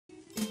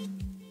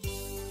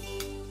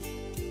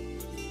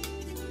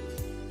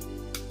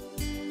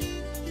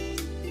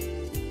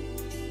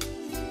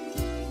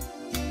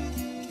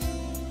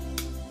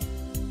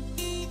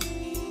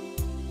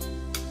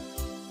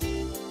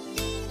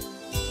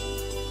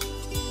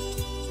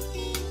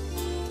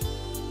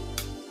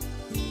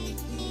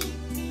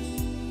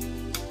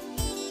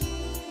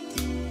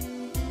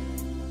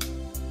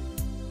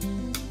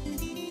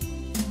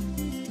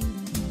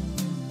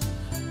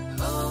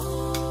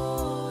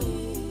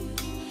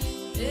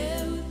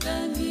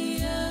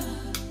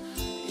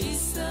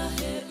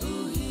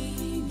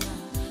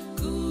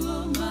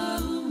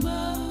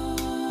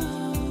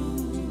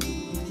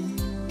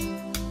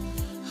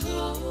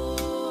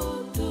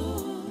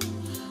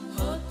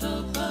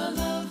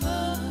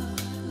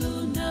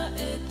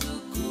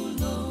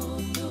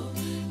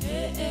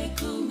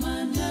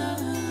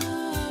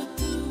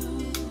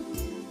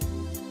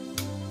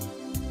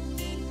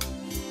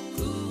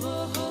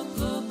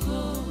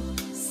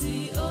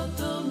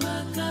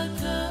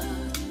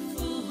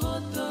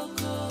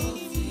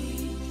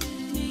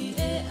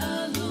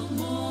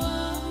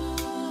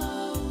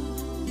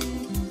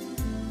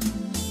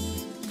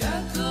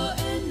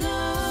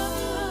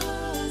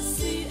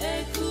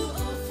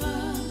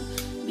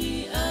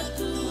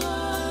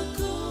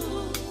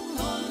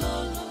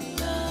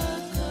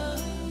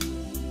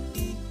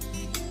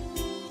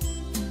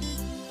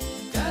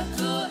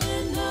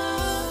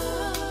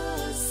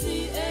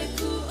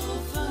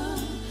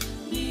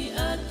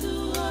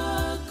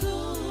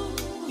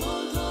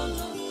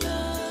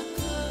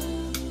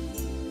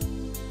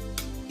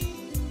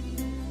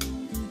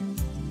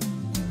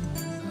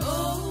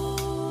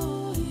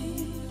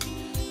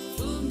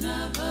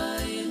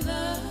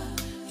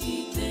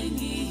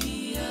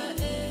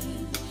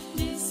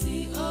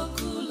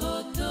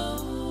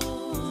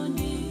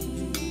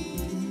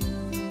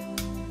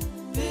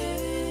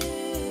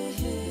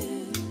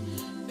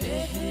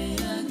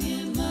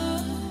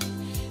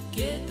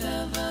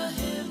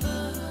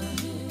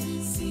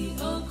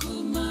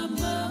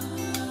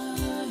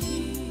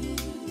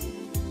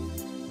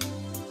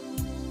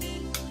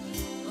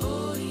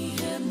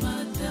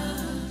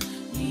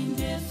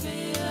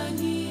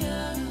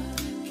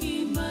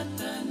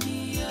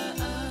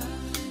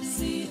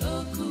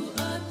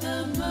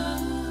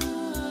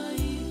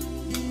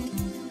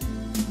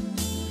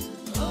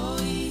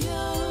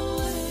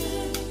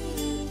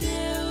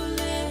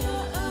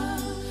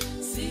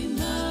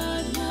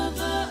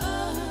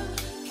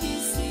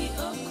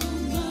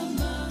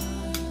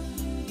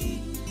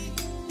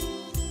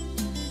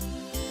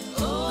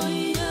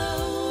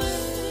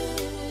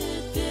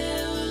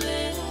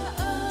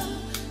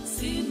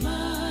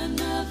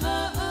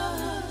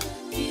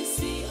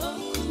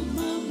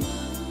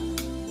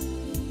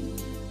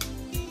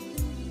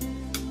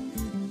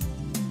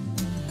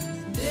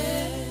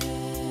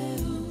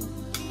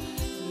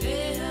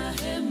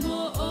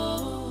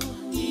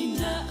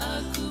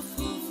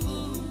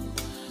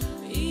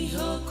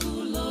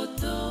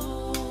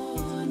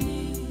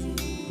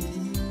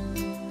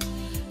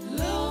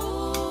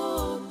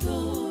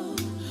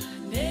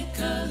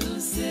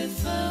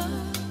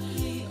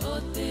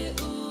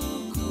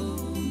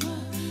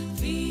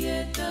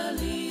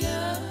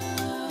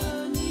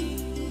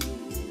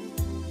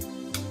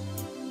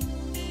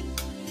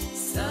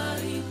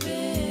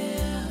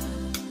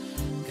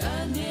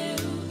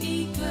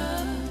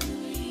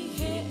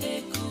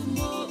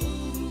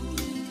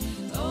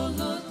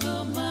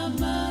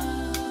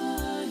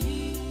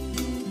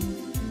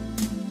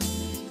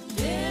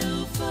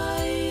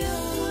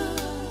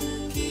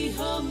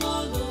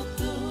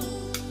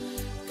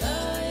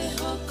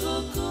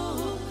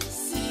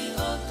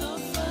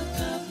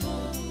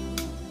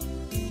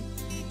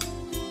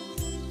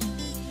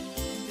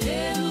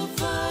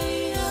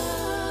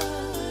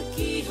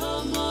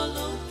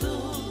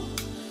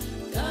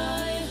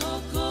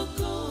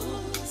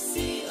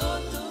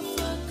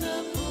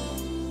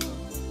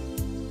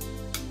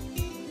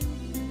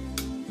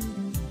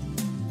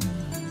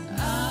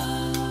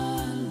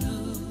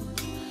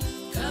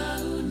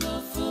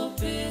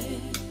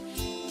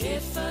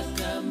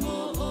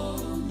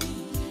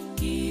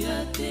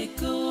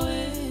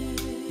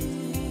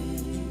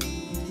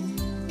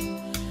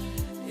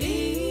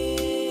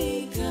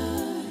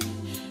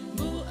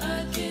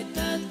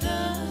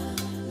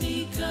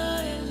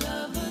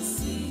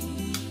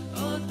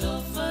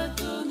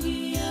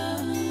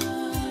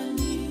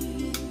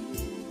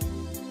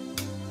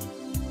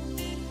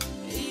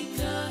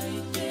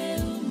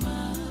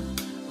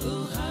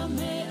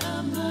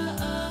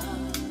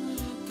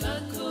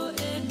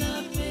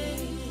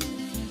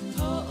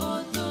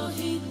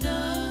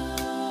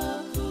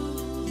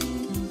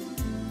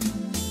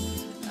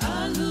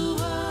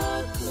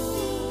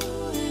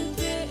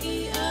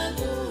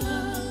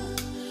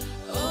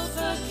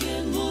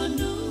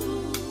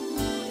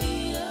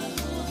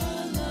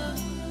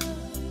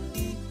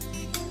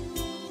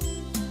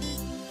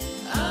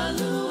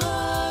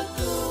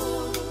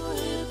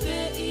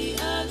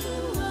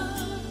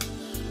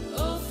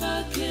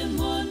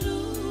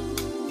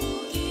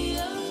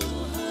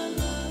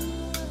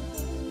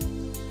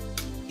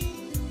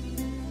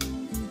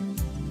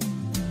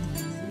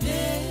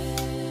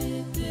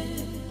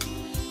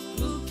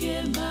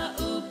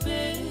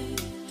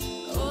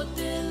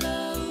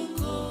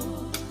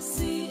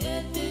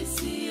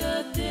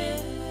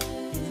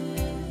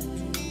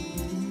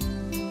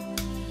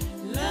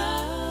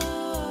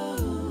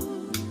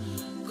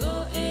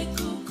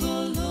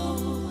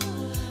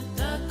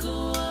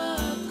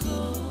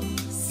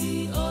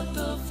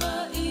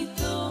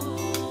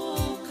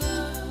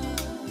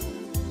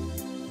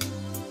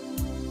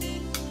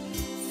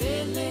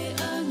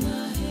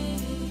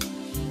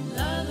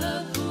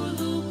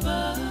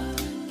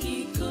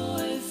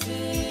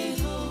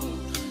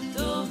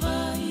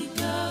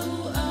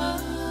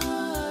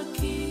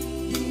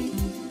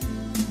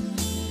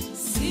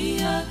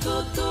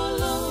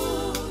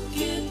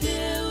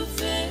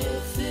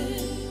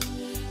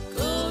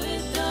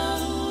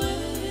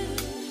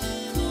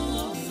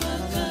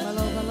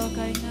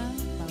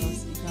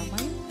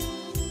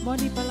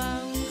Moni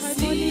palang, hi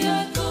Moni.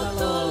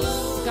 Kalau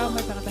kau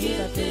mai pangatahi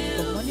dati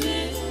ko Moni.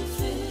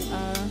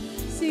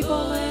 Si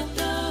bole.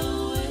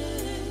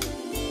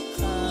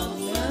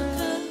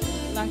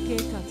 Laki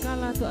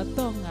kakala tu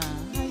atonga.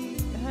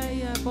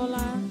 Hai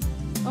bola.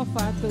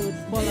 Ofa tu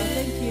bola,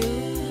 thank you.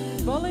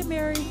 Bole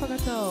Mary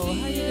Fakatou.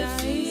 Hi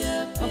guys.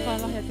 Ofa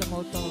lahir ke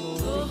motolo,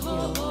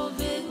 thank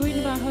you. Queen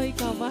bahoy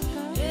kau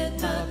baka.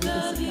 Kalau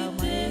bisa si kau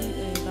mai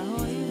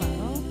bahoy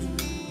baho.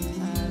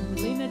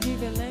 Lina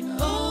Jiveleng.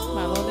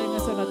 Malo lenga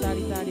sono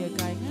tari-tari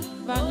kainga.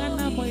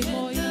 Vangana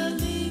moi-moi.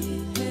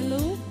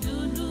 Hello.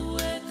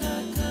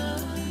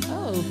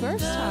 Oh,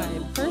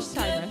 first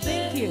timer.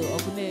 Thank you.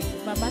 Ogne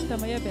mamata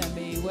maya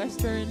be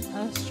Western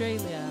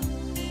Australia.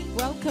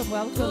 Welcome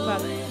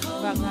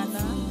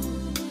Vangana.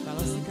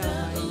 Malo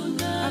sikamai.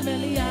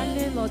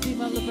 Ameliane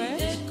Lotima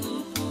Lebrecht.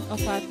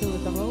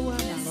 Ofatu Taroa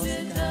malo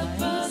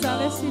sikamai.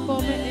 Salesi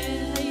Bome.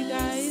 How you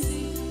guys?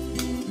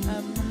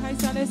 Hi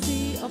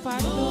Salesi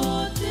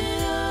Ofatu.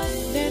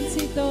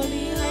 Nancy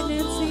Dolly, hi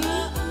Nancy.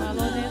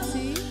 Malo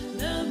Nancy.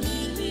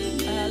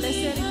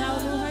 Leslie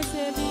Nauru, hi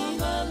Sally.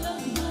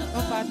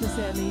 Ofatu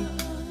Sally.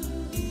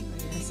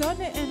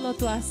 Sone and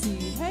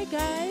Lotuasi. Hey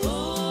guys.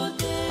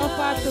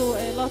 Ofatu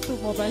Lotu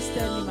Mobile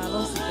Stanley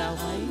Malo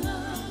Sikawai.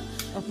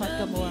 Ofat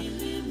Kamoa.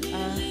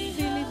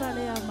 Fili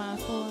Valea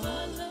Mafo.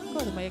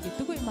 Kau mai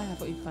gitu kau mai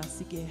apa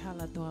ifasi ke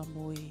halatoa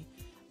moi.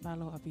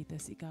 Malo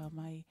abita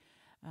Sikawai.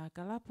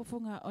 Kalapo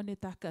funga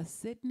onetaka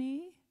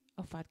Sydney.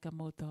 Ofat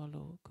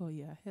kamotolo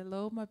koya.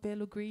 Hello,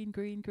 Mapelu green.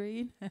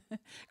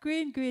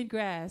 green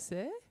grass,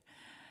 eh?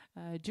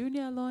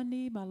 Junior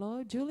Loni,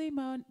 malo. Julie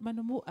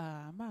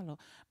manumua, malo.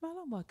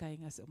 Malo mo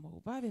kainga sa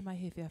mo. Babe mai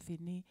hefia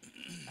fini.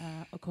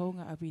 Ako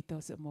nga abito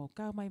sa mo.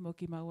 Kau mai mo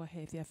kimawa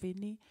hefia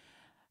fini.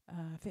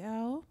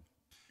 Feao?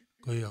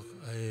 Koya,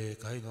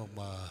 kainga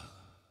ma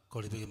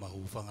kolibigi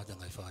mahufanga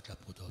jangai fata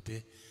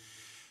putope.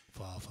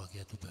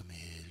 Fakia tu peme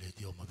le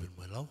dio mabel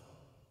melau.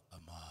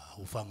 Ma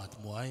hufanga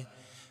tumuai.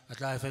 At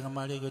lai whainga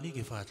maare gani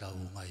ke whātau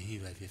ngai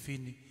hiwa e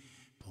whiwhini.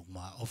 Pōk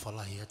ma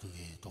ofalahi atu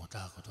ke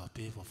tōtā katoa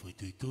pē,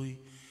 whawhoi tui.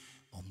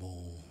 O mō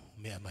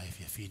mea mai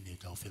whiwhini o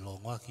tau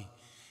whelongo aki.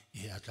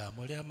 E ata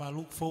mo rea ma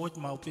look forward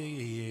ma upe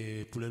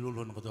i pule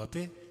lulona katoa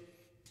pē.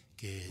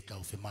 Ke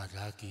tau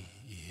whemata aki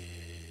i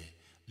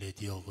le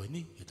tio koe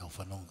ni. Ke tau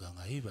whanonga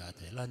ngai hiwa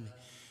ata e lani.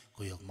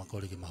 Ko i ok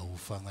makore ke mahu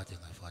whanga te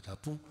ngai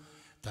whātapu.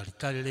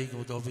 Tari lei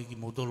ko tau whiki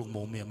mō tolu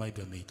mō mea mai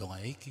pia mei tonga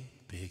eiki.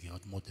 Pē ke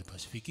hot mote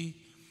Pasifiki.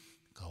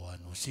 Kawa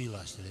New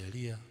Zealand,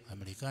 Australia,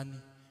 Amerikani,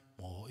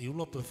 mo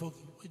Europe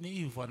foki,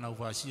 ni whanau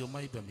whasio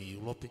mai pa me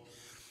Europe,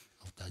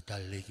 au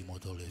tai leki mo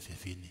tole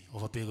whiwhini. O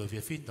whapego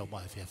whiwhini, tau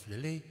mai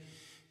whiwhilelei,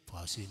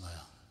 whasinga,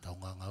 tau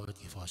nganga ora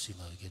ki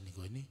whasinga i keni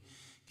koe ni,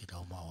 ke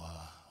tau maua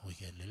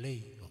weekend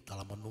lelei, o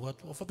talamanu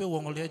atu. O whapego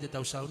wangolea te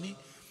tau sauni,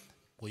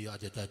 ko i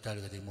ate tai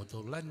ka te mo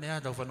tole, lan nea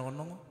tau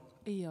whanongonongo?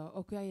 Iyo,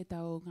 o kia e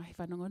tau ngai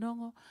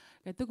whanongonongo,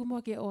 kai tuku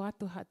mua ke o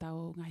atu ha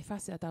tau ngai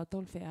whase a tau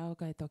tolu Feao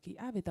kai toki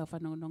ave tau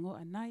whanongonongo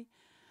anai.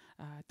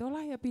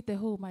 Tolai apite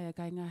hu mai a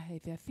kai ngā hei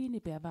whiawhini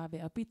pe a wawe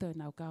apito e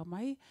nau kau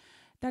mai.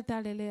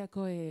 Tatalelea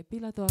koe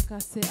pila toa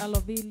kase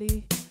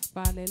alovili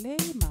palele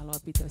malo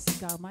apito si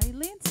kau mai.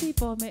 Lindsay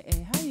Pome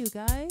e, hi you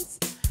guys.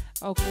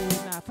 Oku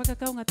nā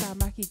whakakaunga tā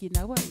maki ki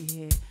naua i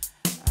he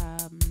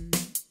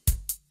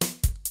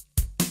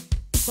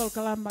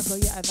kolkalama ko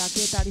ia e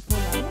wake tari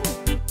pola.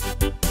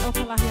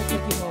 Oku lahi a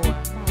toki moa.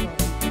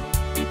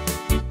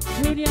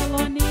 Junior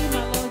Loni,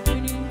 malo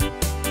Junior.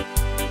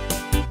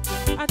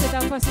 Ate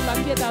tau whasila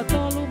kia tau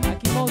tolu, ma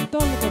ki mou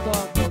tolu ko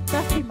toa ko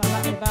tahi mala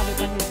e wawe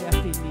mahi te a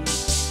whini.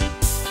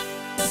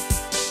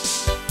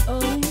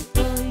 Oi,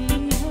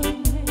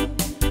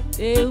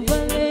 te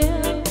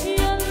uwalea i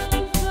alo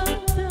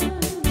whata,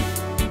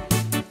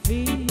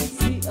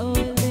 visi o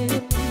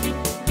lepi,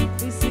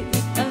 visi i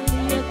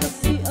alia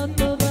kasi o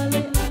to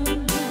wale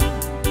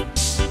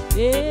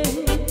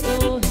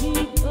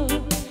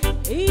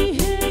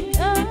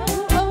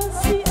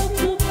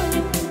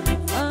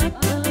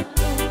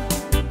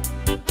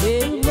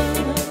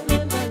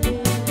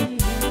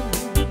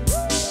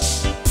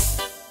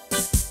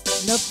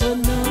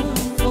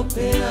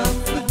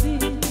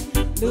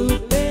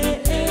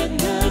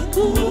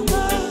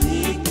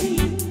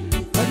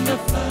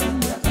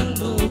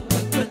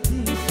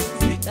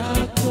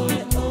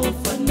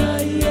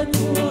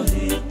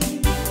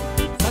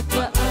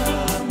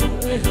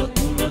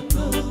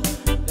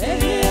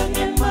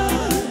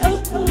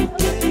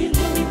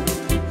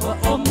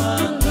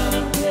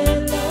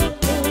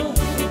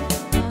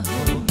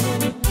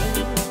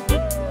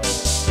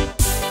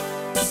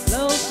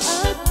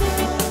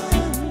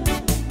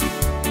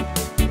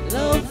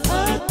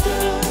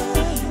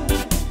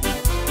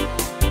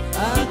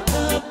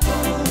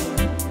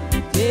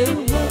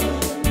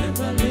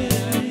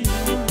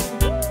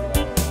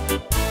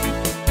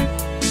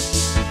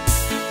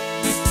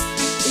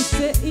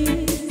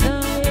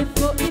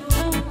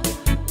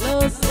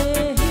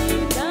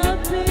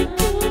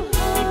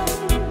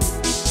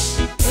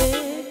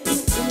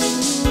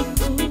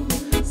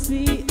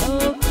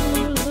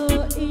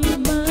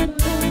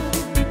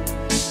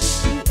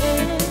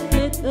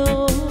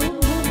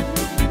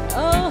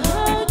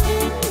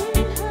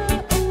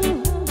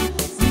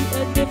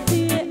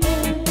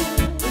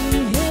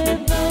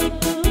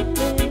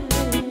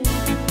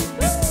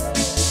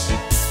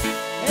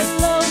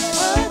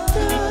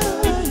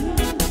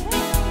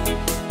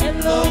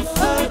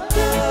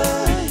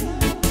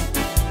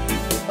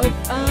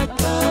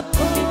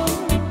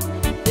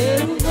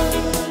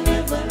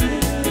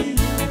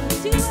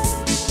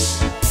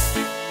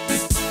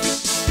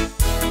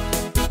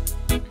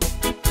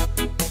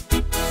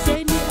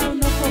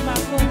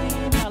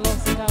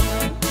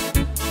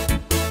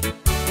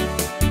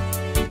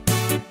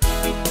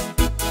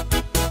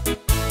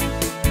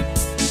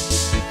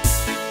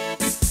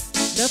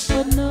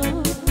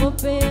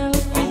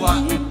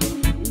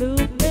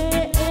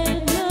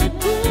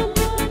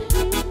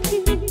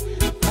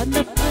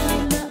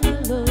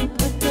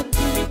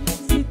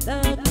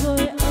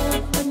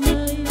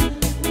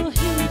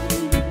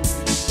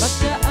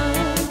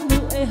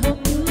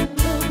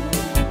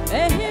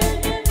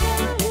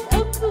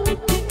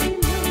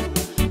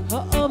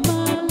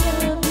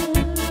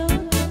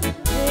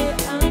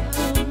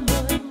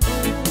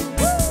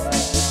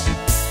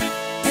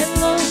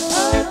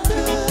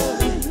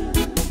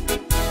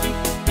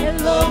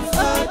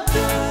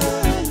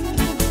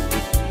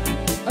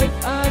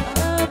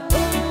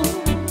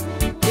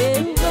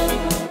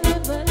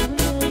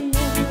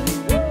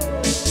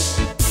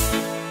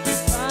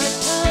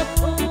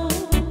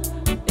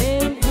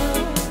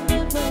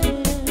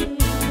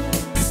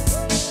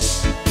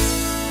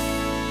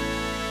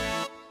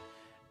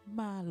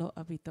Malo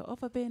apito.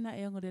 Ofa pena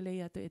e ongo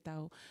lei atu e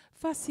tau.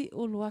 Fasi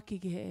uluaki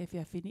ki he e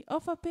whiawhini.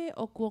 Ofa pe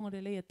o kuongo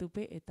lei atu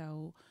pe e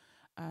tau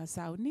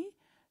sauni.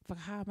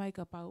 Whakaha mai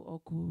ka pau o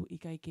ku i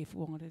kai ke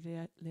fuongo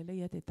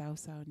lei atu e tau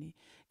sauni.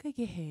 Kai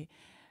ke he.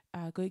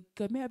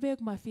 Ko mea bea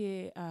ku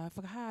mawhie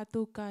whakaha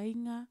atu ka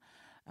inga.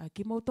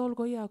 Ki mo tolu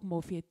ko ia ku mo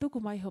whie tuku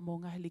mai ho mo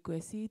ngahili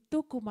kuesi.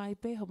 Tuku mai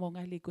pe ho mo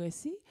ngahili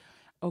kuesi.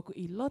 O ku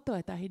i loto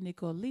e tahine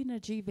ko Lina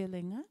G.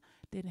 Velenga.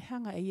 Tēne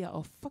hanga e ia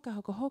o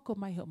whakahoko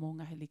mai ho mo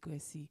ngahili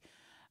kuesi.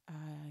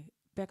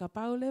 Pea ka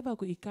pau lewa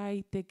ku i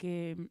kai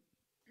teke...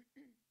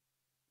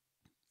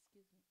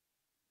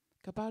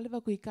 Ka pau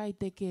lewa ku i kai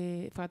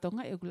teke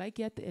whatonga e ku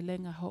laiki atu e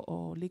lenga ho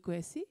o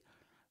likuesi.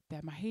 Pea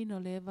mahino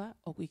lewa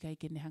o ku i kai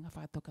kene hanga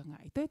whatoka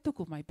ngai. Toi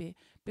tuku mai pe.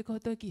 Pe ko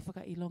toi ki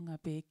whakailonga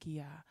pe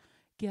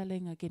kia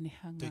lenga kene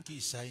hanga. Toi ki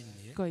i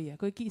saini, Koia,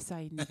 koi ki i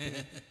saini pe.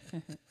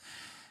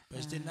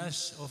 Peste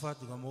nas o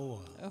whatuka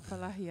moa. O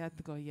whalahi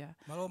atu koia.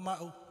 Malo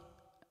mau.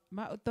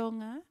 Mau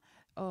tonga,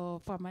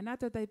 o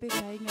whamanato tai pe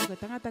kainga, ko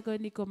tangata koe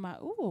ni ko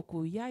mau, o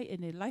ku iai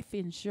ene life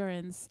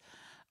insurance,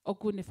 o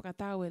ku ne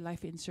whakatau e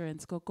life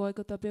insurance, ko koe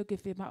ko topeo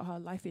ke whi mau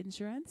life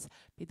insurance,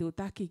 pe tu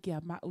taki kia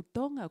mau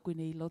tonga, ku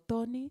ne i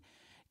lotoni,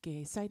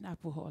 ke sign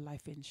up ho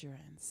life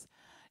insurance.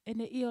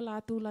 Ene i o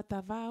la tūla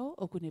tawao,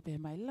 o ku ne pe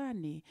mai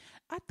lani,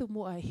 atu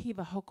mua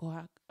hiva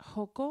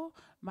hoko,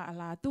 ma a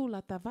la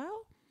tūla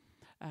tawao,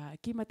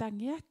 ki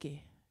matangi ake,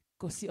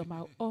 ko si o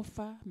mau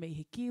ofa, me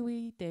i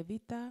kiwi, te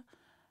vita,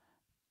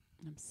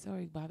 I'm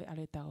sorry, babe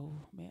ale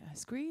tau me a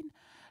screen.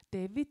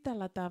 Te vita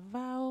la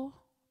tavao,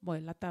 moi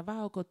la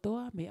tavao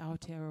kotoa me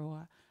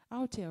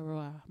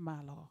Aotearoa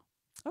malo.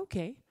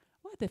 Okay,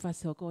 wa te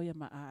whasio koia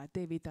ma a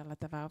te vita la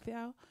tavao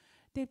Feao.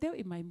 Te teo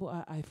i mai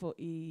mua ai fo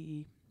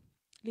i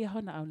lia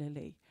hona au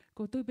lelei.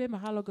 Ko tui be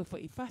mahalo ko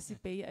fo i whasi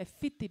pe ia e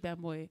fiti pe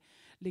moe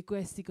li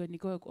kuesti ko ni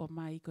koe o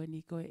mai ko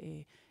ni koe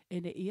e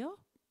ene io.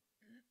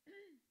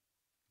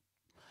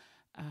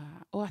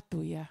 O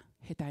atu ia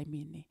he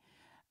taimini.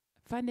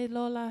 Fane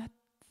lola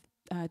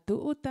tu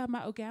uta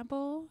ma o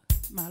gamble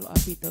malo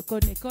apito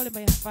kone kole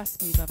mai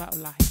fasmi baba o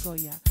lahi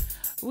koia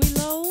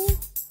Willow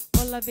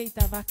o la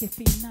veita vake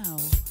finao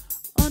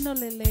ono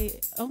lele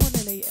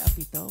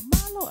apito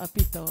malo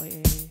apito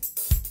e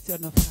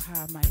sono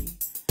whakaha mai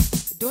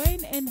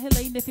Dwayne and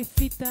Helene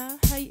fifita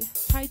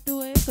hai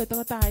tu e ko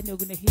tonga taha ni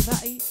ogune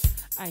hivai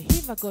ai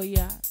hiva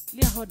koia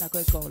lia hona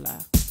koe kola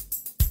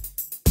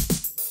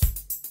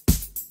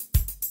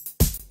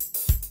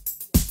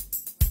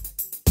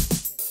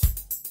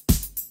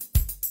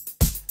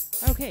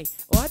Okay,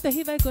 o ata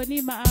hiva ko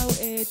ni maau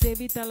e te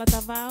vita la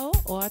tavao,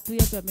 o atu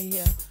ia pe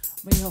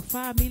me ho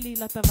family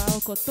la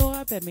tavao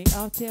kotoa, pe me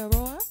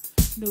Aotearoa,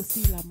 no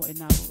sila mo e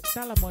nau,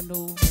 tala mo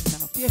no e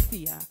nau,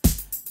 fia.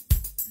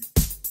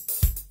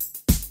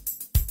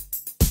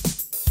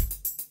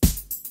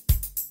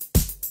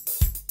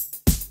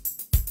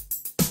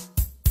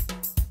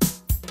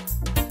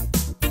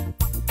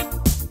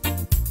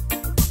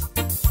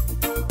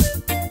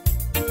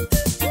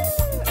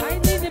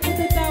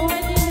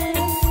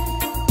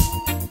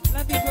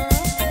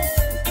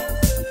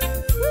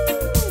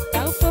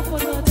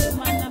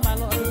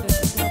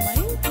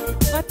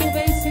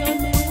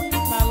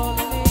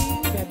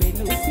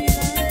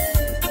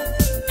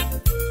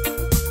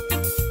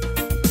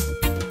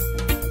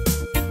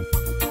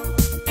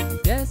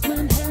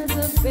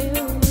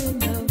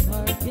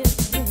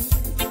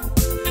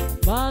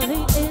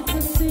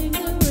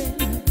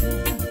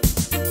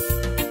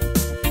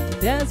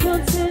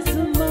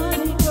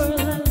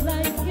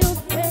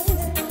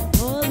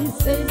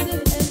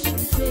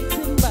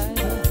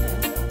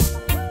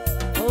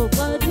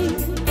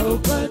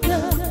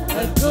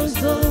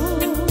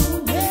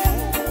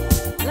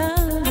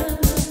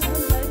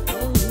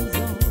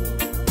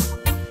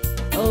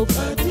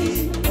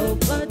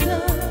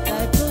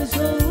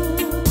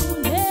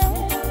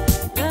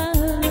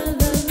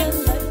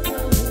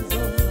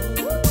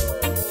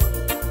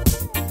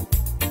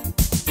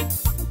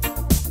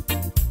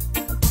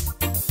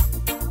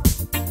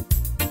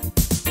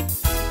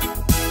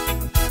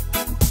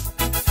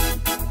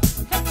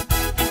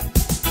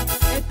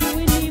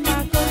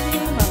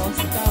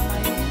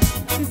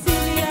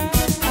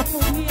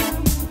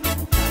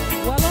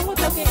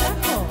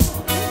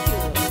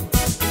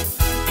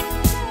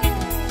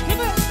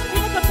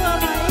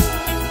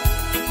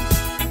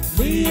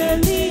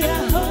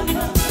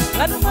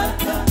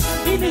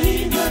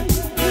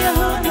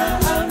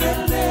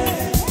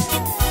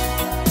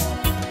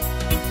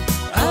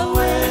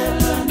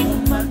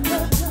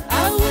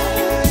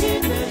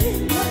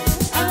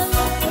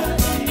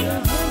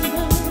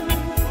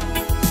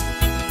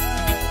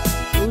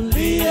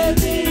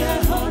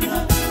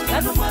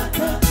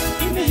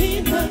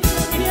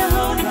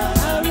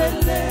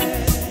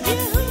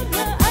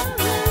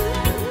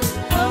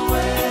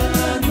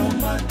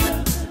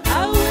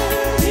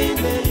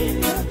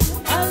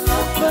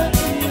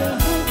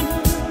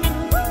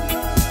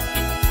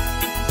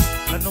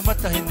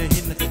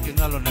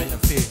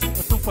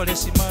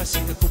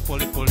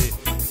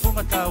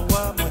 Funga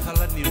tawa mo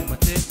halani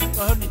umate,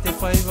 ahoni te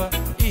whaiva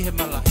i he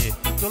malahe.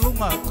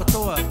 tolunga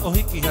katoa o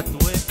hiki hatu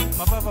e,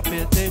 mawapa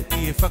pe teu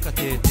ki e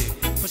whakatete.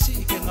 Pasi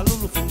i ke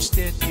ngalulu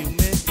fusteti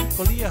ume,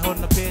 ko lia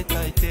hona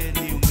peta i te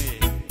ni ume.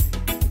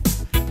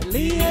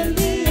 Lia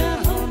lia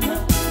hona,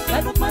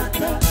 lana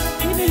mata,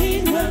 hina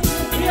hina,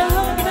 lia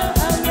hona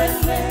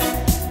alele.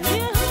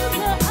 Lia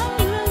hona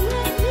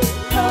alele,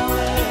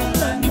 awe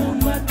lana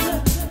mata,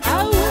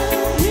 awe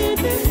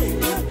hina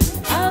hina,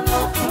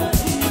 alofa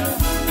ia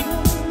hona.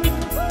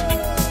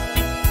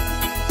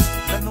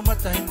 Lana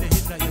mata hina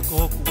hina ia ko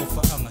hoku o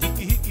whaanga,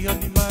 hiki hiki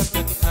honi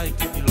mata ki ai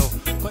ke ilo.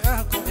 Koe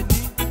aha ko e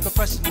ni, ka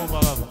pasi mo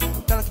wawawa,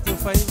 tala ki te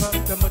whaiva,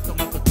 ka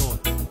matonga katoa.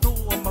 Tu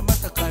o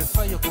mamata kai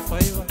whai o ka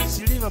whaiva,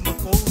 siliva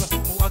makoura,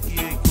 mo aki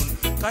e kunu.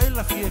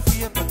 Kaila fie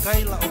fie pa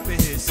kaila o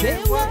pehe. Say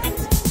what?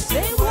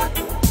 Say what?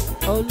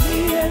 Oh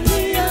lia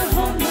lia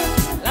hona,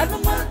 lana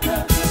mata,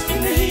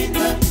 hina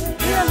hina,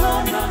 lia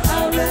hona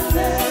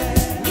alele.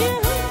 Lia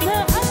hona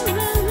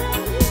alele,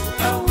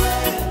 awe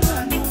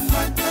lana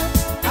mata,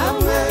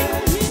 awe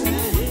hina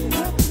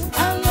hina,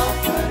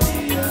 alofa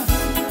ia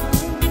hona.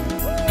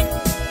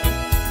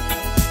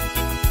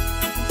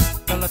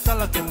 Tala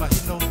tala ke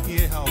mahino ki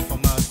e hao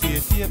whanga, fie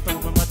fie pa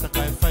mamata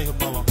kai whai ho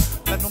mawa.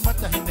 Lana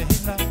mata hina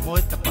hina, mo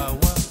e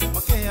tapaua,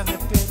 makea me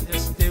pe e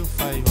steu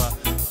whaiwa.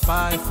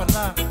 Pae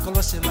whana,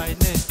 kolose lai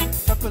ne,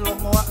 tapelo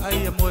moa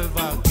ai e moe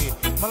wāke.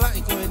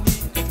 Malai ko e ni,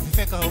 e ki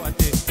whiwheka ho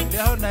ate, le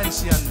hao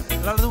nansiana,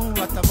 lalu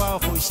atawao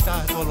fo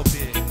istahe kolo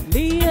pe.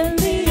 Lia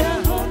lia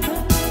hona,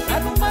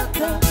 lana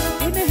mata,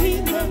 hina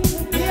hina,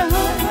 lia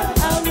hona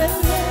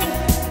alele.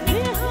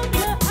 Lia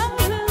hona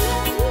alele,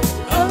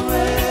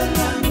 awe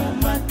lana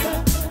mata,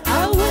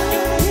 awe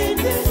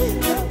hina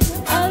hina,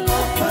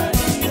 alofa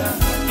ia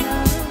hona.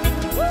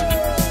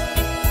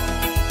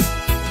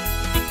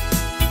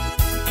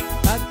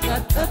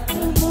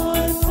 Akatatu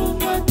moe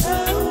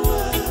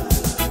fumataua,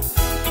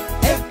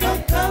 e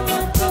kakala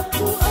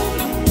kapu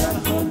aulia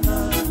hona.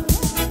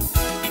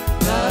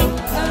 Kau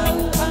kau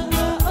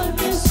anga o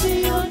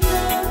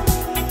nesiona,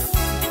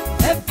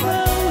 e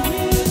Feao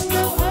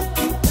hino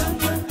aki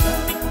tangata.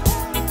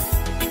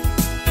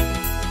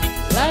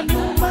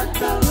 Lanu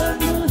mata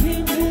lanu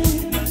hini,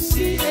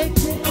 si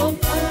eku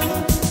ofa,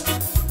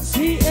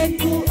 si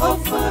eku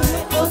ofa he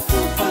o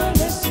tu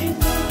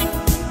Palestina.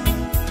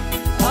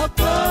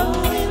 Apau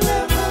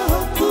ilema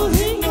hoku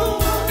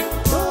hingoa,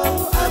 o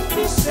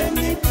api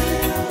seni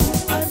Feao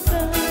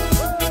ata.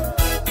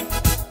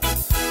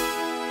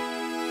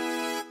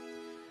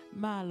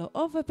 Malo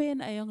ova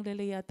pena e ong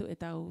lele atu e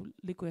tau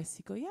liku e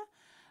siko ia.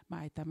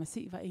 Ma e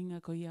tamasi wa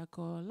inga ko ia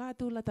ko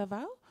latu lata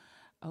vau.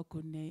 Au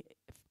ku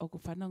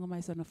whanonga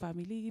mai sono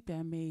family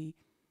pia mei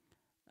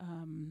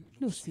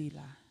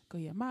Nusila. Ko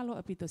ia malo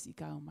apitos i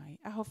kau mai.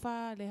 Aho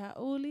wha leha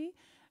uli,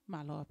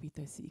 malo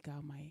apitos i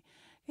kau mai.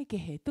 E ke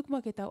he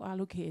tukuma ke tau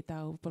alu ke e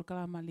tau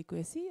polkalama liku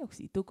e si,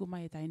 oksi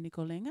tukuma e tai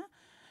Nikolenga.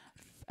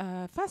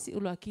 Fasi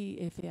ulu aki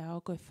e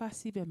Feao koe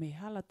fasi pia mei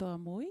hala toa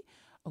mui.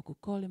 O ku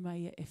kole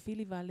mai e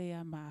fili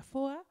valea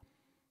maafoa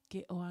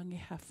ke oange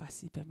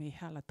hafasi pa mei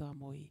hala toa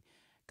moi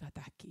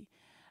kataki.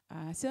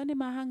 Seone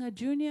mahanga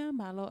junior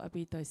malo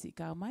apito si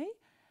kau mai.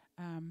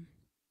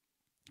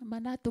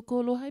 Manatu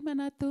kolo hai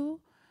manatu.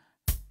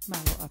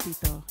 Malo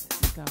apito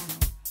si kau mai.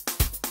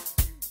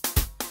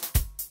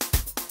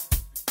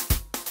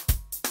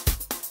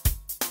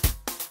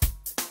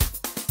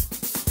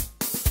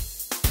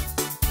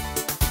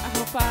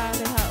 Aho pa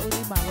reha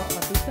uli malo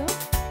apito.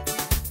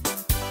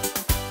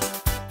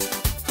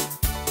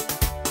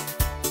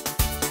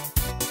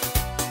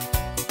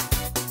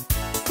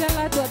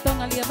 Sela tua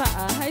tonga lia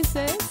paa. Hi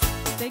sis.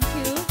 Thank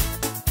you.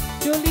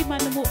 Jolie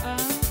manamua.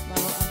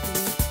 Malo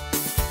auntie.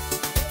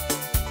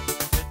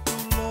 E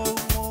tulo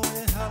mo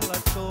e hala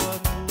toa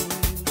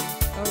mui,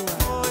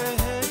 Alright. o e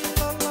hei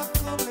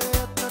lalako me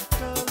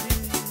atatali,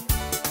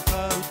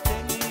 kau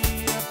teni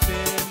a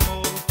pe mo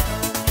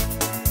tani,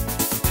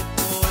 e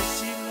to e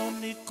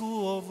sinoniku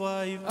o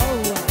vaiva.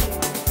 Alright.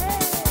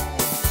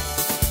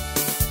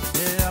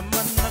 E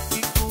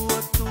amanaki kua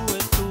tue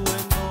tue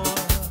noa,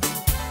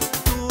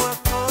 tua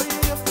koi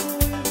a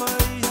pui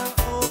mai ha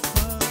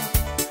opa,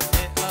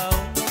 e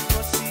aunga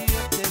kosi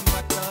a te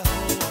mata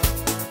hoa,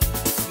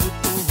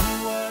 lutu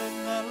hua e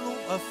ngalu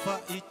a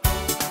whaito.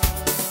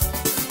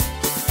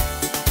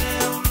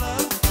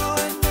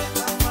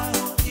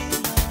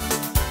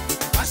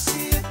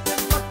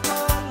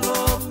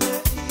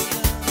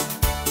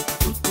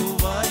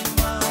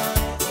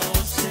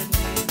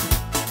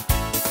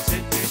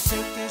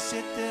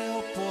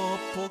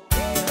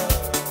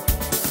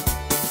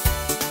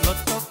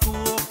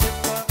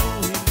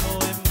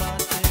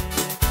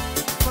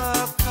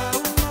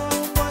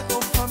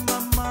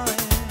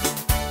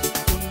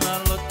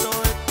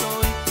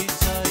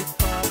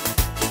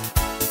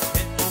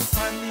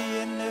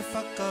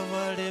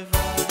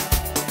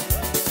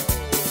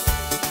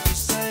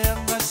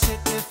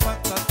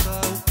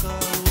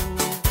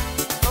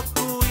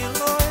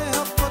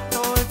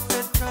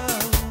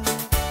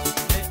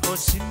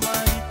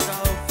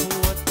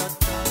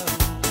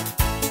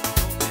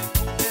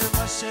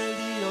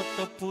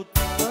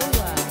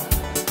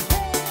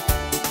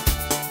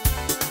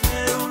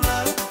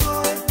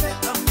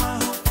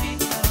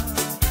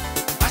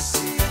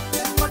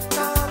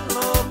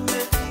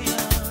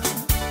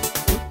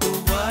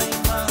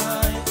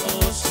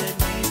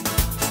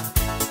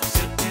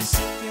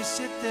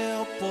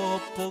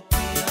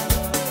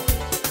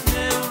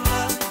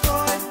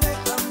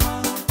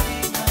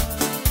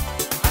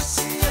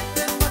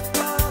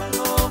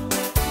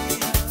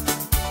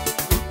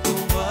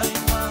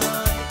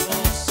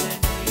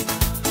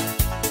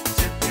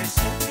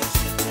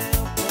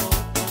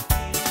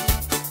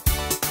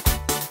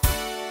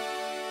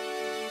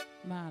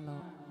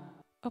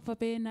 Opa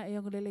pena e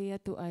ongelele ia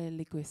tu ai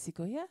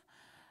likwesiko ia.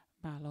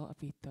 Malo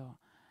apito.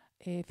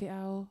 E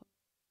Feao,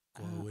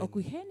 o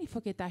kui heni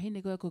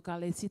whaketahine koe ko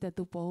kale sita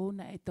tupo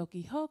na e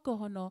toki hoko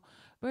hono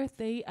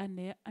birthday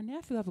ane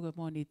awhi whaka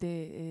moni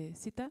te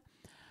sita.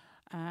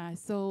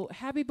 So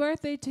happy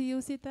birthday to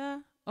you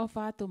sita. O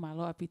whātu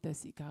malo apito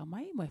si kao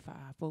mai mo e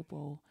wha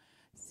popo.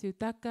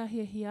 Siutaka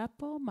hia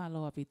apo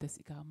malo apito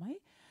si kao mai.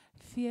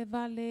 Fie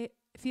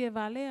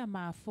vale a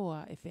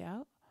māfoa e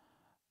Feao.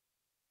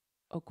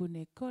 O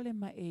kune kole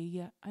ma e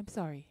ia, I'm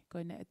sorry,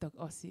 koe ne e tok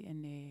osi e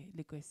ne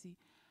likwesi.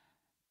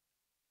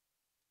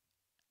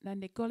 Na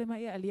ne kole ma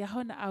ia, alia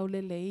hona au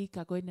lelei,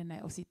 ka koe ne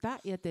nai osi ta,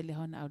 ia te le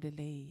hona au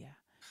lelei ia.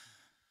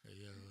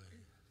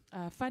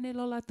 Whane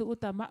lola tu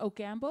uta ma o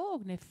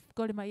Campbell, ne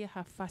kole ma ia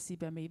ha fasi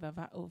ba mei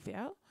wa o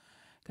Feao.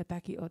 Ka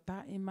taki o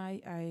ta e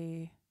mai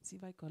ai si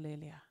vai ko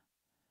lelea.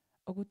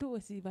 O kutu o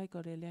si vai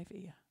ko lelea i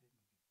ia.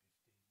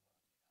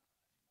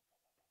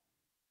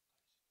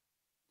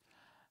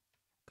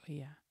 Ko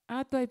ia.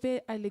 Atoi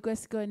pe ai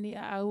likwesiko ni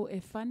au e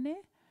whane.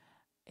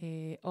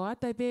 O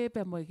atoi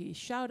pe mo ki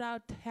shout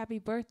out happy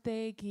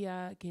birthday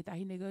ki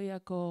tahine goia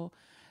ko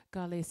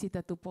kale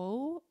sita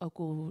tupou o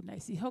ku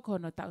naisi hoko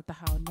no tau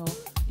tahao no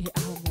e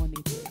aho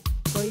moni te.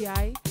 Ko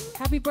iai,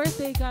 happy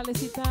birthday kale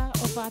sita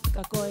o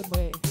whātika koe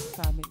mo e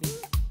family.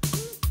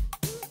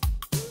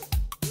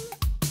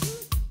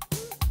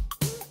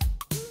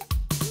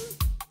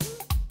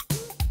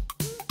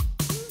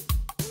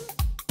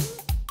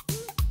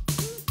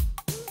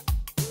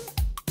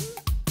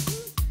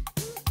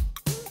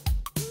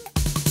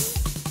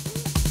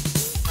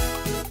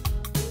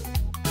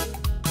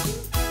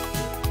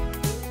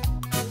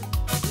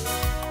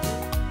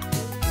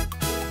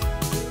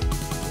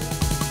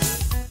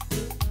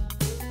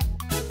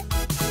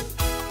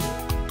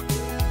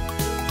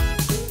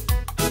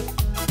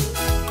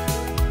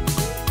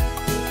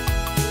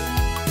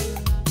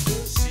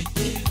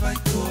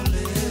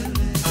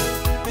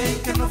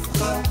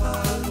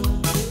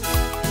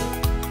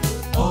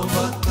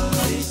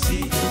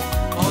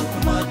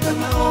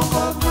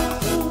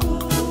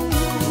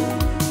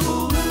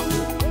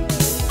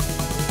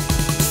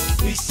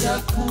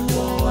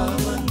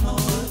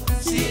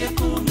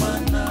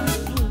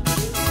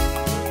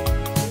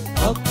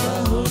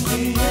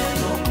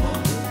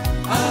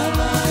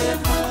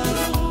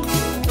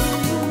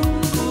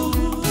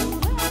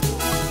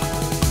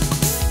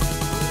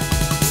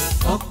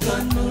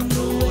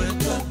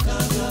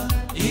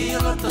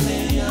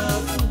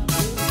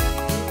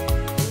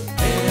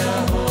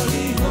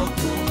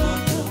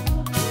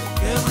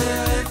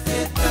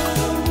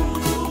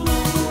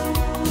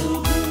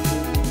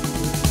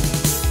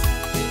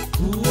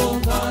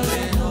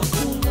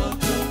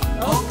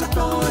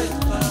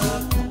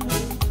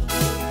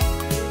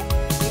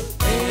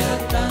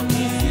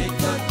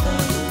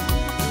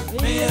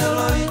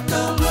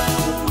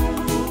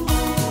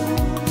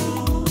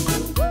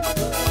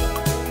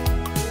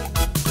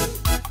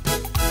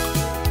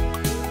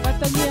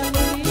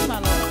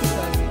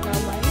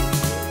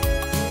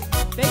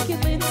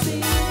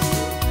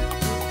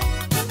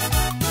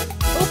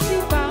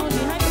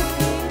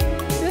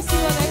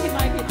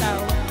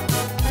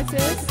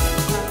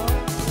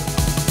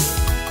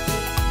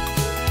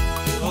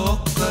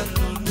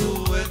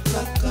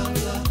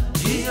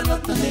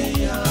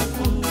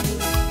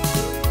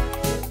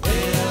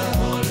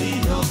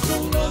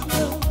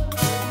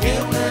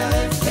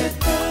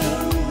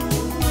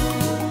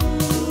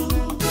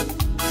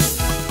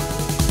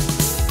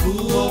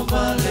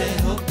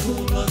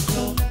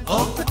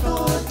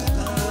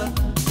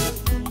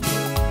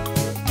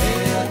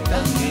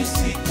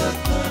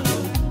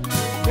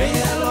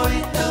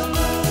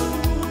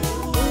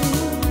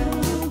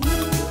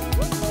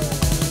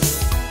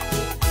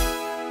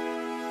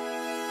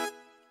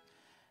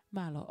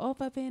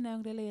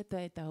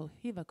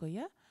 Hiva ko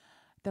ia,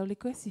 tau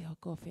likwesi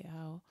hoko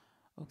Feao,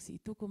 o si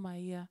tuku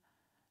mai ia,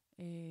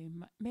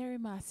 Mary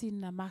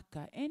Masina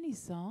maka, any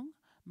song,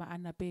 ma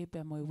ana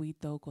pepe mo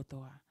wito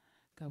kotoa,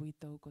 ka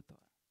wito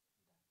kotoa.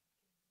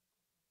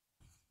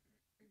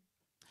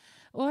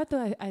 O ato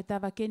ai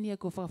tawa kenia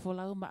ko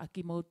whakafolau ma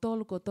aki mo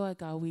tolu kotoa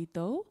ka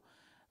wito,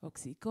 o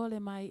si kole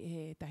mai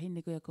e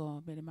tahine ko ia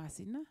ko Mary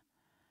Masina.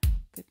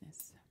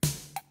 Goodness.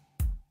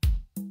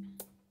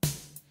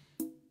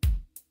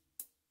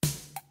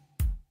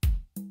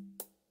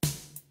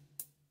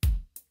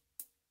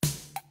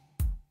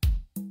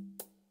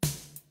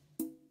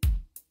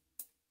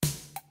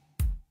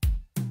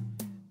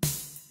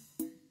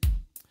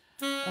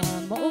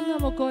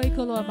 Mo'unga mo ko i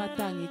koloa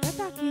matangi.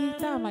 Kataki,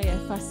 tama ia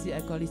fasi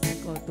a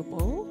kolisi ko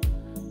tupo.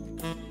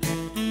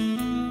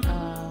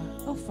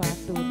 O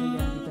whātu no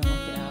ia ni tamo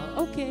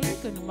Feao. Ok,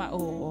 kunu ma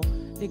o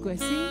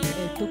likwesi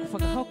e tuku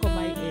whakahoko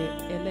mai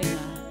e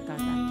leina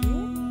kataki.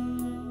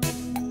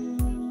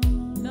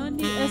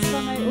 Noni, es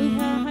whangai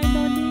uiha, hai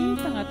noni,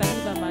 tangata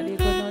hiva mali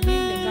ko noni,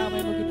 le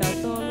kawai mo ki tau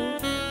tolu.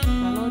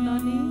 Malo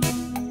noni.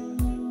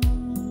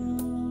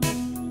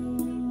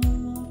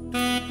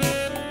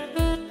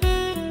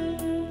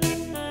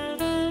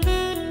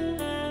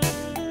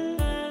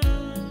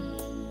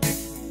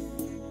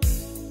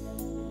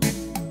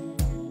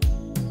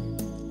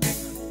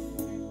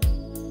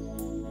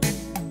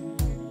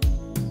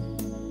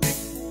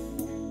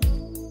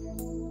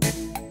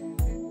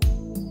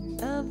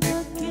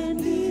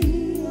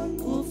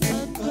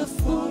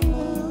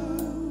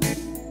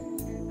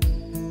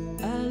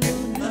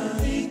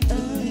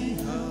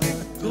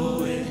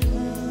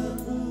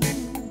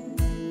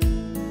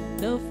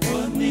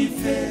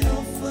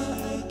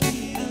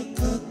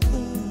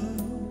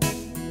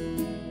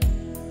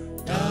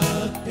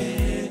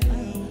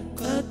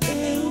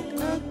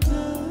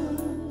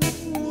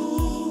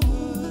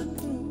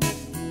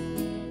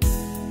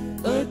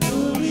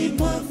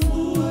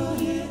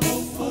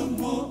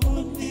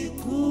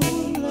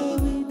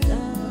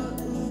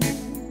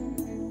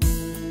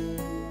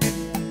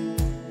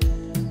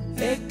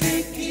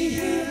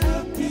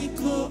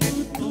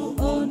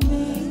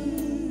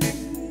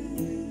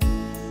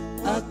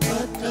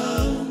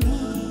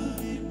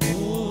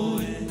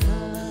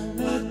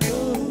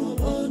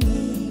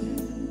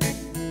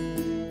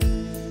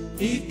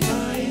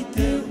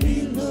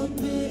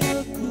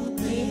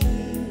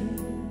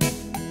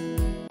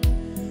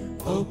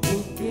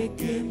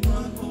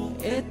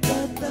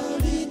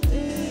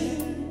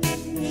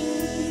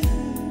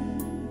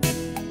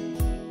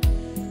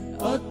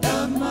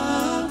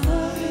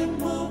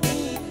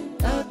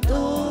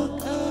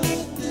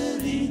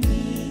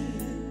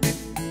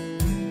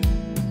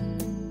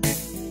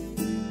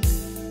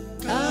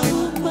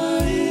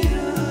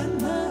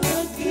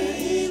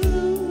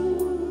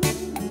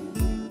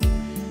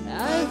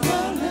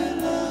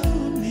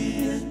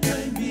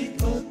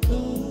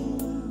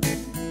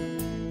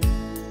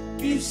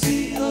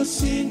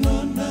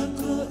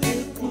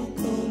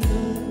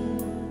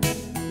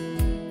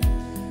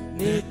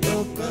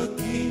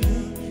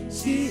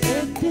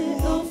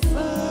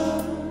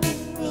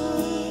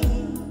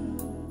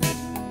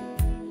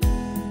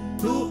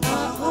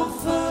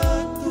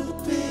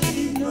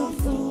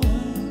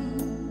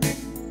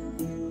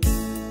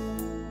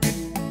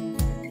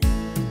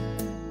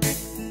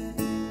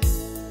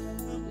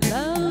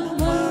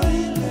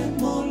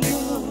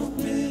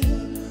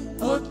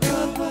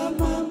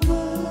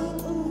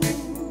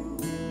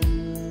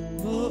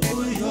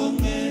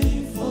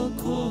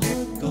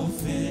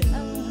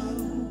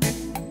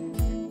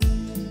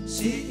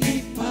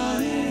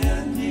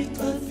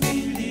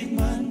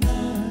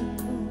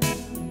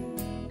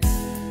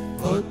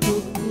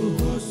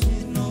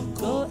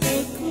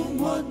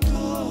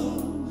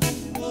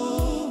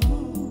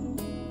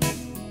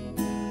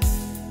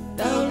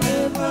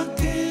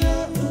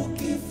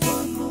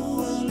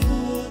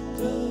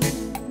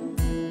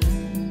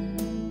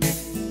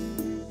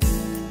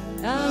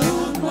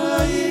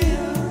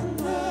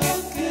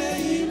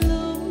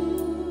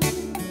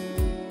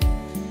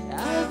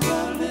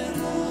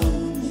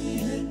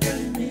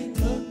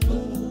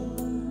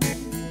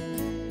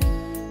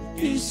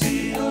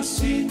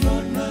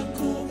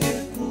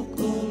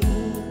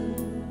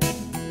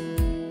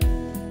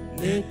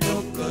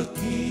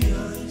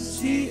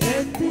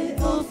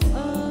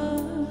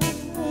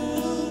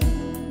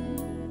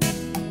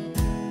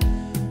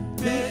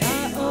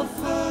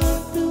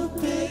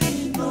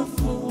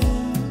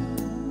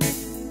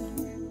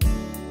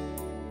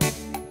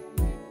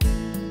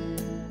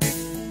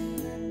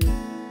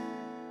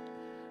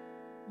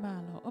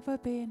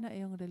 Pena e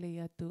ang relay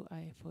atu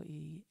ai fo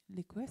I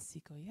request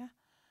ko ya.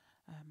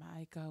 Ma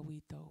ai ka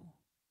wito.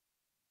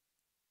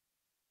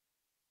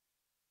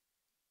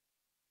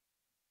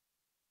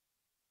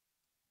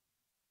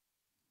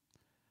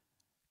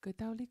 Ko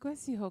tau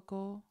request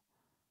hoko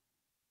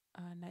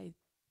na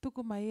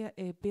tuku mai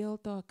e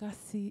bill to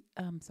kasi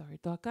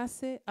to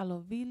kase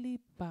alovili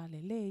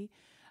palelei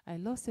ai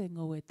lose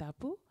ngoe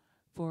tapu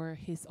for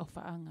his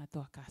ofaanga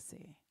to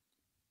kase.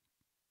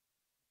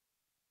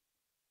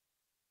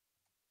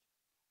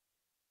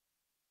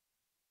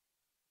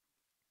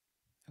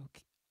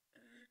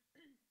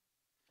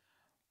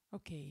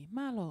 Okay,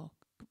 malo.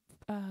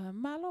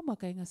 Malo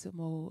makai nga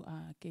sumo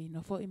kei no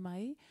fo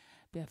imai.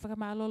 Pia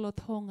whakamalo lo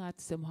tonga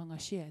te mo hanga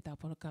share ta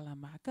pono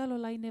kalamaka lo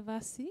lai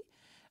nevasi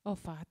o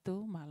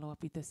fatu malo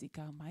apita si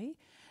ka mai.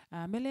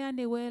 Mele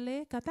ane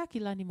wele kataki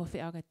lani mo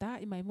Feao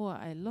kata imai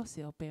mua ai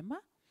lose o pema.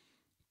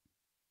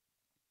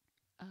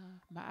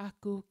 Ma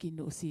aku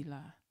kinu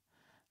sila.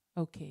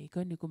 Okay,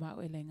 koni kuma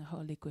elenga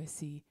ho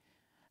likwesi.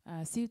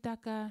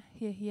 Siutaka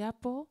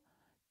hiapo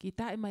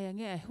kita imai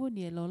ange ai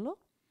huni e lolo.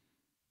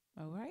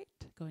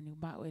 Alright, koni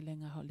kuma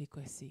elenga ho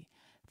likwesi.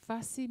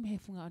 Fasi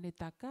mehefunga one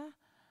taka.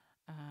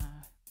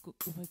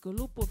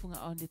 Kulupo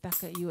funga on the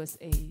Taka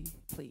USA,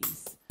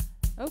 please.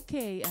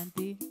 Okay,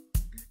 Auntie.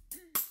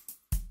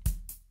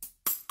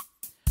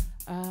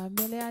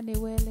 Mele ane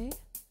wele.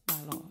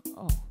 Malo.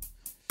 Oh.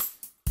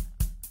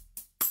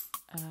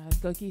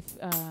 Go give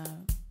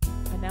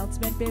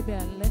announcement baby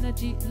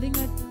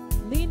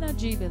Lina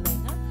G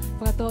Velenga.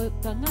 Fakato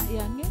tanga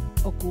yange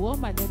okuo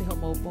manele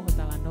homo poho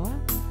talanoa.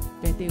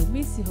 Pete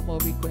umisi homo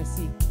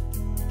requesti.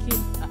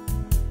 Kim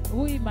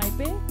hui mai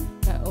pe.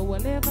 Or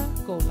whatever,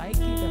 go like it,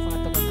 the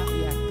photo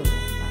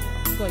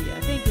go yeah.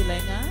 Thank you,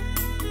 Lenga.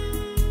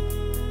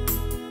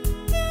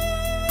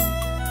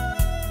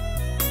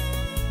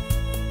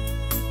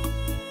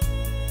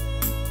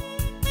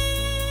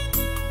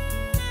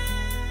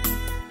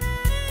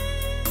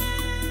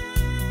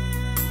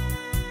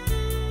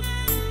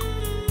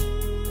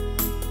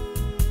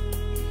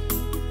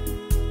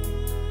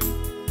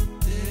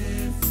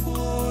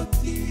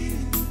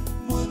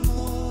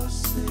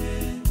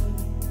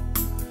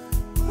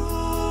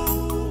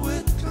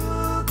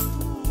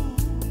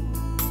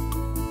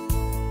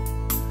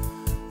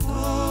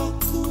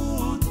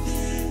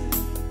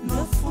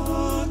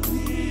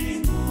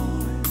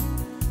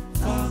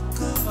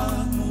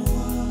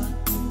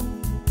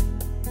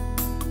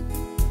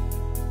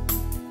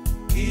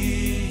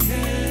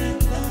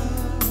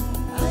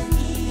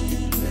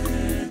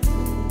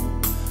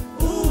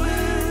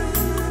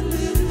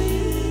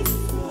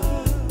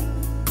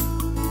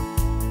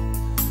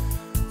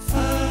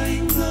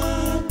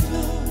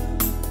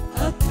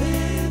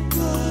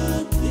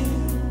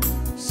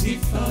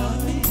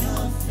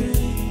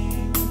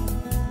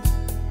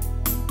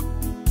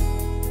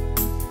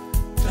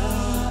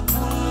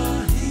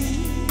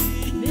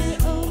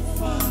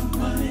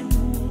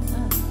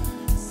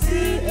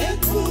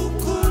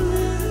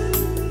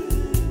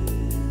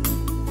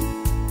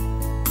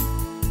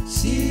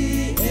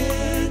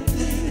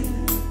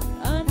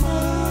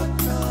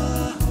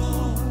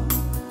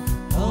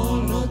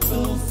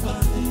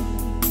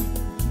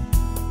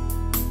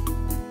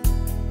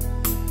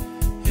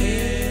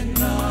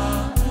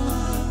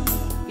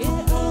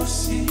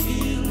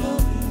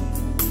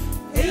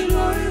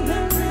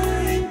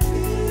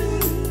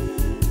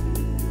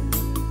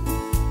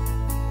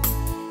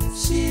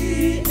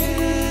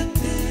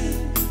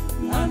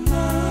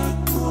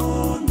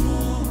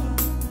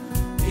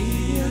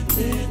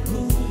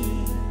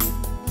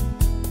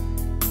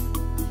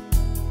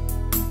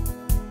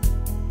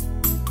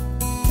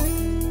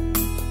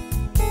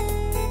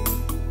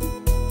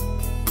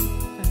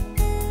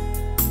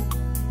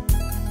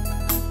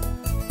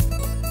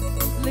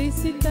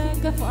 Lisita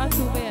ka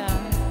Feao bea.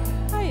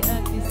 Hai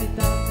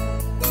lisita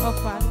o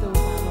Feao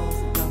malo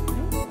sa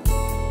mai.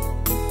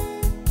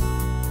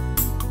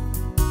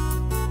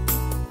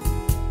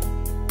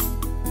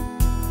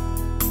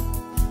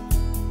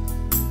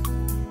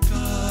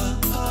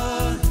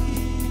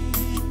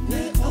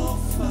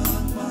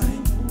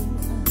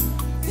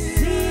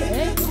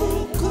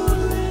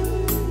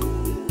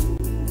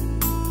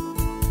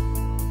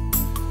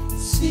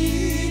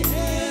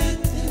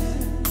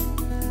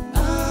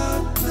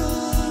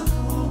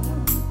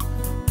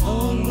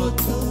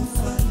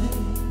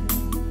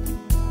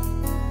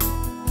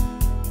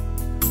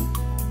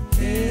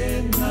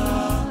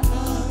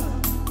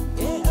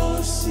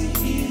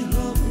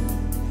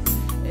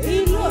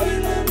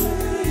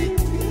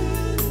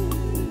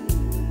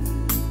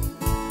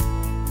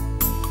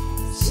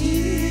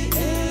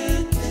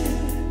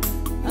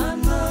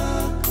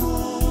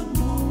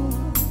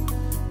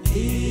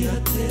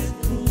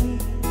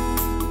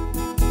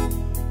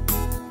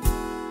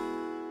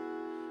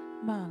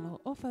 Malo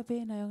o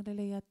favena yung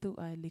dele atu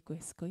ai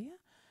liquesi koia.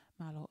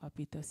 Malo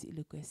apito si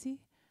liquesi.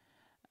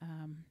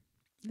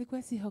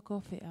 Liquesi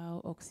hoko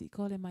Feao oksi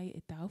kole mai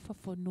e tau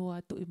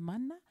fafonua tu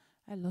imana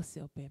ai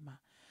lose o pema.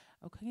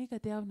 O kangi ka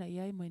teau na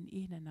iai moen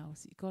ina nau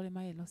si kole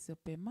mai e lose o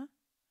pema.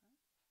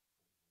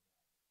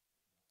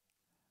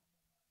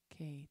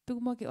 Okay, tu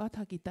mo ke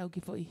ota ki tau ki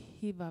fo i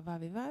hiva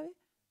vave vave.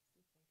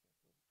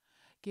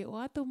 Ke o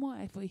atu mo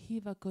ai fo i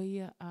hiva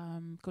koia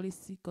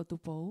kolisi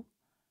kotupou.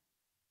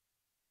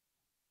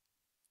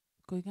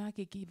 Ko ngā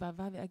ke ki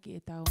vavave aki e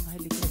tau ngai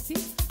liquesi.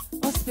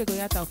 Ospe ko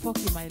ia tau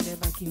foki mai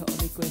leva ki ho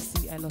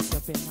liquesi ai lose o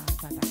pema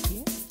kataki.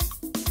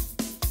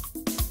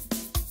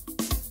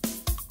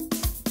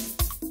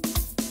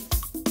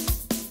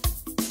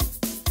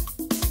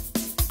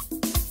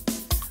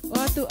 O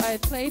atu ai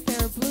play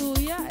fair blue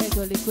ia e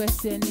ko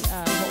liquesi ni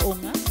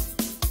moonga.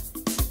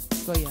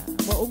 Ko ia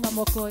moonga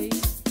mo koi.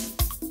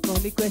 Ko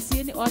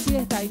liquesi ni o atu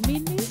e tai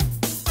mini.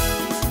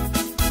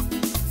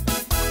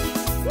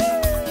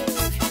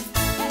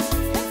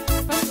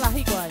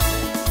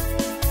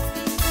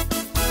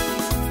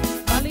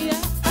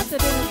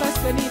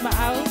 Ni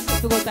maau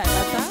tugo tak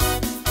data.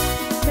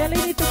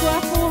 Melini tugo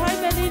aku hai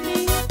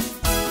Melini.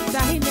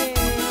 Dahine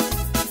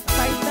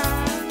faita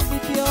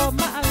video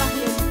maalah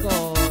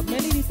yenko.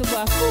 Melini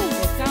tugo aku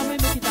e kame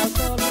me kita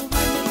tolo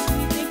hai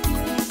Melini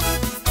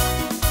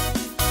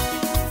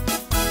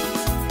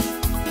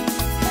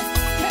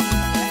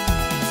thank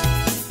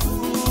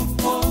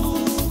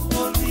you.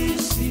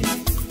 Polisi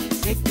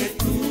e que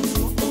tu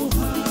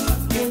oha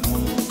e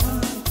muha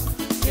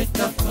e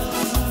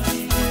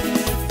tafai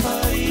e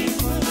fai.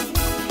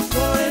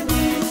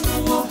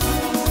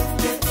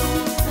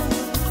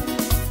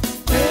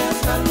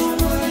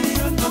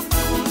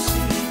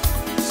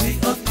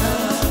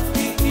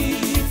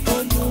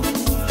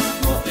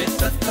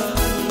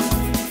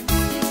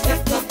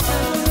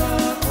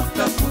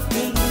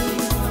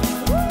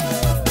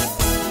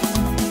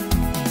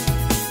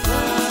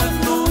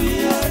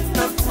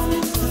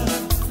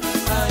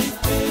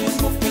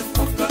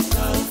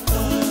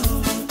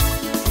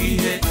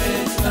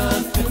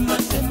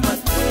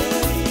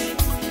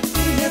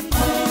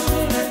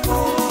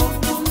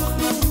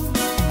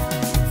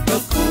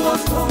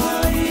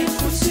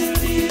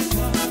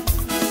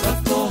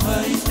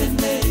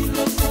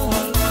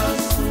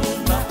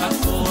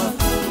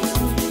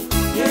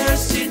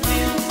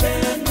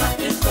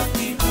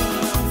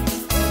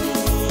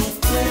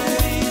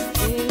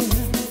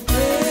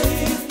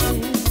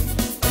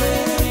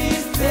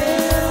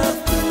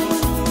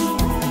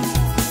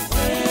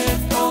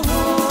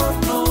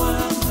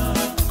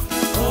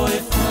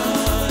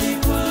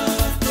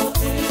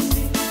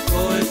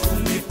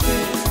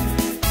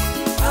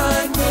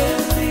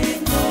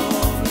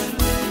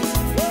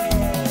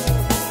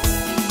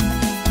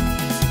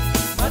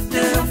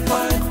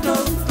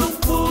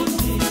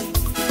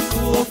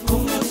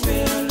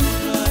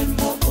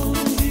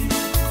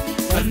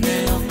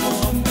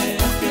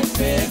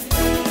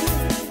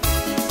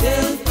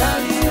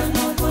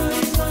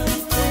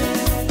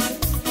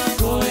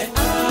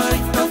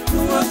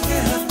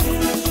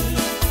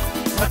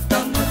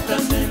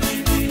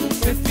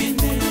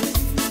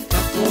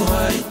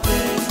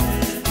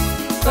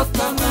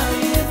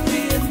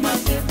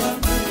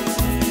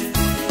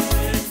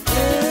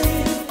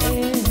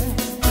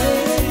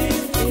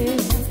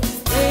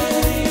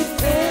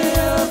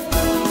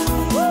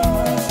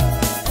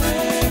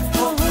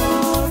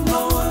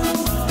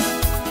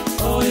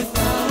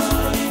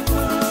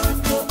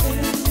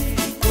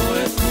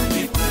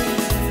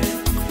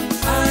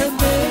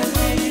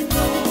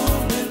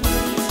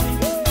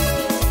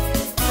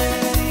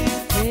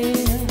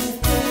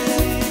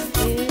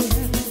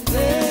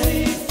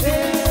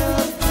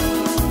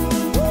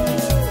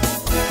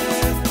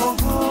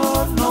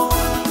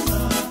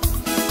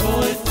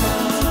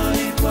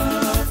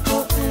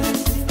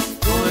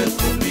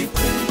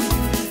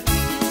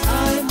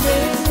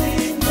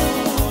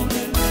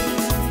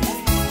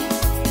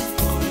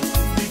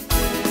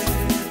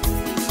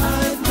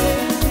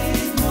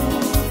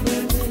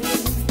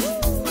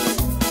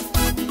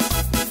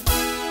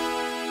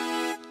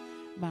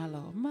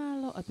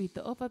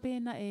 apita opa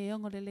pena e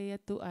ongo lele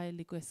atu ai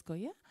likuesko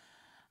ia.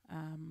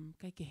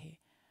 Kai kehe.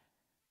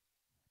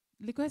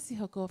 Likuesi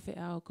hoko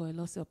Fe'ao ko e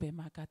lose o pe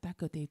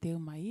makatako te teo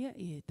mai ia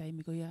i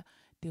taimi ko ia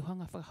te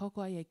honga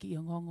whakahoko ai ki i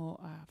ngongo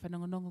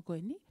whanongonongo ko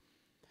ni.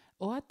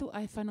 O atu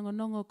ai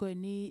whanongonongo ko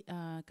ni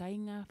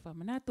kainga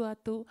whamanatu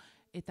atu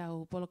e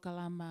tau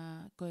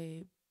polokalama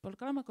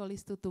ko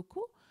listu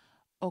tuku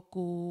o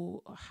ku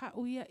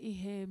hauia i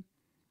he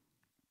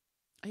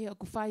ai o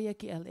ku whaia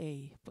ki LA.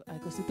 Ai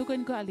ko se tuku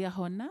ni ko alia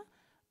hona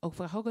o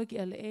ku whakahoko ki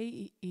LA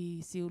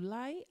i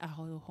siulai a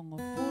hongo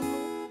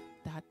fulu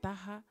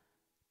taha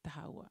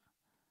tahaua.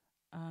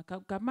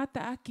 Ka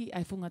mata aki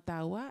ai funga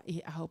taua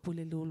i aho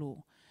pule lulu.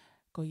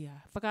 Ko ia,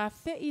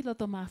 whakawhei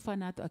loto maa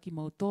whana atu aki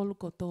mau tolu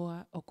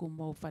kotoa o ku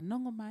mau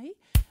whanongo mai.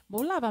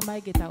 Mau lava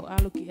mai ke tau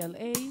alu ki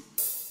LA.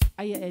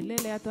 Aia e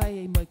lele atu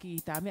ai mo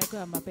ki tā mea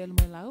koe a Mapelu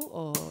mai lau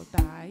o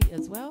tai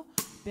as well.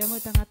 Pea mo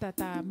tangata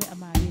tā mea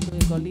maa i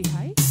koe ko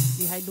lihai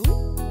lui.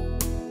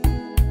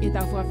 I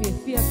tau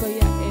whawhia ko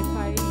ia e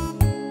whai.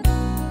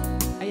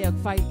 Aia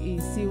whai i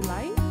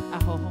siulai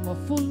aho hongo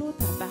fulu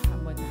taha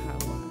mo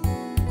tahaua.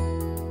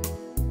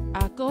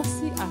 A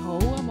kosi a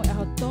hoa mo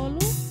aho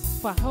tolu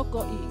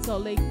whahoko i so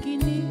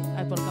leikini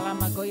ai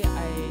polokalama ko ia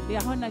ai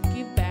leahona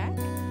give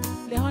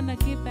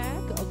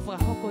back o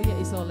whahoko ia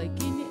i so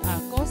leikini a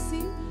kosi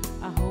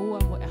a hoa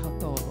mo aho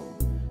tolu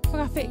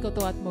whakawhei ko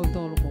toat mo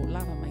tolu mo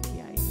lava mai ki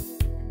ai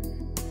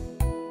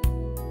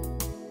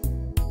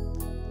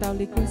tau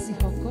likuesi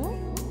hoko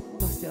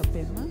lose o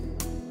pema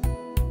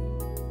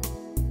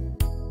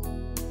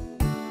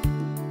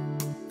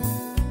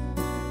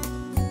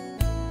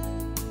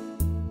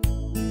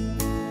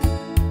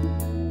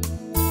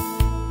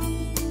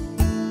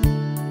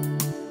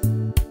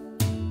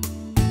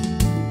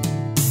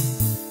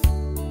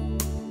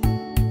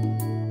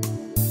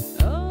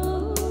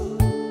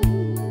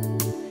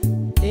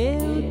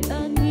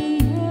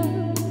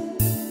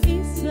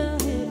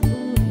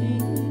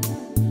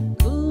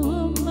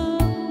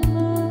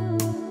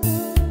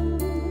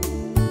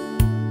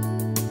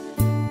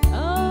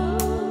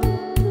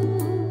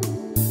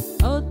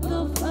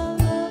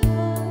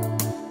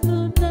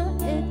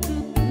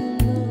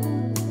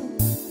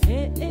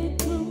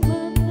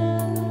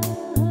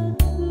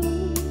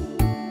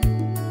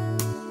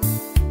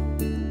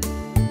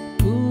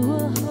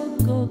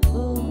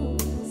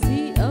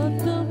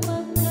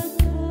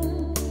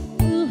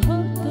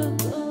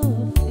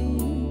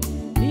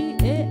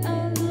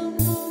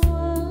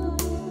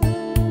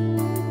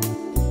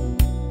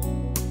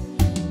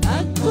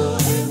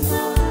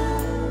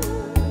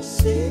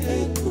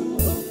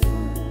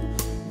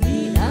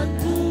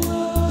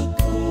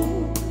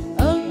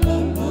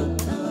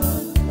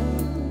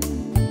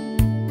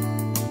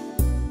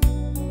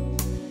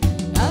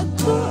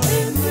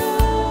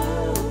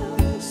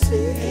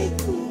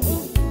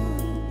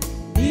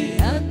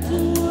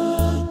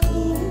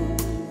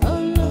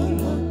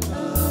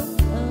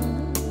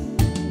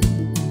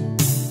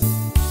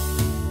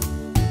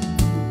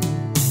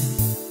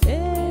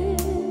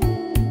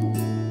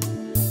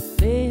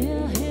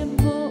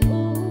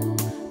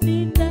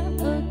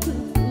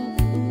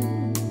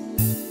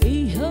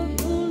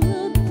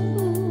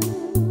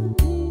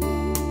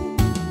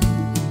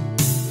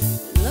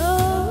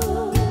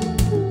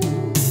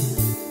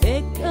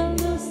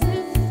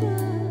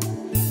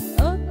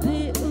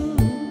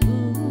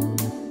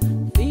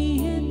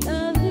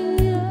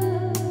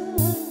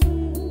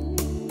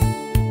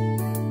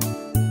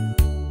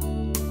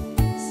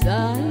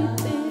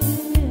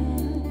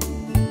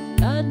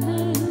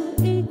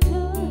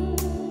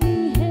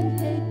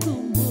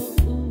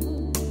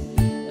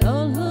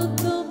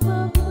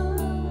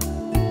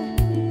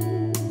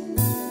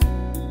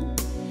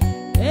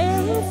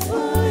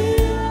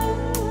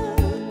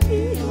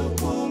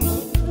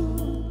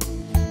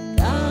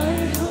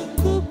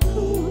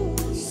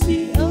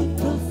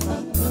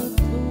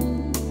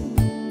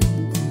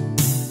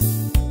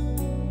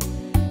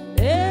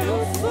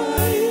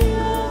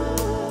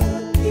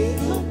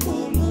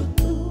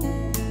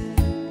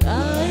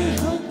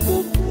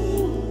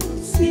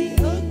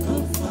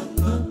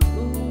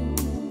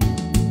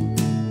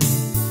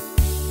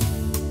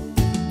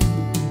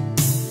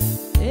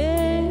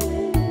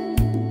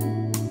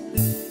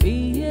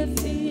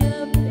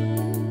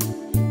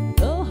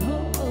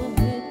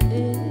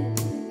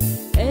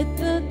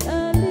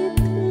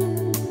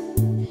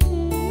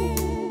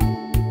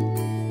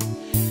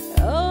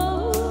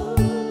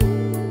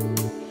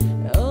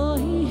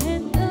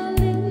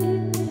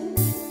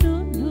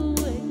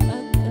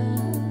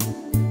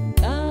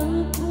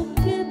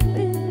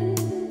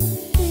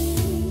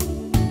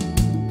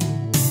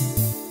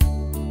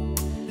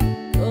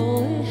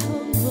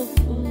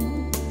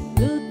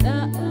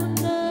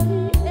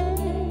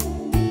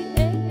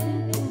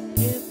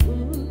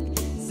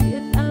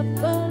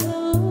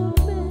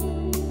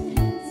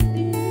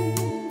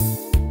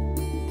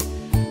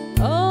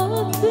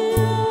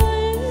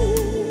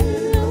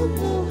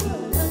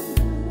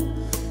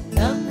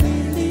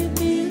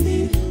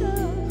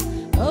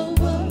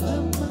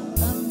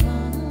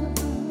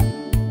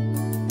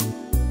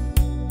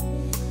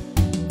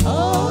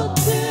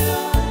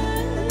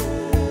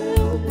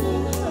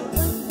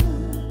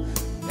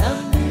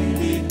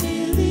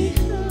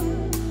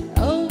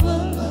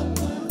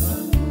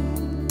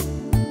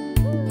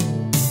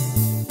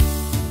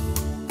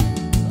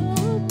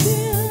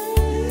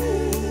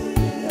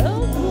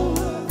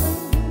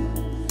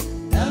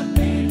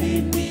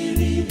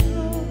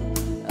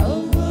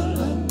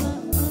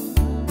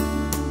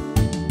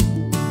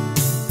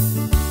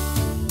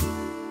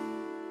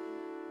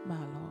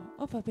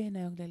Opa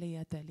pena yung lele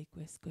ata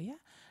request ko ya.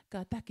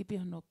 Ka taki pia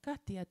no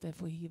kati ata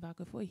foi hiva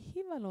ko foi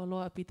hiva lo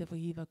loa pita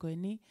foi hiva ko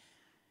ni.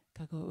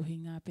 Ka ko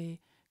uhinga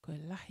pe ko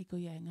lahi ko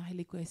ya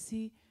ngahi request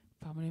si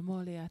pamre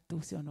mole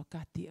atu si ono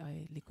kati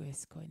ai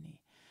request ko ni.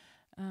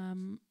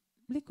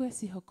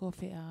 Request si hoko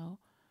feao.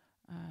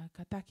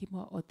 Ka taki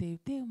mo o te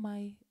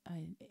mai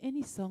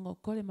any song o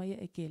kore mai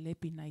e ke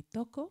lepi nai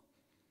toko.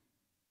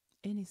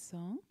 Any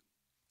song.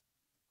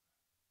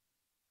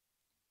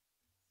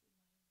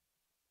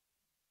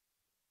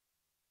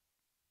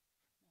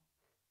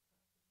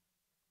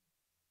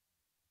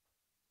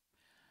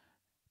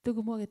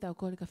 Tuku mo ke tau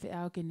kore ka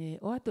Feao ke ne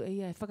o atu e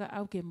ia e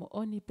whakaau ke mo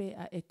oni pe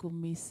a e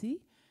kumisi.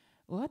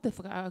 O atu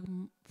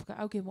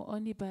whakaau ke mo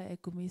oni pe a e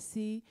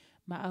kumisi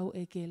ma au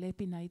e ke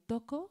lepi nai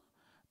toko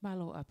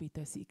malo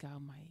apita si ka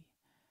mai.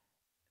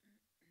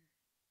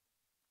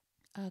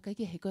 Kai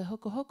ke he koe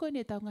hoko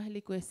ne tau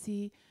ngahili koe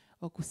si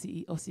o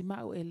kusi o si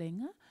mau e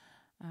lenga.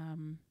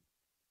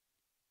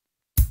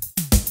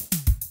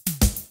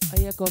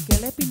 Aia ko ke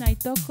lepi nai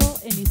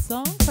toko any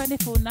song pane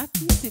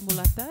fonaki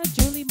simulata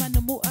Julie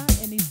Manumua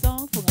any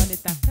song fungane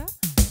taka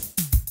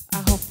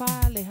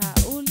ahofa le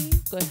hauli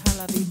ko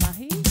halavi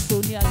mahi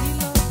Sonia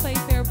Lilo Play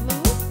Fair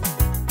Blue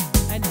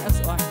and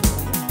us atu.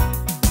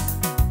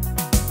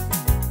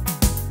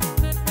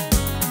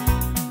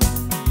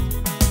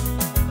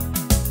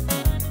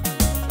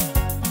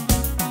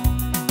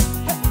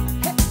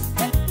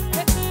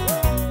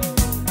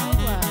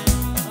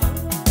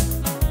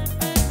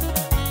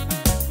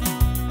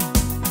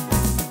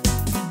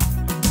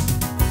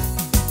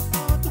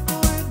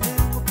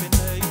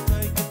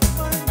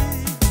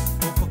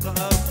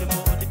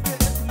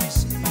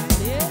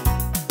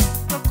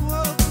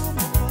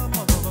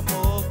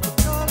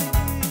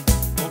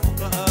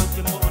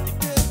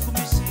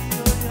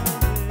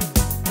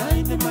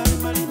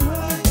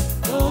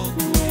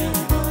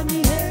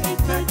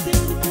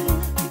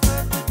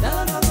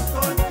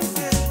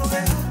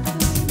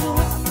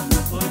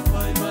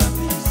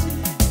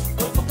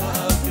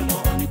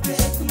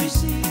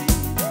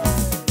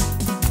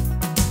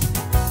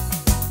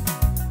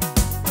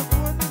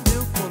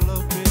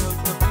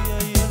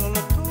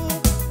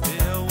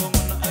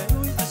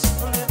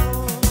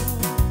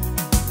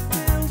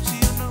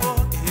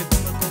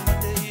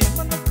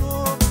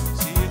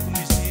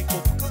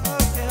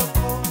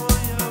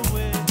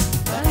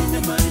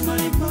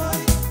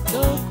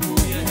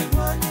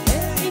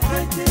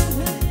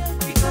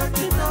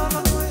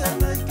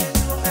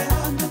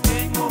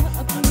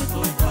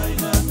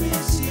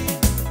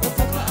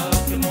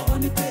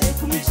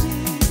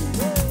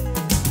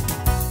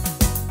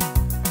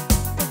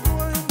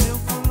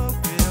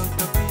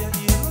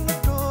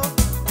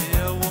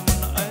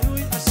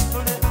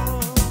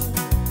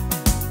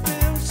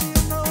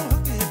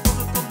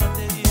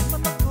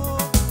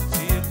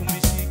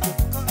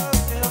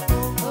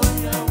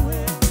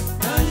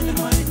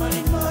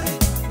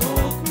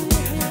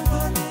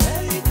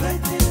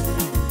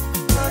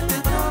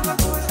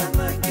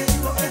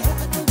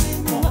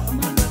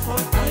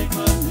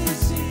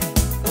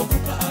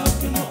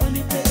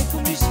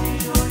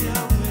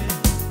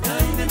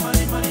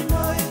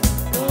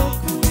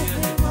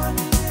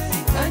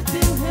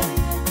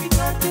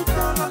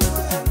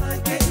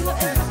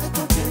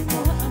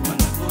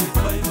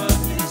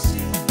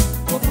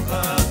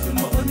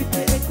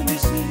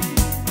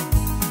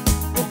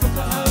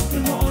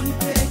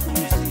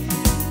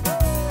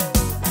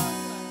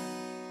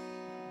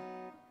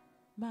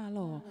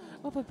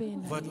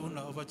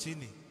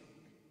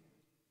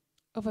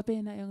 Opa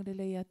pena yung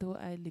delay ato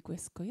ay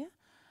request ko ya.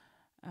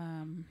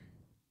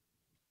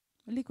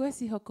 Request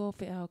si hoko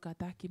Feao ka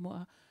taki mo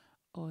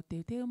o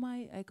teu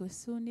mai ay ko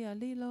Sonia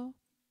Lilo.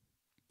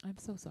 I'm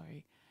so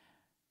sorry.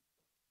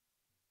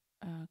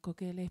 Ko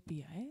ke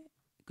lepia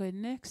Ko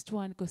next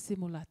one ko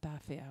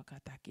simulata Feao ka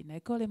taki. Na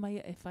ko le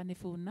mai e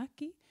fanefu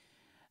naki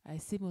ay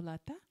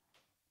simulata.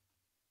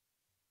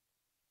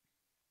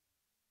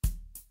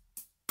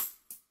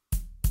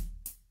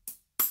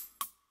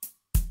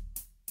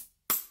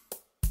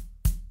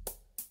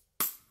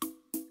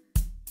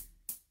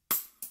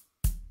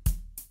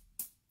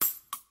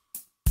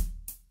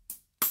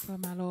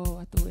 Malo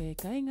atu e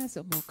kainga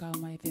so mo kau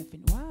mai fin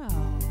wow.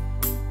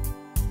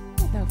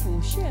 Ta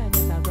fu share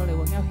ni ta dole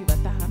wo ngau hiba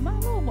ta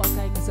malo mo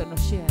kainga so no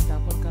share ta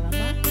por kalama.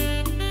 Thank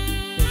you.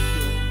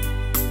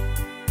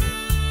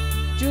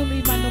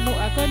 Julie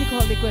Manumua ko ni ko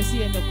request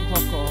e no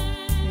hoko.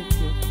 Thank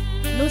you.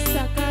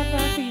 Lusa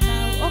kava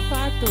final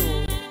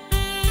ofatu.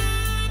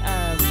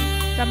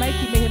 Tamai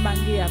ki mehe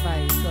mangia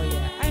vai ko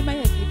ya. Ai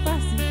mai ki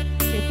pasi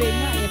ke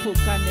penga e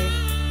fukane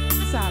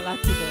sala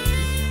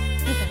tide.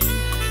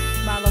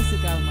 Malo si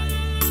kau mai.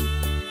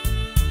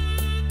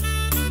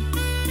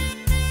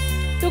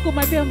 Tuku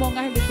mai pia mo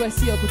ngai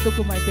request o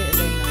tuku mai pe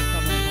lenga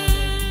kama mo.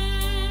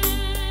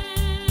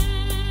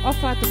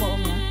 Ofa tu mo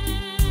nga.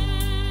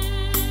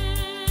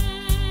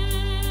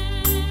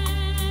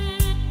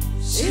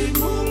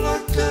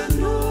 Simulata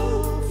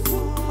novo,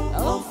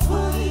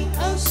 ofai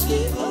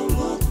asi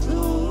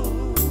oloto.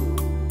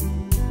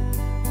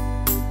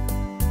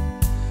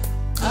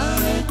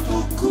 Ai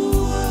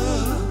tuku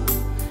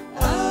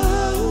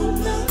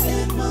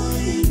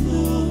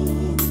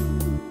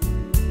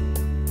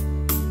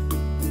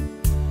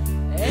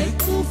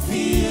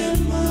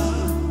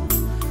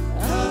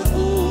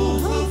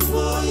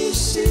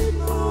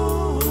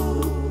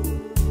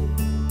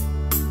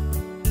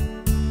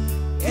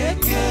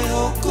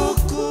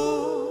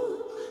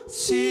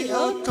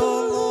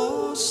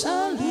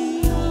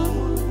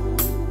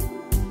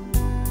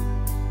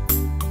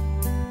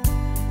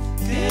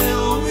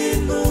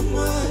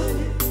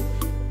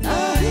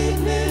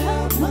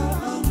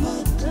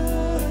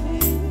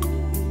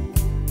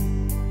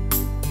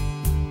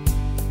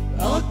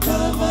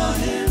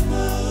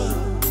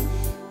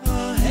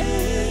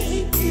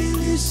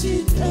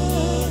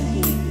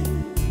sitahi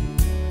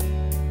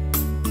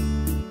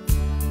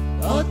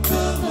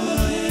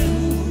Otamaeu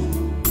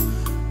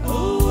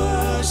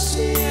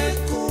Oasi e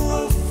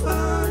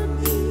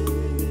kuafani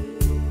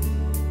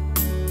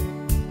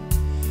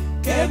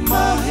Ke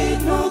mahi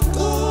no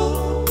ko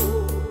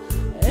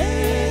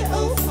E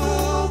au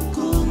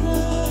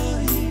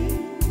whakunahi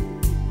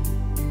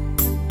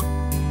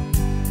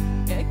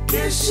E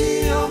kesi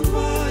o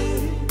mai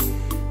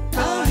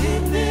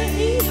Tahine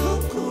i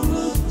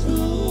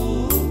hokulotu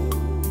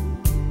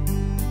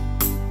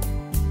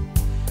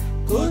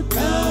Ko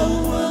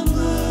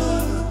tauanga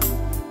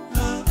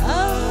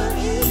A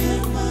e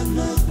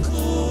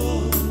manako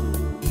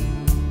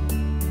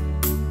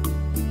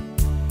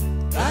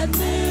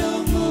Kane o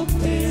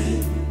mope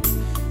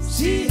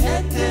Si e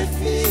te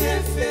fie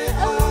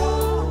feao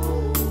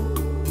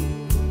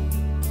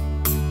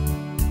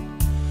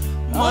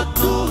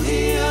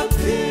Motuhi a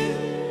pe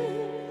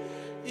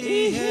I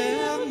he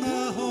anga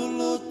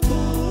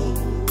holoto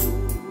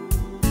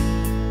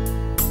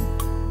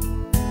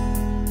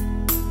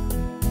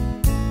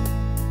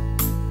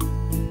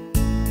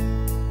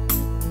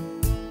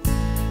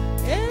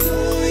E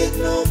lui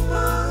no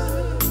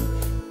mai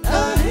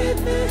A he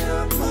me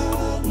hama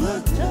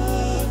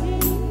ngatahi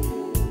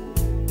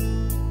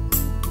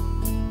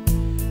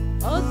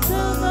O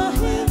tama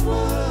he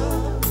wa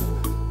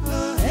A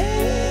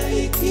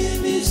e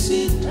ikini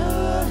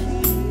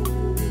sitahi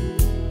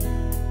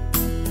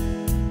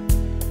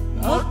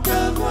O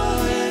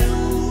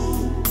tamaeu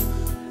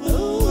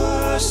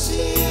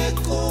Uasi e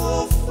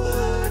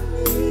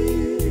kofani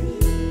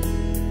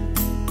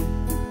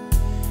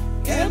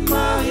Ke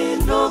mahi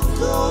no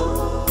ko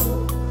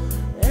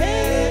E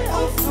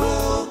o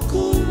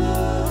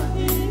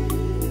whakulahi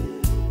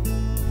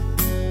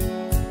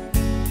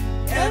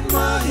Ke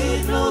mahi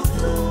no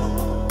ko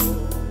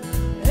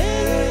E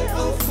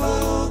o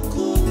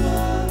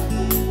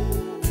whakulahi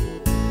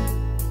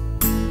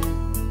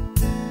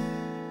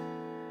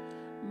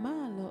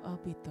Malo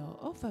abito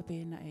o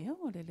whapena e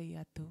o lele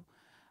atu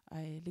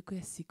ai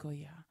likuesi ko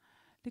ia.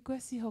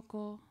 Likuesi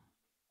hoko,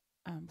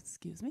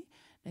 excuse me,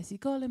 na si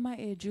ko le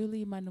mai e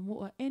Julie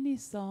manumua any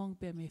song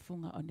pe me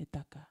funga o ne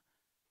taka.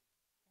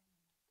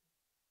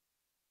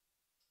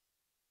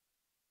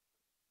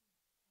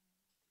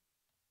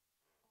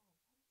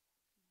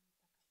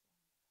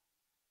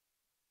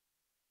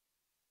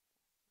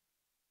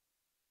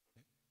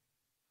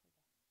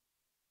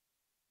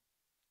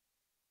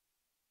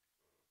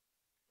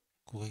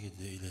 Kua ke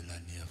te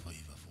Leilani a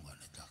whaiva funga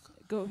ne taka.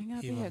 Go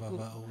hinga pe Iwa haku.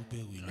 wawa o pe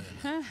wila.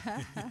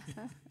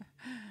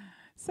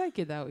 Sai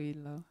ke dau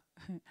ilo.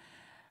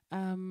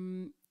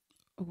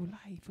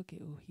 Ulai whake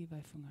o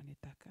hiwai funga ne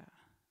taka.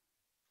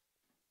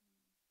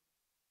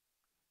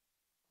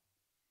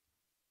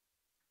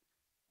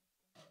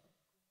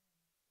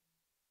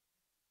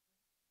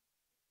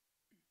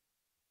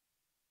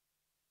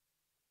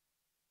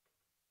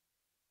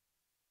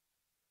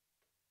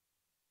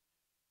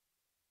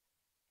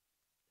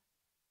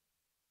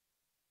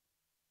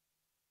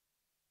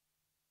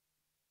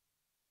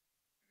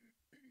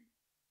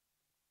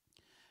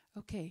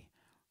 Okay.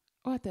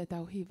 O te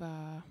tau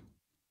hiwa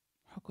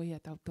hoko ia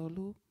tau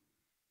tolu.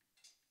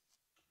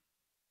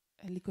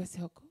 E liko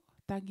se hoko.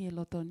 Tangi e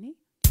lotoni.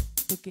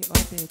 Tuke o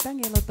te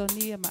tangi e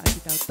lotoni e maa ki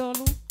tau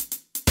tolu.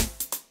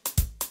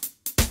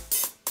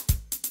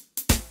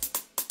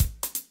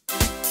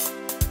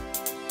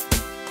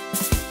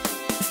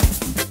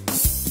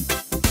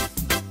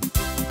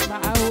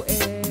 Maau e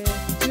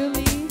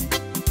Julie.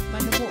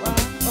 Manumua.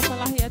 O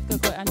kalahi at ka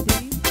koe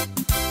auntie.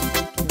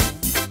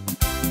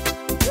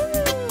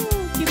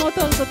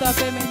 Kimotol ko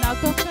tape me nau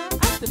toka.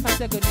 Te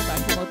fasa ko ni ba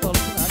kimotol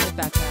ko na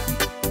taka.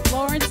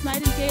 Florence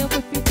Nightingale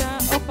Pepita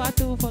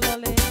Opatu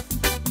Folole.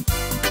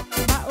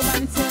 Ma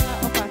umanisela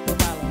Opatu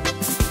Malo.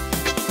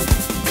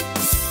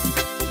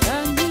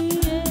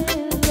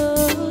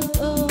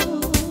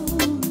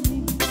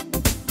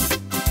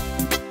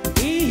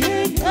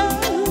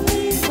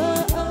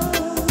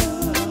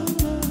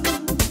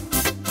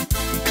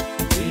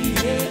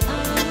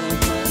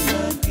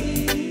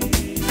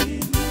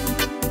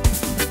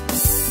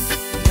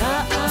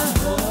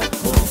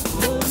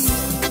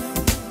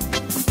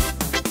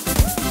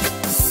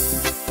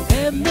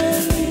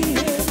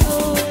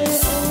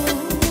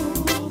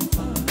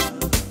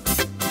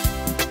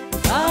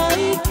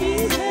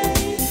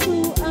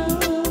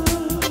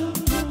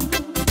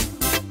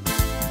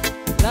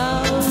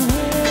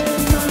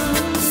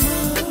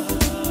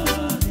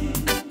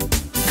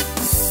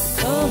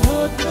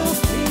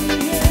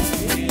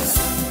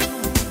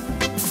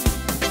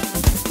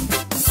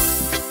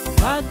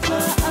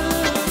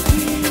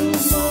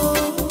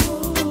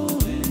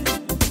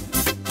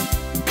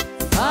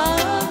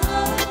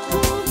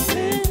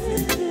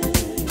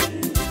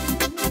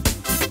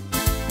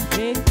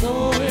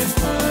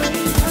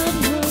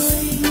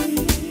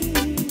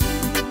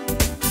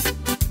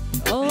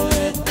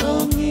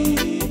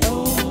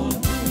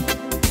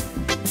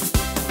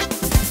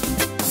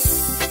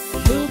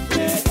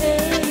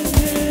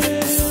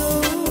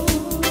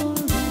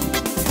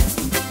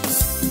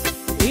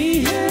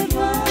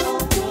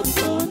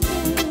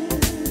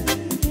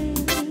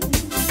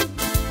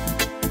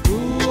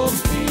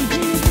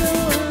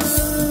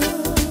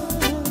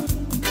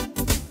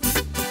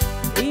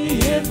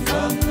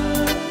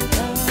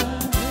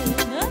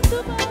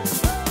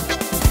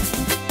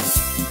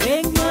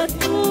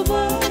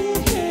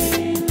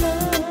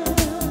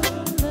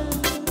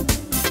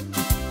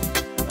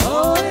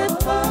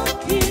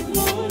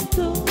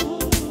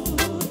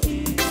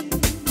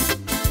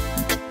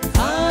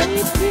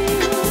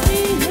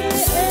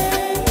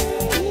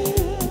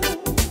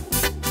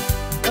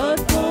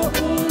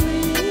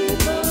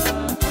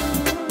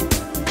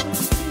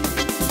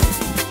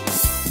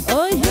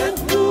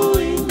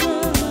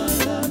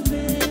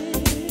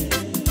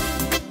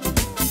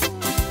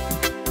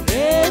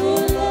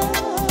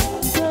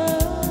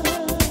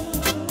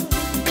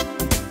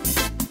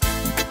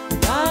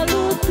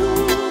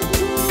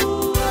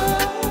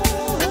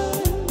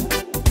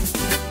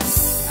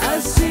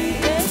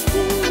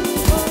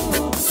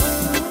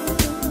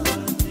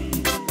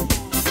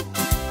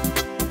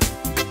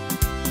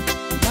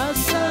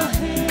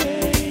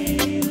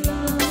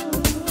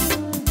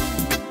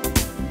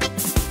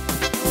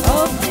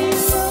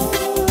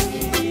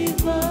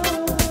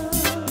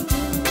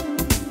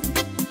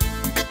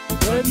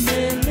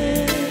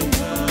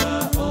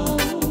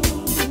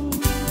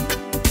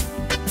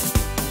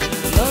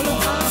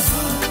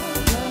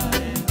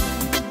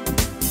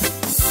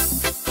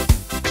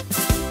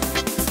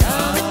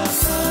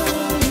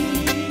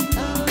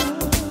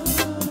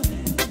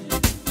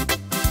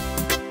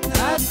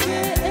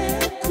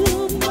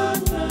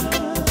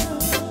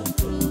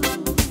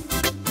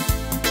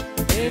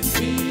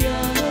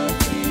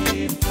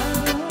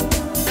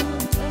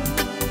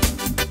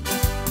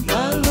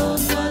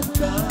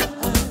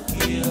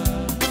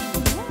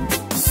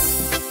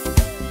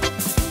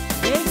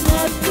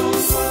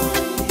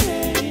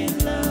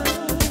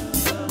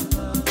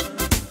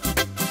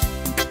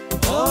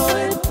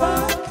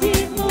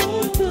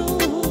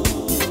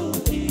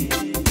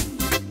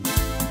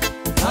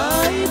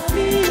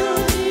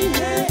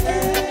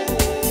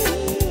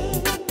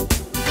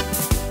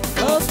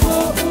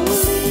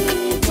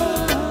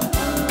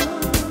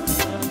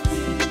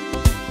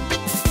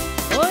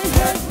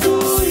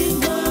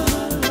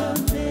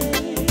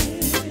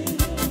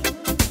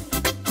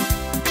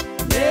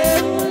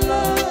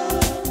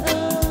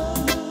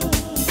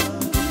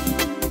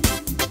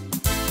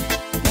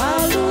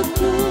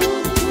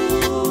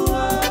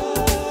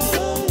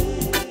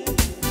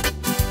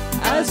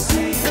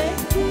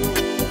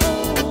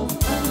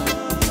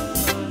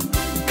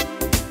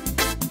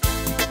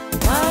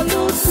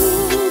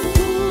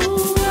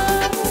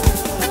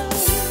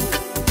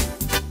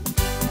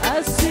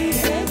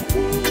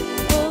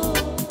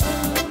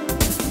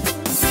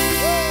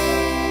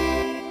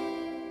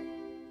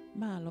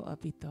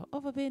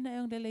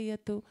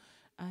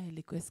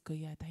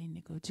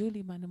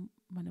 Julie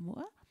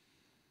manamua.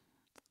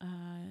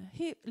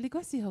 He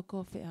ligosi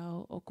hoko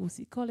Feao o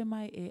kusi kole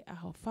mai e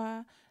aho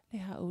wha le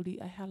hauri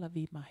ai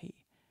halavi mahi.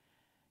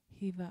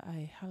 Hiva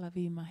ai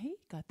halavi mahi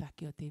ka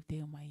taki o te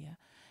teo mai ia.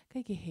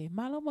 Kai ke he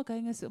malo mo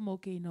kainga su mo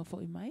ke ino fo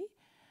i mai.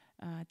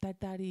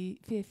 Tatari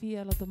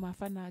fia loto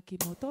mawhana ki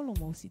mo tolo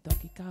mo si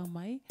toki kau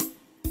mai.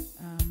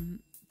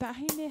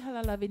 Tahine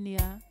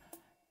halalavinia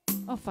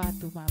o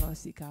whātu malo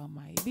si kau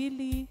mai.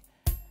 Bili,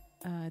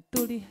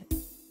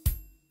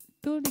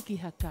 tuli ki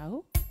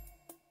hakau.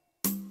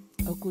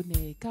 O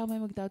kune kau mai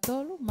mo ki tau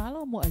tolu.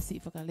 Malo mo asi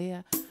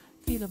whakalea.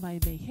 Fila mai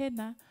mei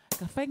hena.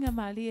 Ka whainga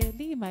malie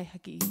li mai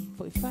haki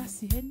fo i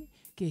whasi heni.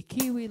 Ke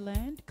Kiwi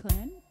Land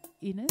Clan,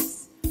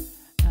 Ines.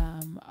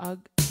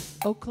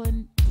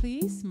 Auckland,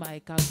 please. Mai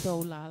kau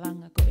tau la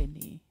langa ko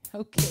eni.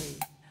 Okay.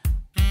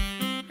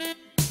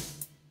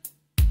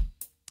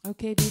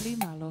 Okay, Billy,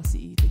 malo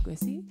si te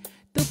kwesi.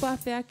 Tupa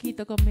Feaki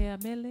toko mea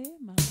mele,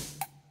 malo.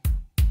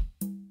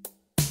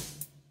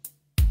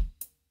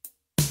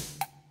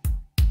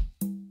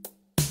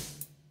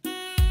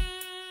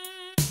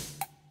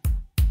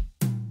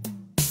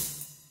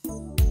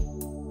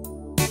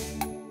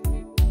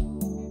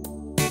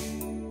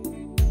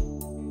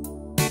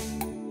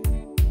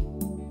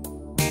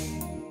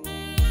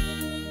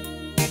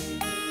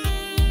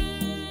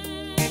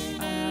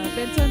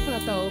 Benson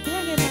Fakatou,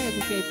 pinangai mai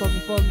aku kei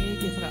pongi-pongi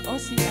ki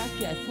whakaosi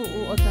aki ai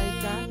fuu o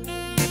taika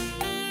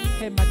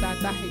he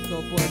matatahi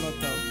ko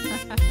puoloto.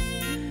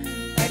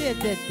 Aria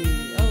teti,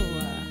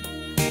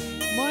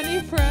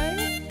 Morning Fry,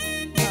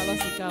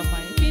 malosi kau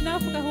mai. Pinau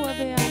whakahua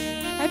vea,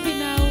 hai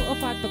pinau o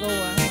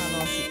whātokoa,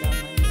 malosi kau mai.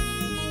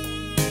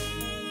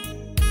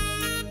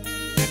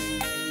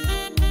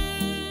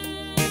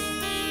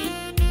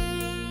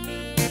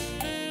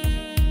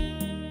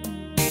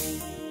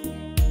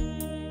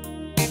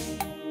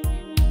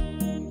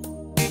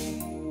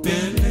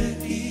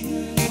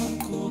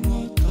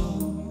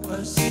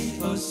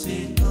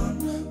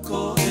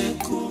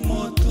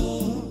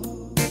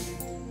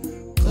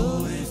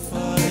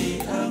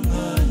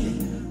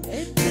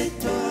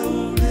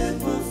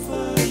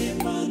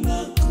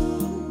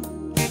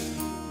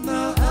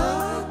 Na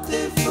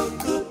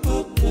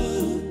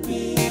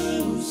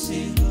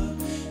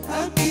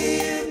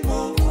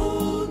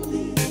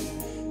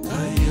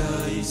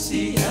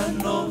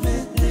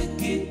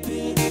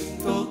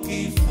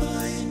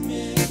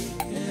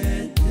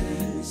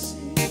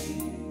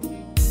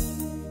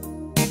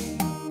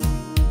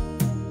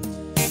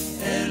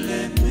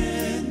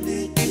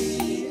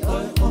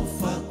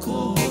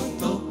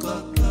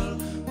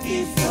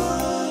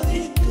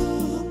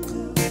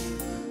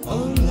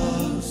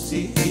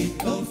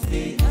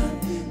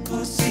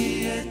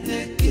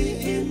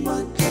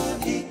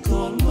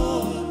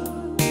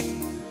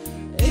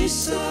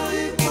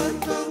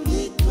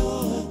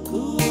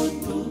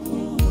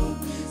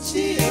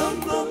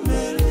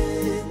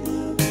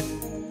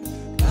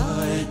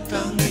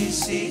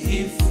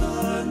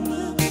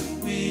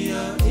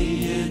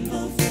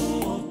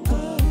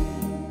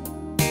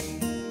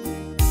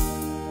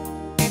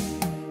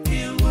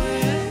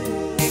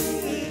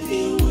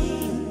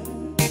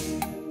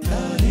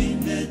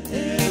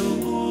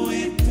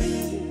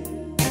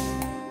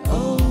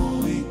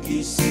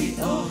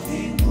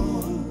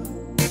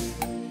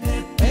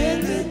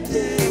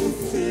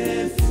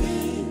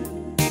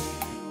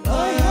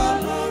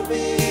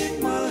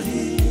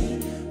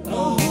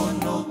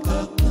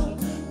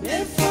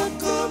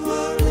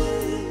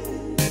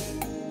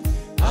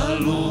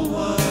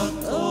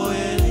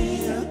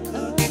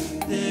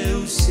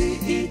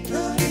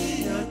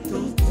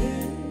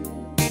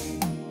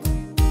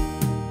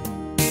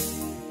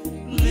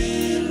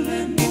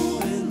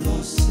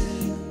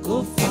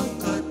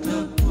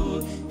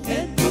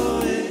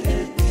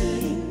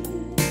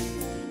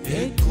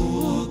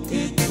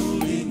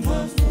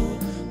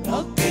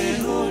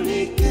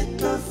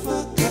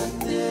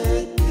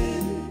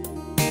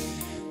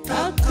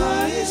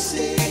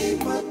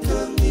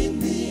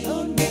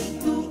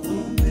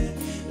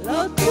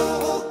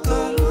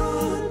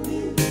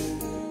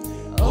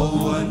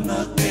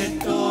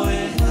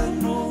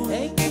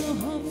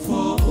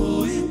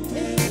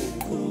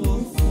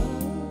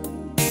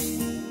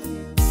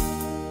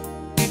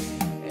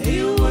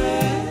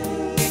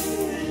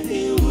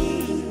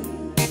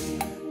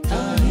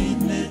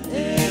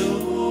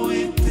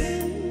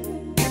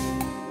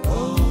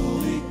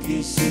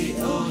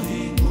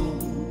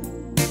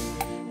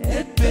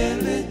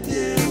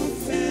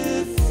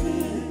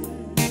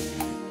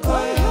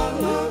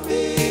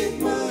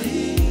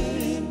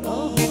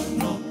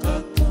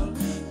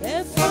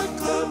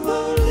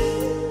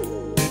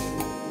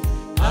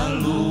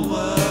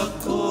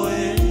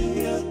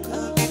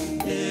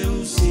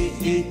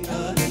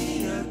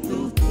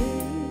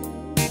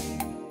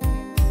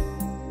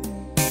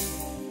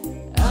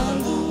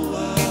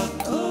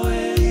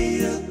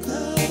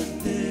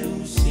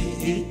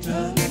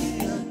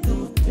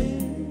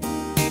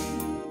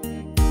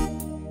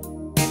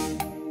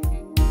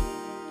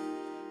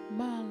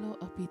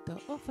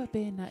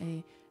be na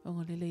e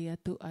ongolele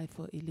atu ai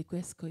fo I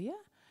request ko ia.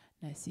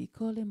 Na si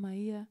kole mai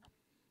ia.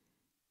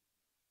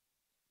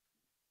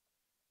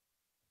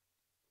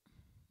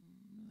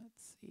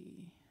 Let's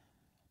see.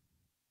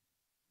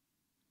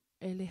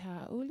 Ele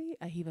hauli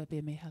a hiva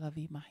be me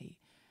halavi mahi.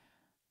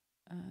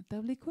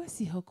 Tau request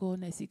si hoko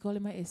na si kole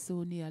mai e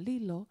suni a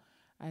lilo.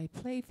 I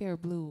play fair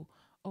blue.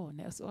 Oh,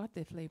 ne oso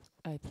ate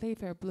I play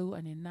fair blue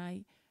ane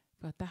nai.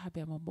 Whataha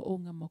bea mo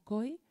moonga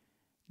mokoi.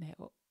 Ne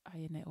o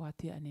ai ne o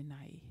atia ane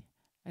nai.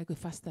 Ai koe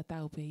fasta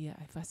tau pe ia.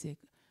 Ai fasi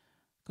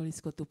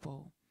kolisko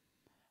tupo.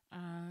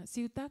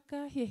 Si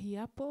utaka hia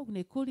hiapo.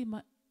 Ne kuli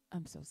ma...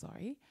 I'm so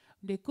sorry.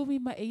 Ne kumi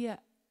ma ia...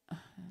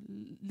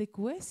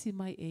 Lekuesi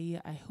mai ia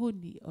ai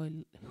huni. O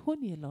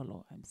huni e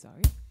lolo. I'm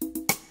sorry.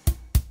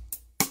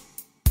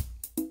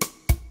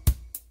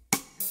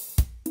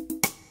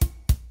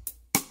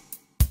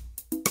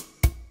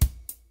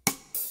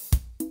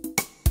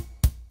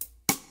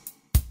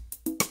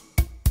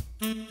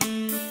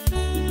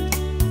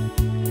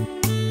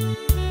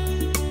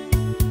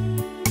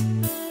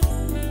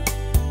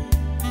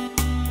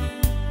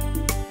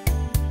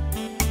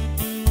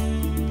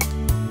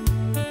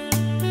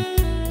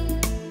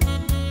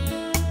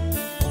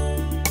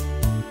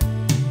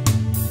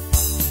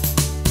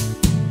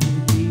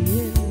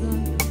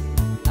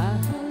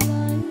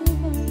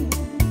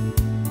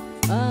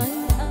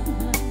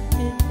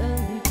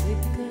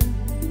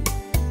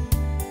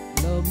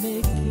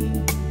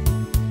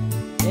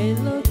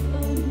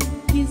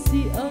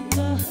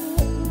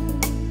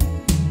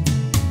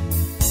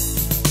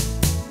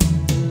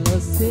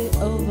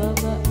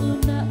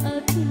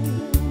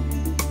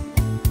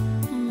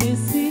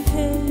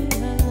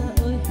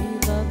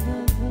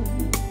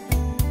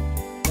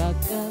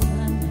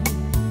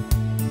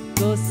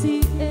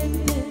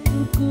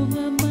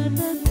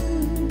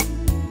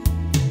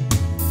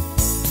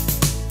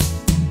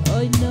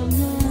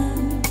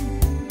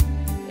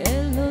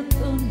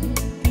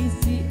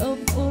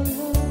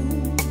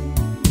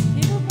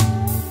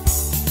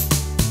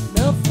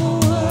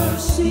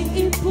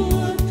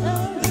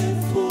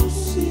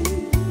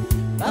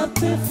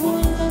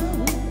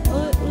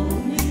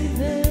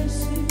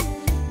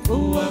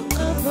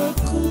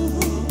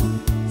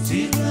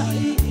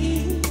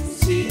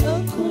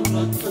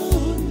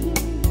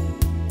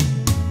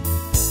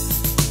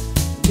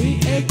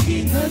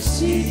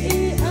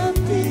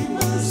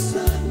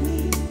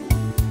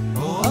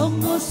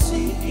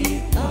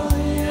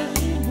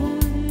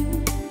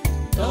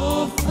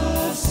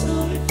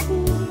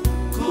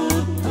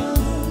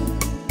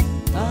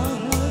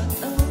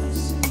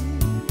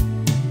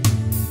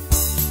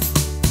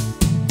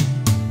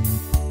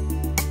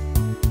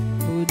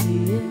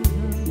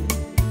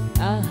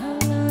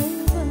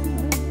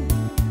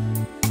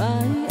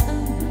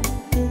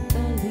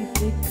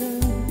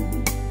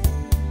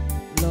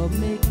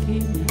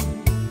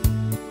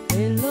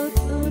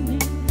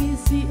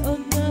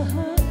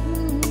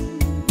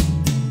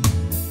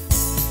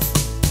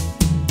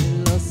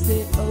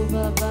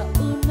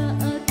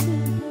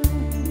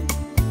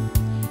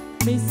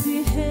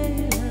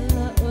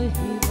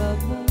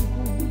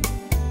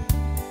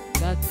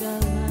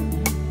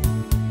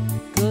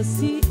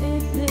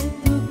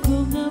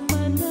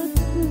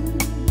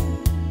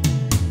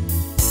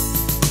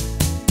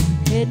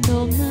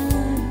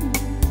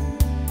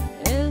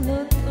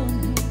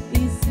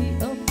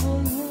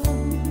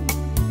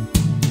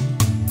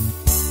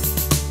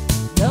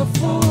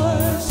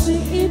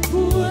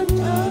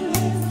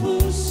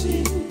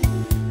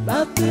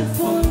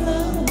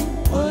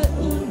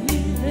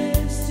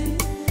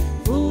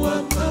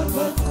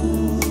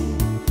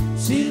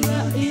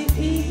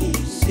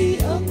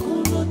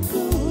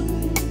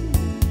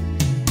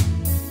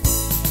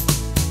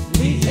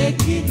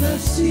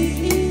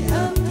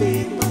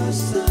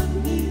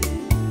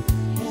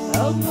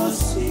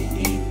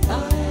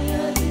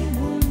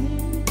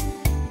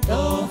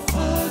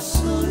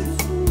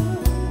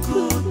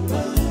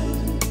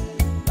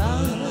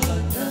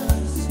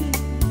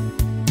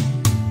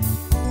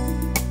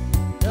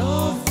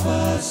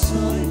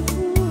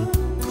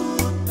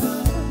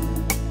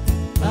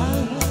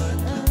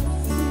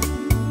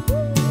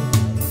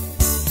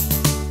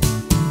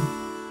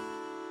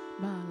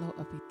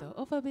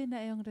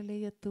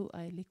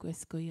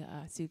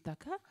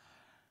 Siutaka.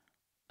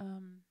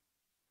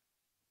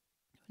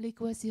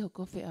 Likuasi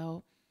hoko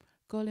Feao.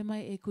 Kole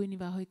mai e kuini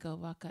wahoi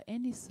kau waka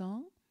any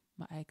song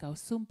ma ai kau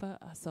sumpa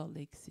a Salt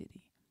Lake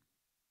City.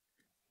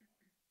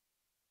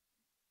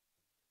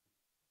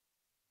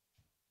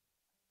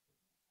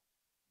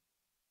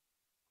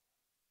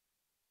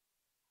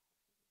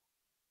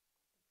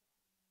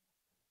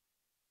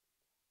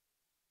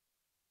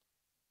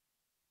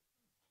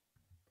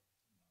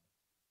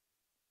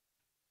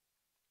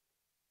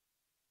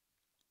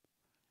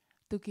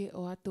 Tuki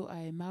o atu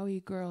ai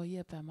Maui girl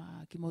ia pa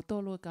ma ki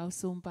motolo kau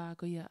sumpa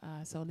ko ia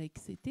a Salt Lake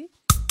City.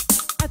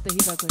 Ata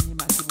hiva ko ni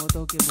ma ki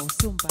moto ke mo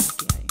sumpa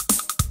ki ai.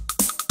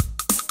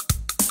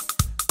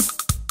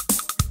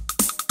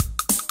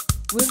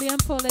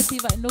 William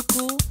Poleti vai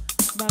nuku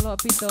malo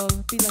pito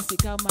pila si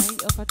kau mai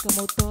o fat ka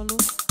motolo.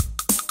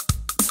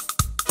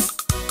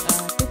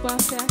 super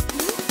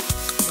Feaki.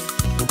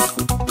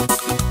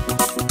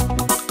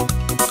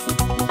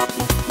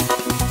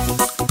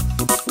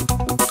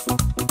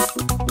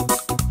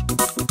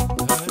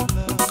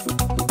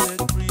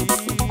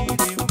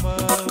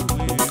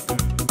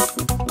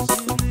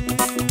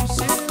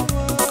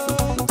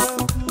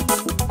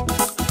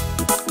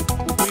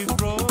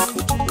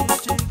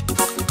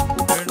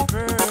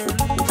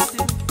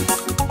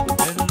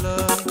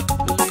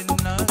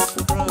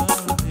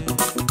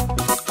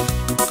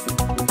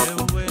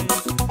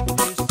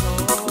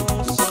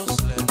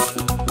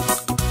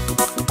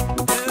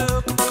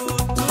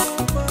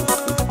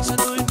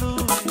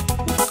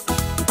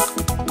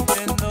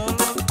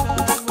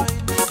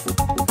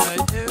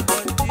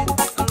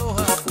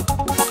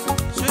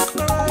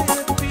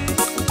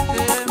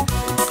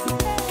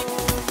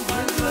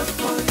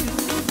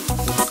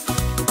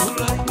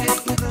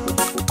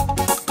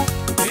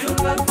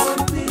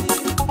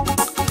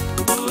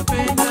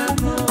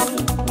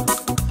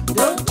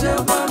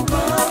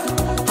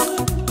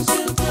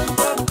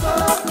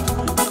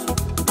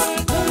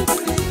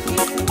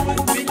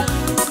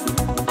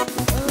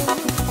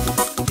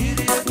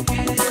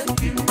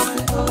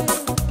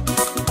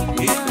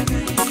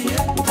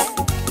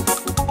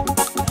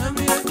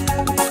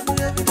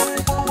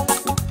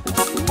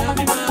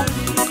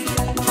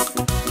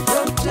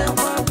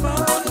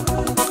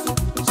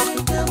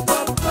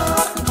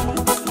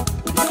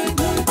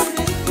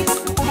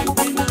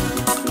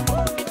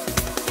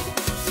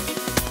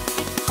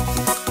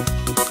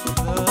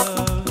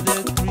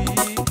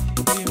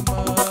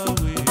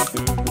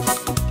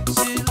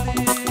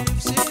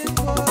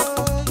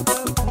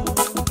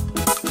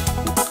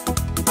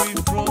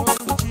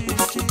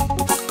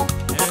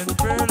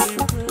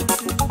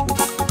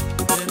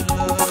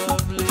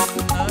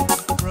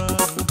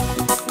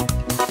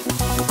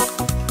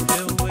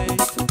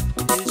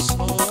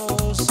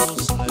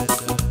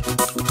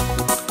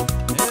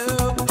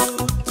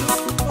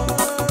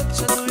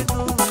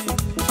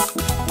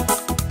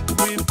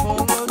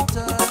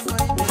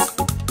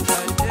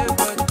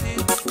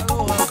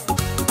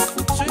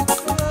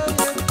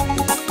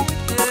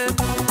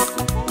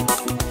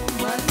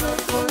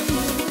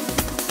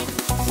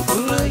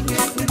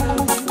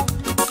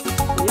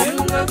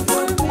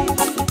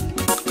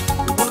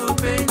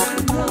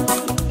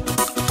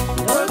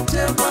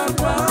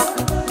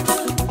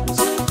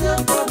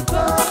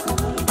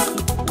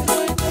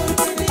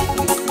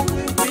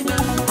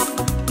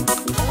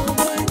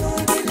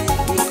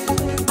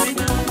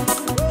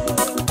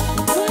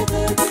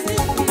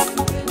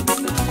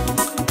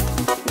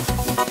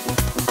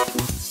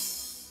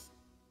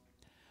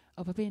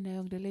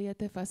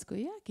 Fas ko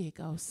ia ke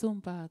kau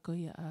sumpa ko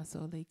ia a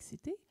Salt Lake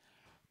City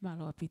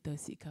malo apito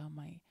si ka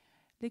mai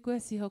le ko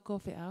si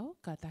hoko Feao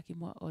ka taki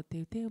mo o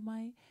teu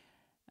mai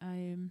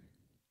ai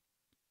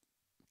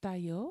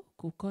tayo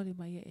ku kole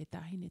mai e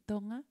tahini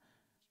tonga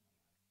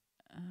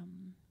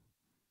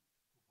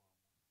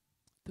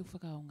tu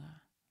whakaonga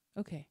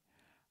okay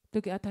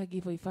tu ke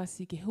ataki foi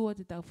fasi ke hua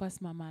te tau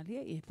fas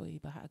mamalia e foi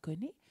baha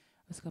koni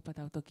o ska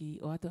patau toki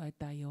o atu ai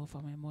tayo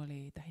fa mai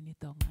mole tahini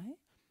tonga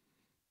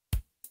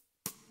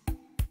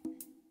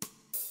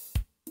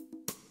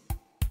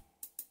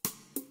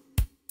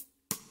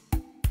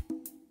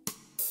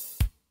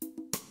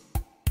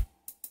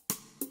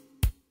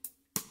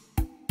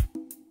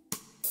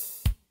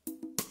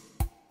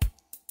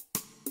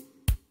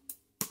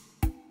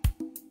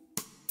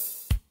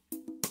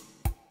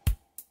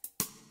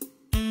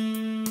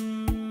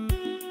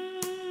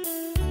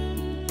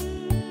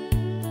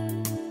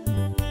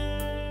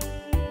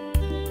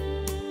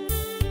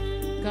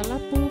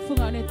Kalapu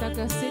fungane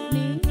taka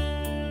Sydney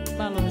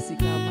malo si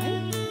kamai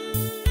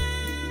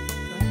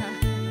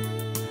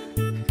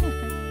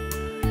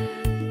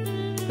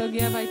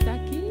togia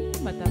Vaitaki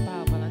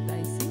matapa pala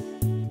taisi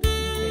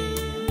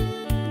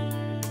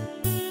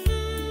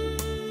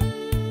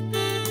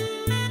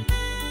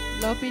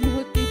lo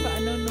pinhuti fa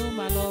anono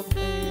malo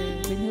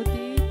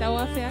pinhuti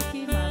tawa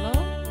Feaki malo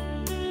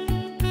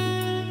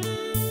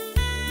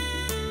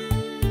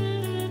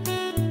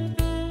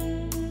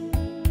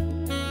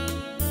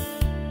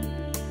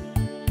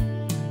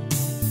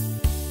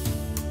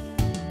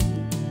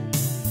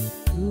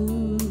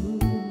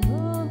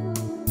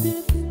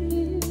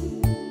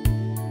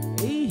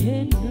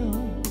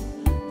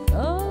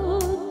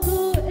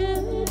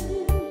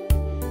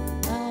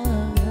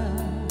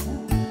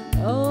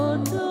Oh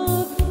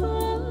no,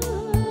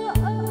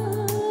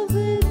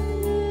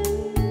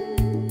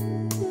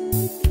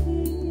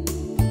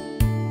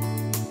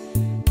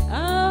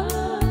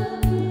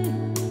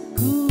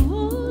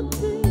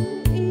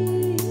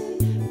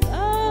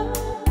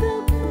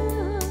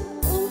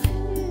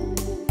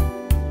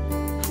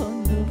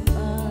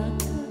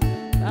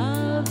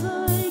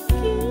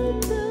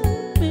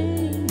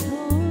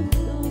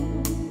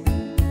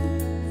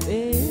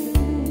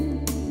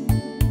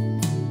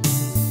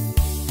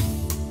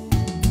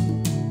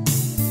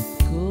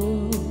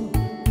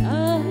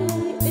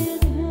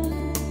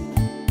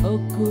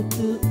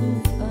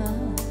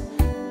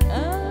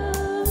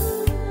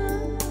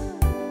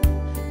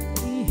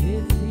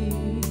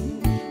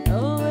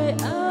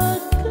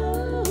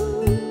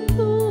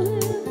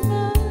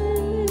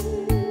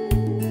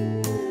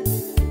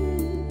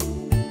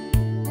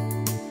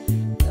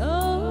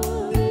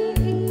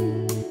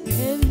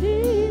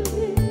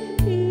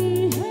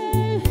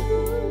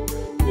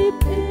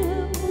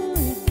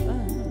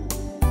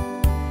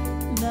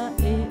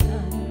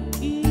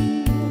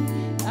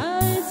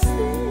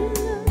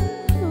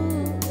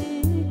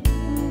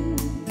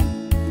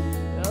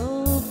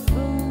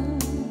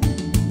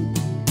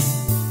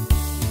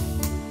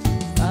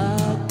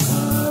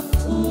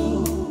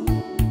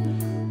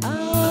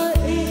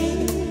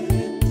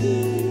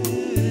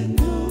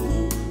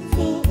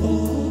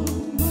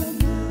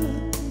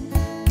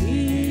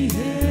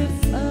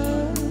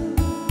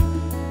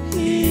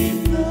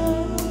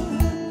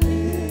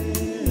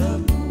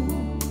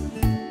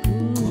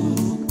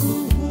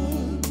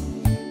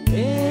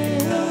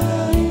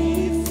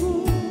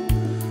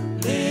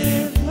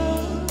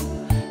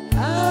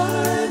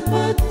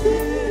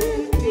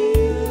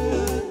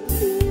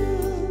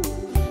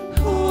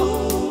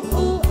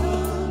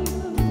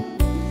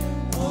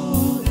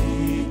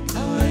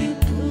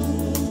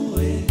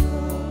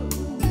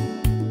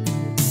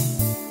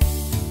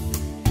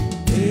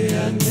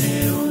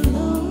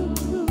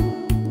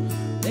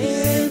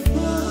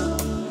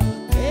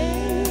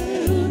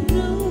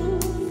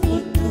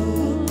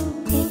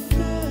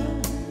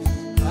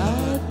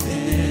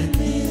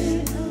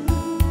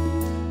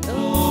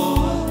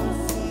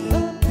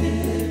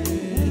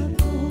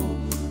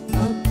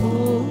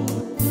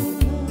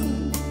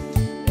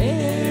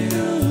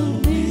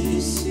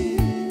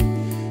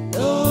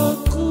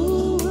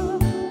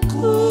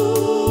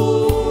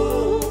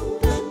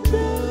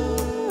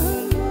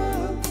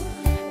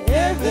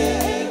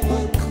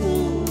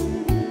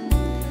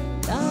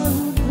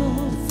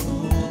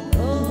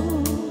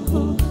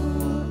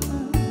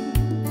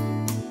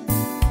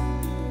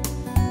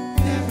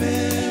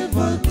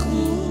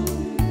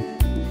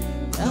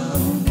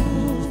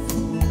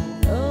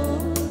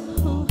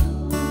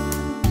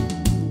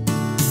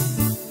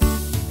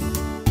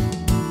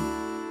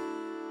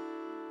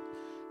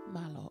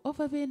 o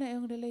whawena e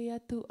ongrele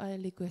atu a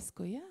request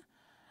ko ia.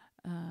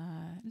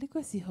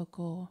 Request I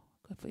hoko,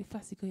 ko I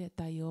whasi ko ia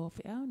tai o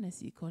Feao,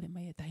 nasi I kore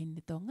mai e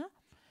tahini tonga.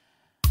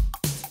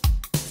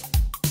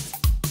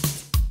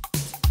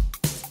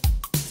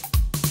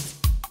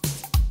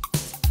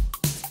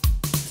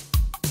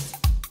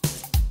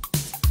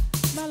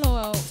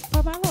 Malo,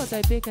 pamalo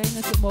tai peka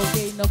inga se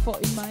moke ino fo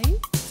I mai.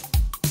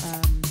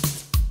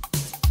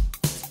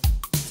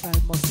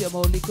 Mo si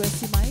mo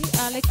request mai.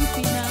 Aleki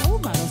Feao,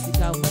 malo si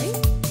kau mai.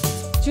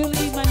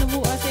 Julie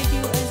Manumu, thank you,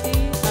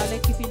 Auntie.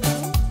 Aleki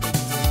Feao.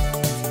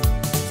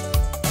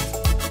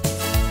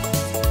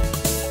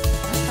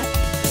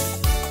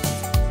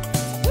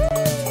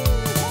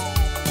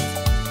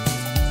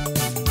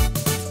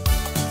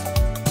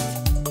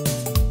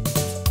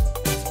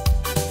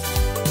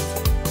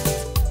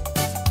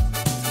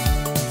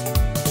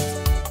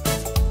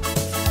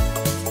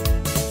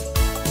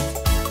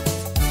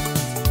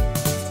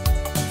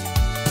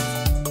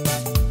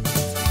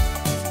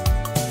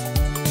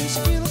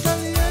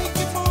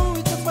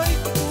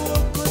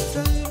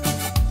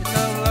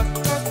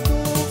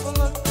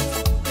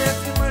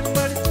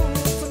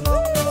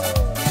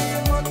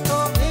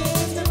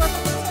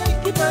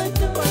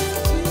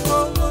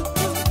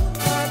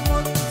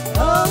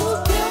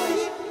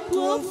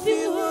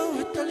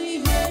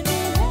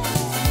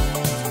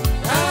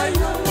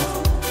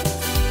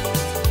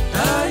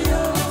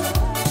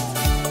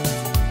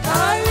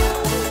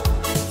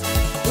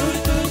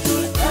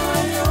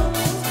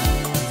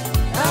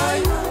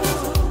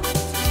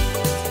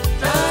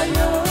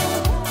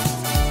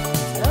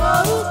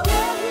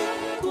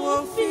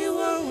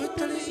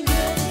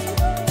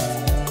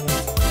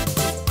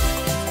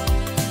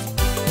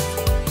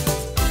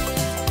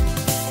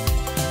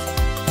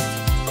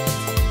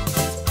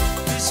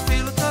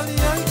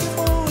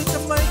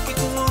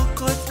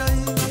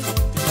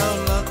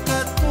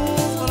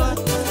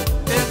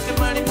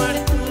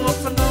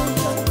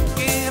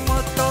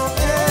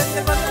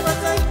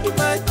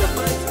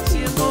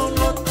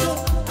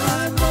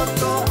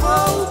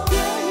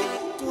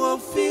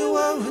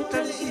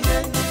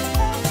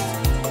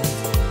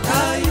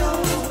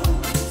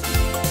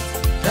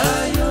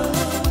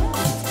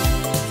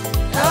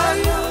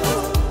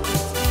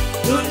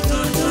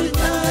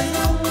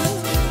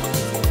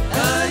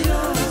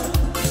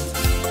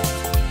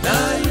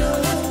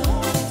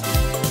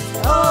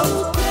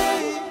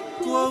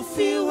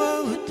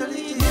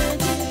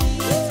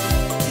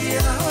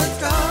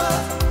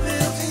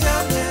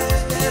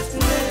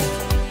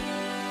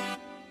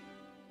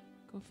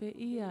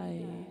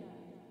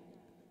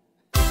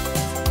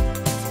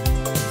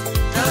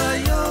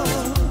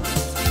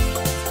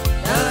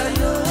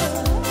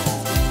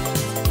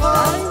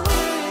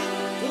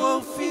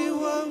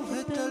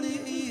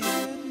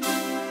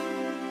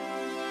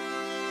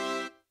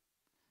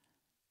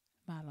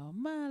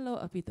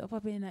 Pito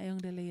apa pena yang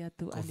dele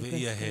atu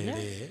ali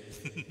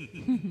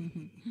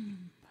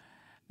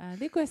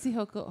request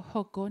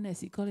hoko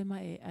nesi kolema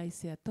e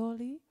aisia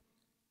toli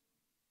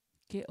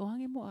ke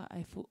oange mo a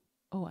aifu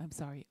oh I'm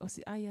sorry o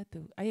si aya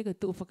tu aya ga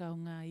tu faka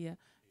nga ia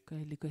ko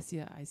request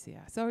ia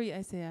aisia sorry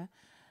aisia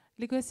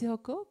request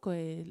hoko ko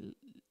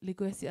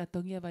request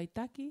atongia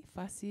Vaitaki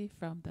fasi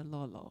from the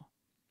lolo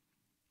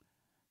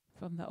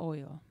from the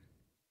oil.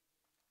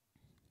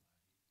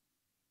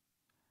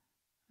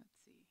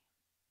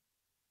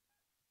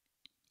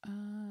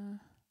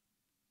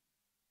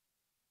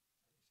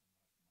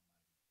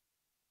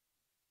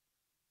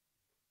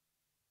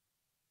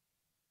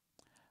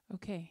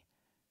 Okay.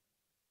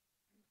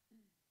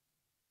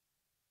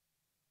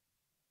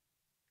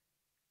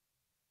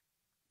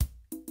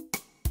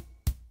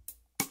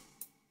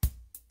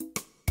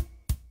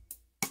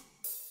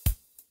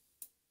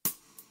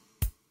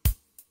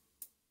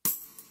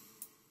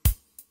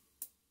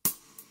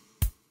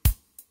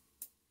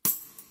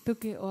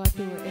 Tuke o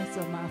atu e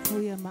so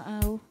maafuia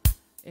maau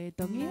e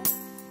tongia.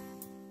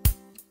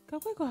 Ka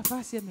koe ko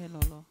hafasia me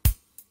lolo.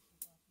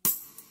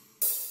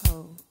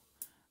 Oh,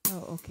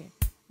 okay.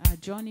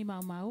 Johnny Mau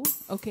Mau.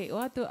 Okay,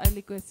 o atu ai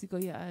request ko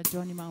ia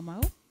Johnny Mau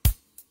Mau.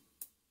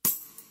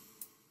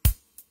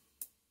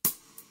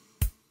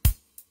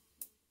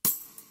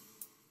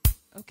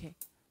 Okay.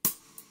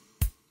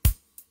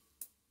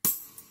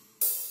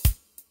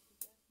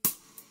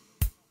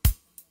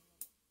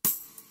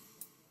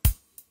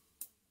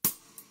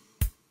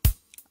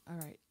 All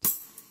right.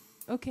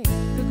 Okay,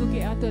 tuku ke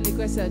atu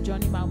request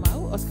Johnny Mau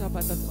Mau. Oscar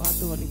patat o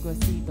atu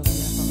request ito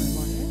kia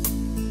pamemore.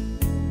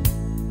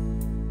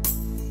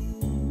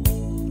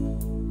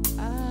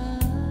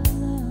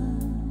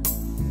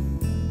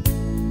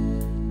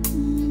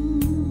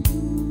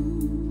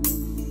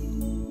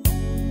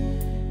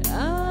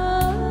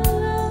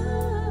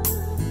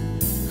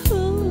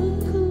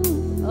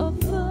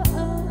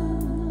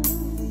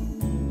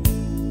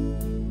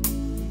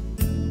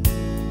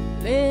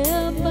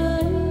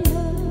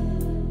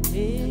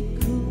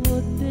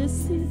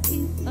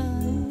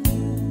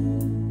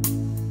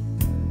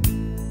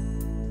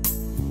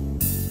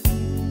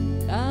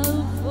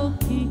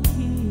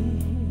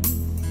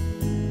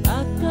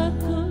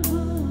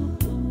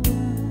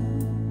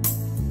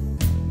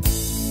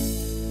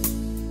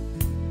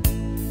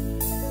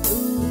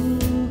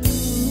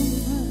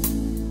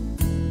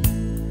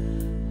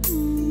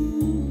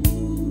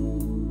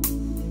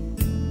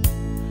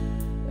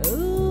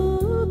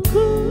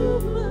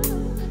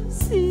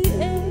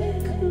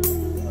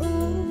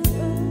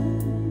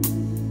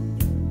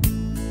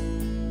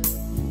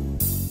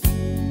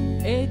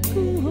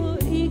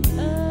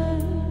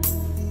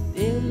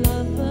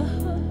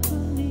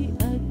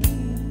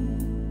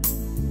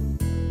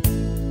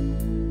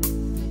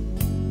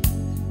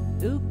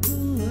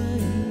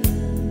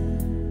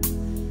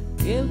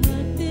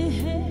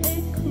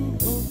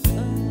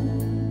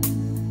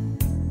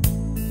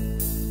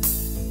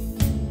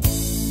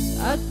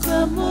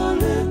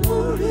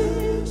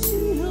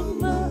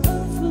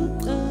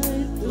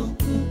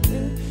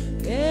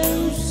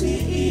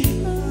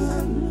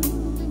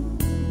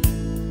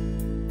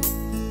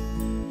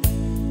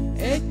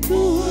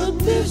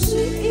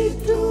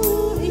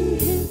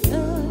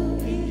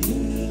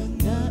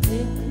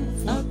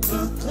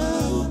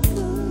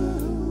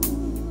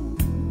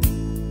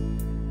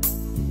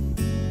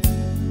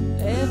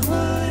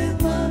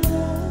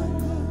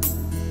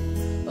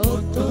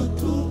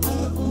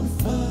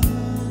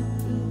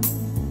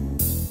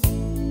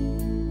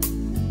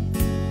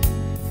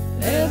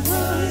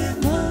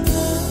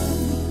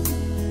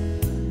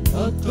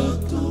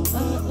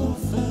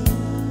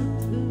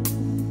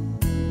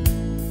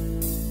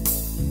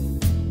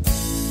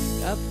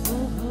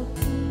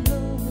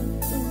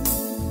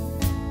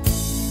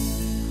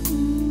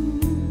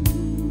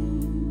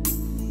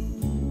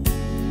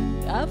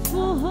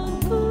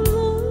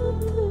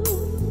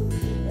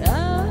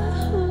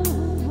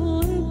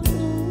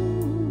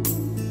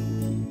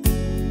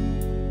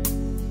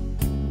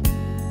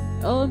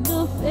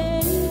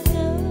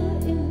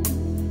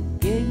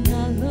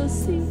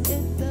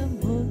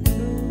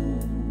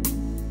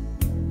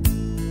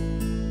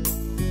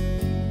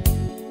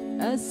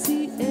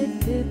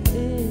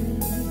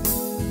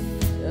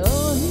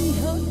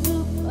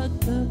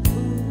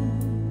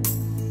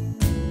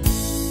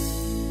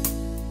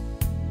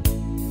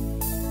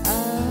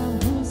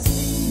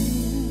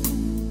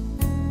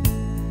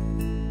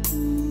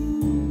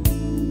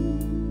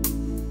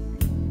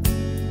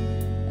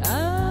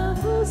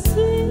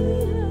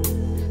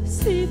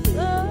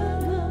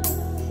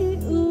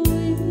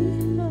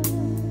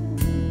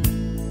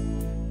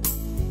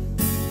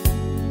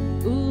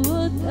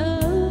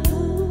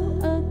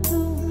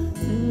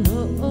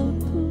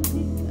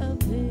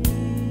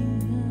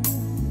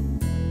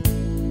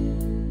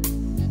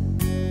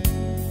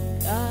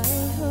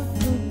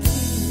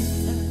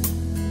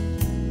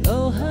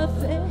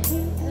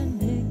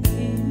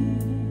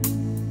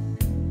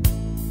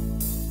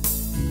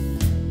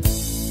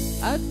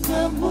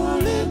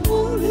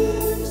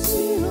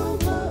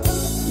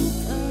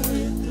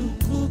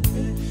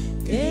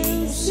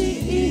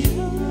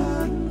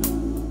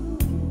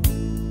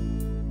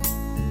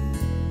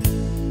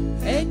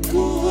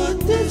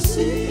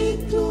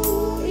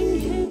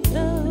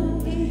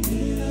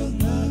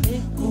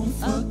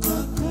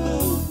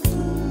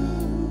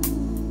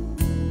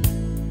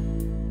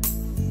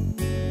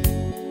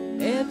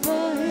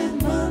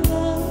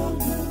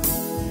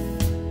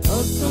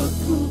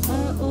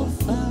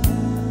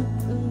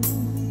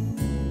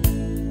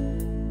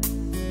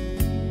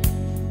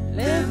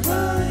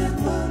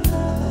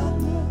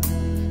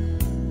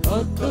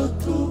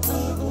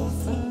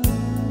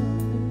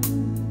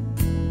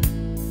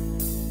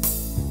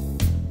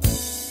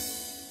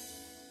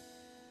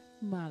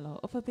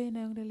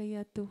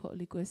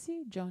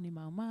 Si Johnny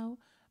Mau Mau,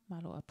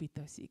 malo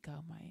apita si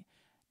ikaw mai.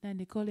 Na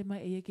Nicole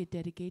mai eye get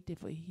dedicated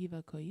for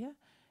hiva koya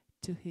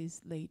to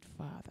his late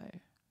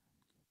father.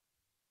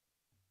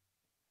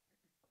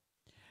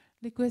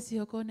 Likwesi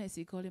hoko na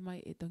si Nicole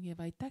mai etongia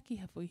Vaitaki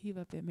ha for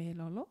hiva pe me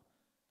lolo.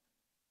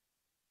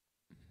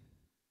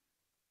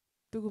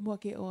 Tuku mua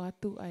ke o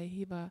atu ai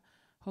hiva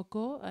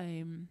hoko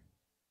ai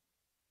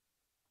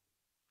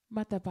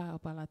matapao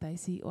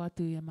palataisi o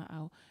atu ia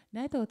maau.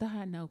 Nai tau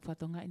taha nau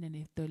whatonga ina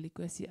ne tau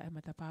likwesi ai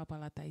matapao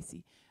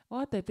palataisi. O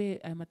atu pe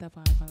ai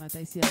matapao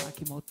palataisi a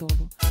maki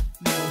motolo.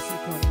 Ni o si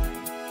kore.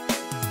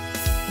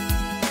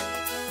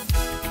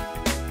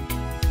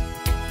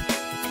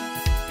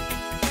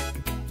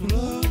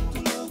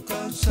 Tulo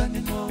kausani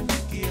mo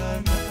wiki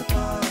ai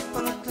matapao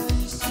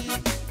palataisi.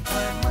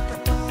 Ai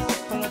matapao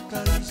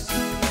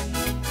palataisi.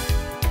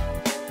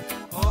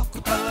 Oku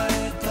tala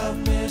e ka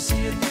mesi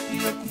e niki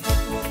e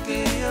kufatua ke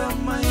ia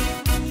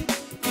maiki.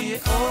 I e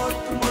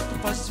otu motu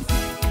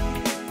pasifiki.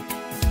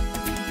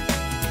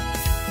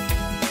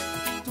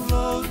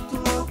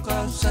 Tulo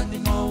kausani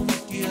mo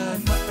wiki ai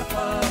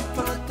matapao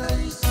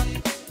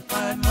palataisi.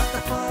 Ai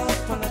matapao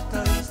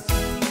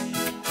palataisi.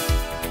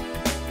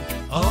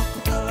 Oku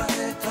tala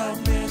e ka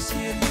mesi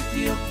e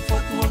niki e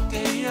kufatua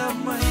ke ia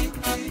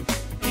maiki.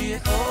 I e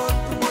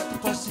otu motu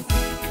pasifiki.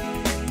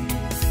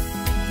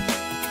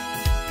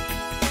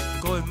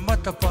 Koe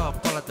matapao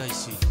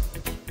palataisi.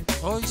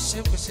 Oi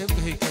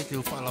seuke hei kai te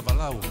ufa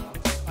alawalau.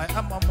 Ai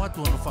ama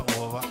matu anu wha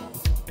oa.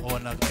 O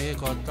na te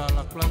ko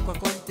tala klapa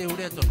kon te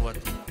ure tonu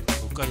atu.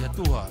 Ukai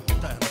atua,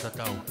 tae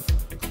matatau.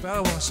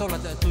 Pea wa sola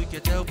te atui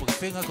ke te au, porque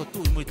penga ko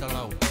tui mui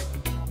talau.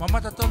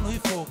 Mamata tonu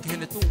hifo ki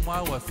hene tuu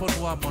mau e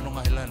whonua mono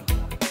ngahilanu.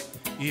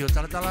 I o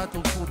talatala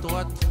atu puto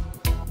atu.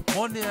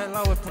 Moni e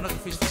lau e puna ki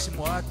fisfisi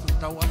mo atu.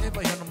 Tau a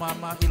eba i hono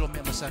mama ilo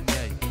mea masani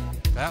ai.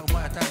 Pea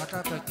umai atanga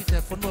tata ki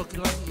te whonua ki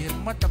langi i he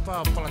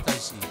matapao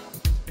palataisi.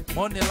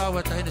 Moni e lau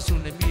e tahene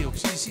sune mio,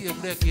 si e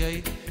brea ki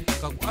ai.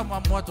 Ka ku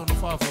ama moato no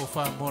whawhau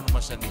wha mono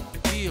masani.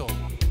 Io,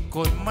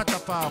 koe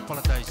matapao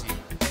palataisi.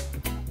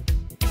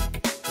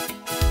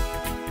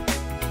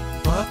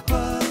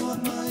 Papa wa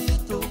mai e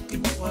toki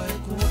mo ai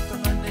ku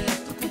watangane e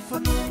tuku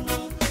whanua.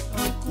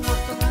 Au ku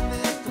watangane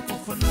e tuku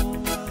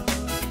whanua.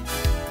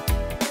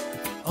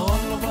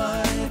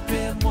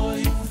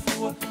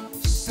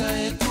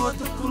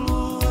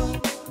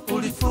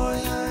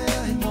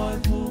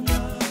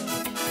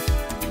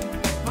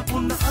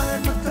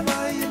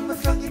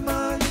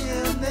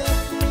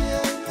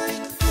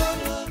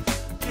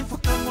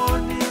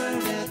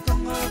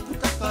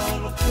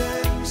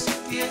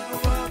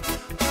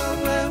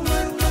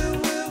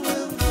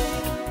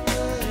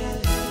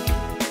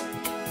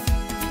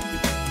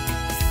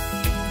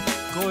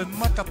 ko e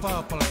mata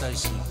pa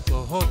palataisi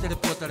ko ho te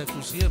repota le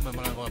fusie me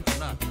mala wa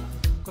puna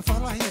ko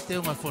fala hi te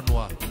unga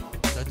fonua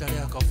ta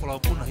tale ka fola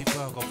puna hi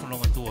pa ka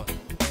fonua tua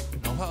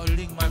no ha o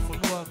ling mai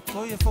fonua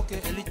ko e foke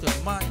elito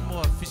mai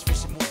mo fish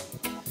mo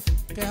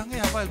pe hange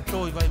a vai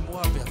toi vai mo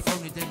pe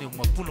fauni tene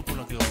uma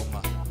puna ki o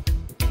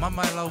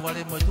mama lau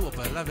wale mo tu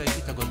pa lave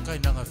kita ko kai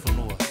nanga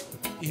fonua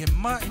I he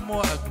mai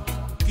mo a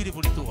kiri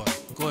puritua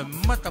ko e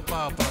mata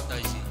pa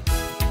palataisi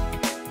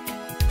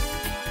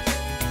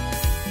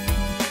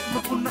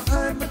Mapuna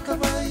ai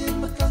makawai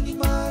makangi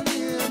mali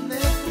ne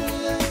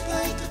fuya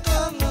kai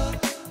kakala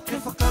ke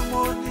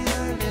whakamoni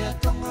ai le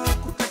tonga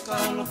ku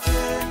kakalo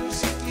fe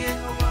musiki e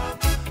awa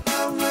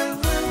awe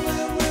we we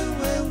we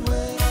we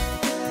we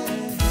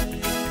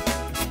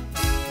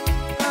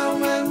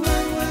awe we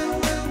we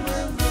we we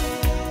we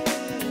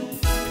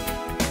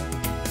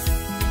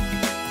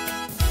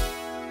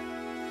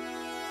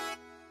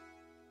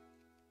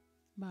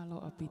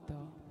Malo apito.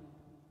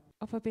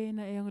 Ofa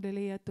pena e ang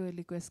relea to e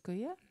request ko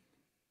ya?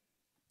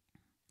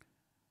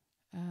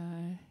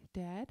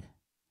 Dad,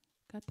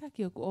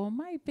 kataki o o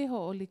mai peho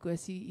o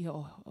request I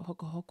o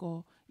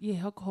hoko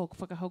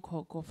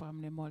whakahoko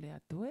whamne mole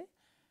atu e?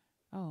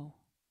 Oh.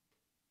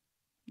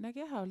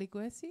 Nage hao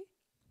request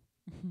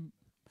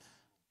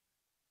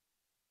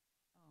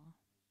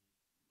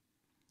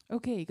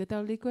Okay, ka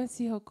tau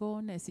request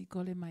hoko ne si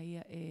kole mai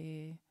ia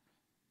e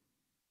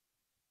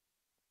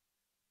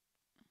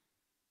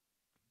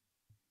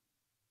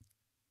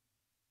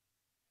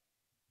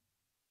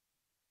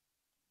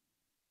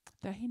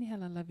tahini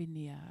hala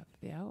lavinia,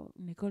 Feao,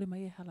 ne kole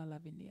mai e hala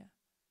lavinia.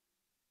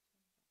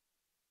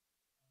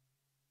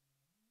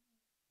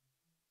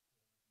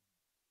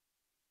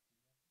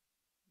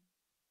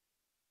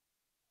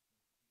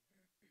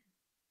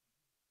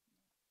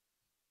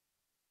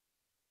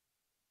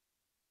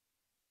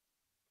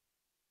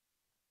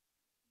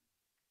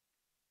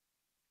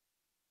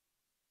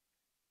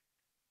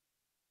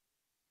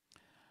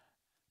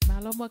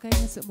 Malo mo kai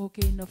nasa mo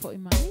kei no fo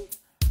imai.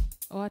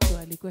 O atu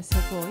ali ko sa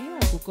ko ia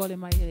ku kole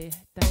mai e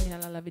tahini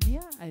hala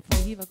lavinia, ai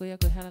fuhi va ko ia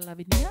ko hala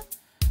lavinia.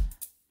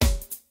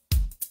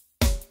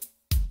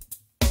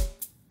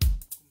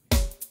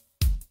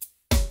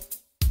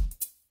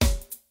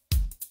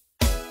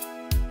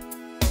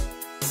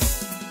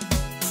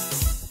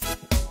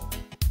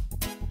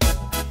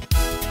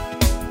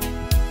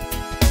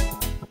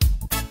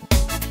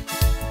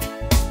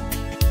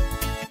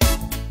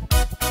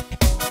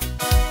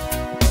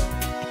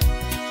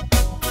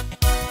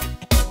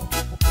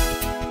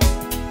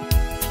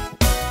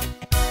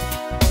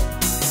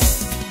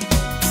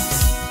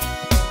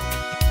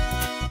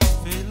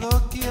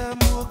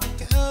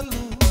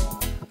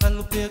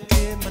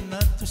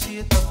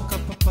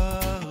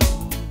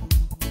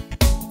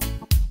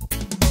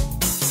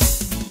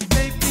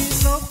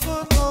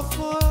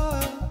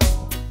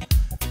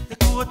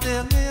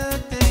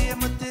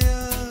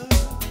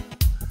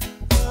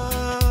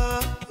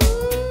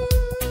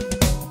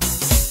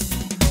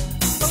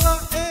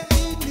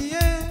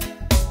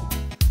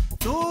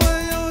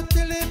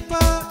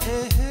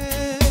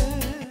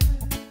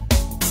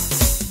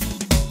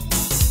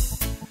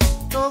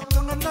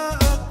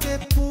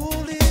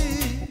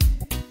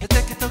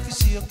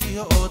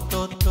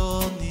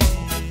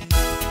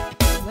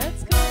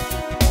 Let's go.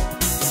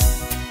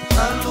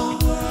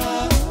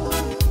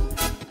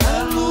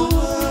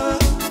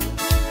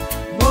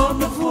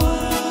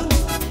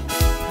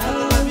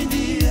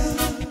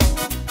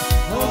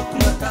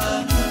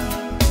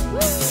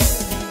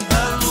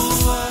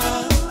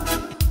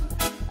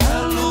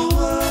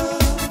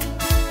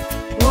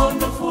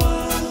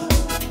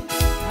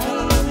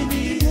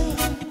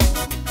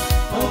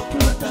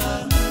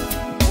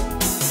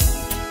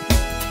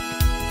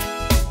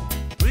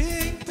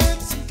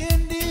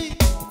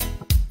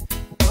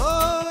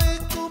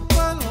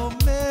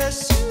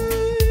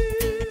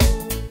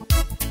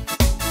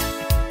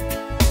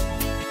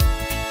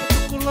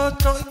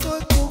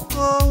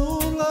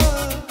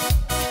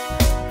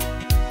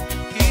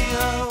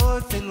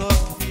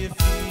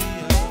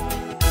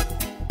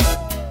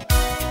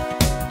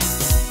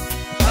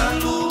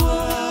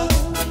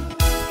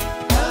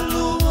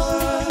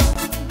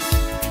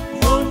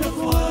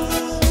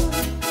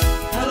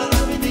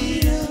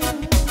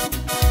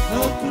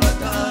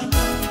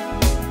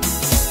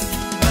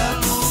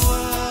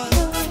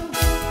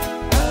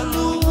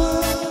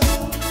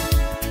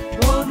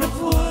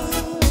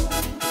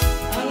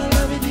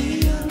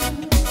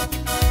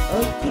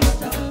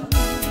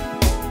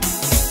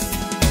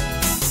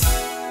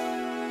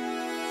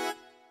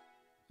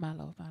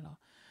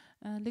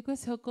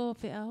 Request hoko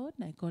Feao,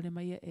 nai kore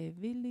mai e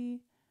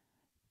Vili.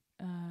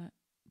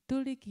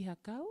 Tuli ki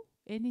hakau,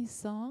 any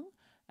song,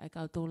 ai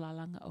kau tō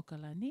lalanga o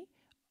Kalani.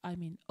 I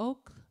mean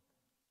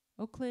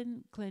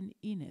Auckland, Glen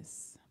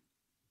Innes.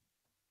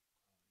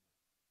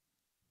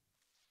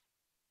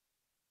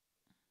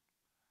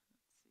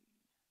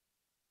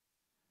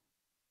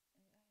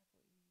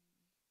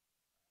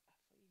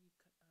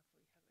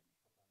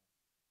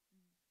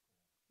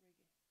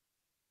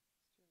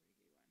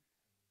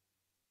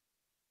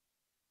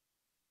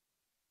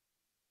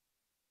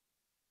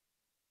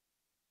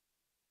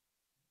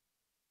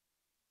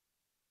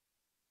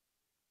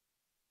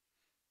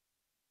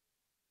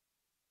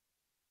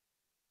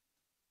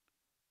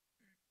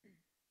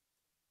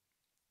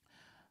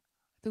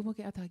 Tu mo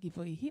ke ataki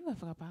fo I hiva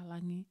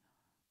whakapalangi.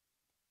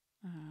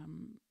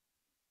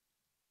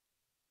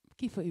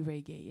 Ki fo I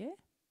reggae, eh?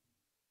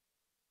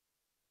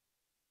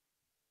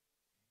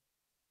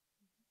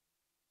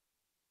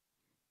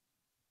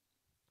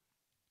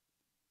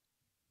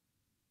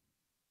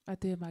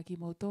 Atu e maki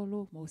mo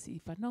tolo, mo si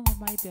I whanonga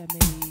mai pia me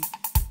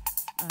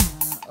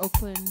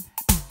Auckland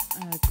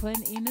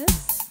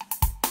cleanliness.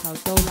 Kau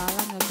tau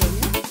lalanga ko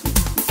ia.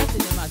 Atu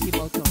e maki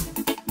mo tolo.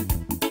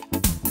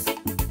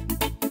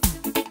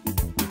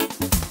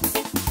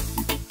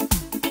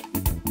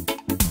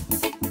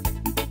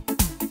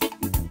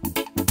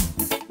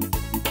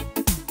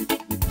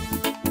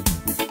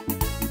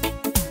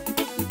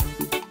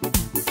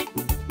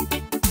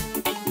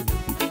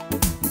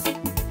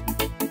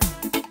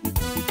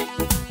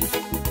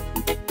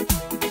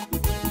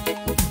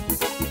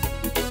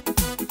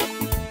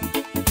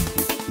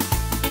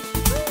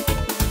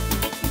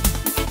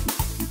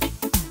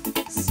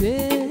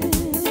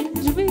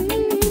 Send me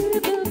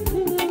the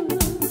pillow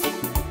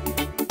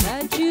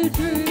that you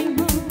dream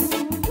of.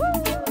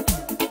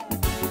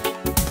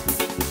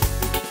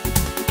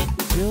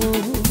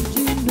 Don't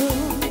you know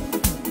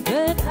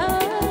that I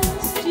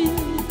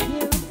still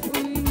care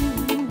for you?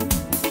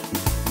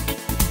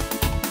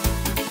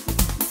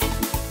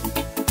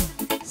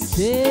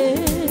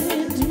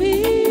 Send me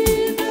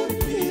the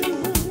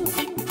pillow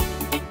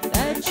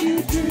that you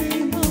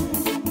dream of.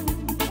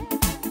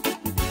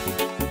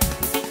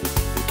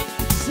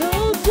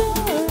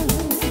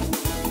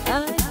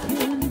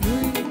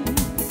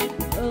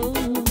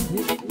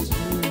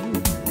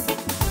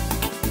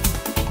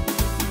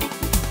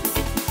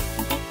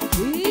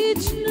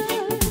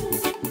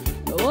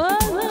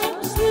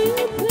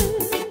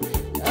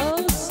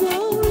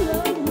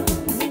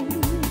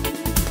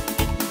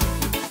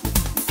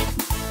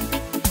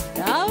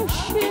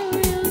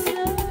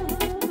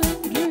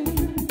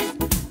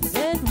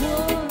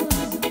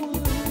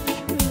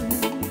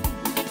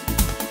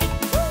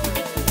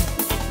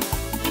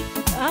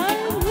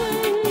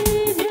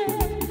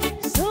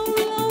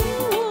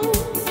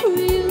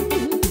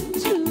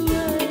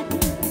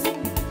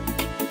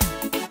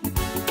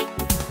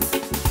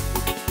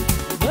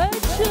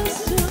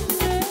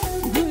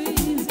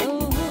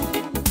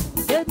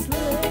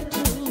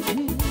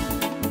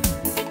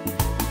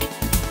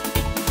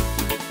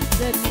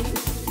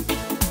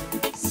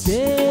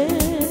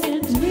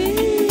 Send me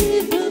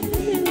the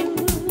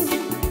pillow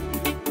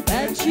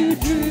that you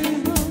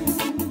dream of.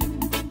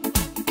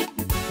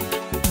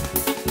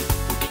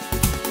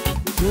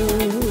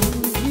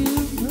 Don't you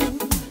know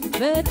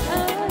that I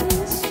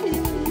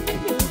still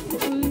care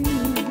for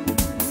you?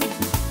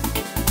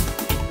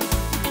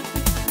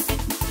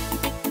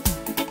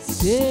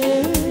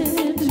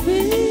 Send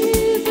me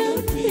the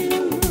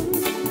pillow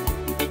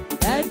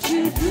that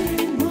you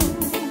dream of.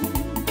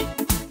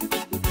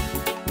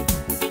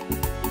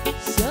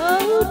 So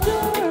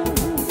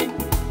darling,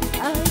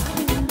 I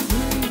can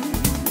breathe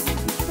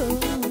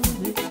on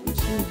it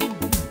too.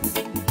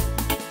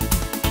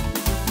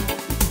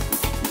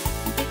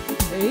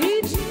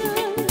 Each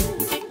night,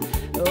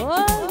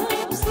 while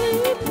I'm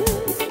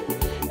sleeping,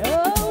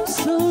 oh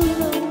so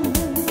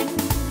lonely,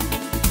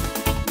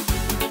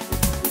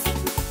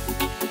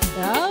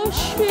 I'll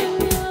share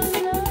your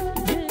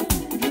loving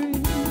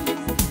dreams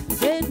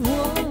that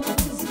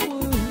once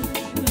were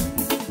true.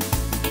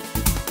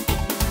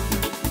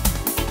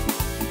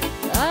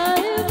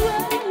 I've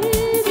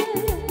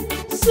waited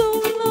so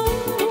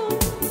long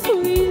for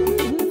you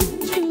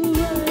to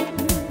arrive,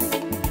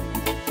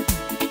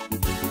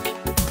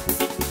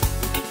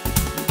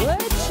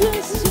 but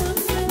just your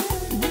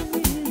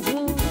memories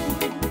all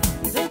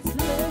that's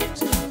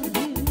left of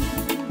you.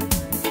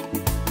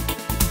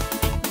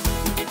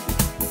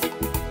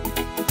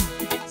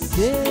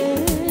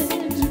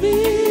 Send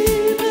me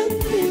the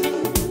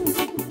pillow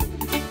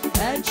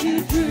that you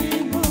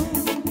dream of.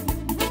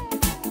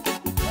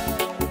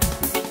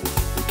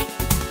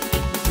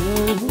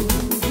 Don't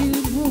you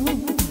know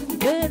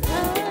that I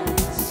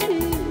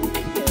still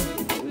care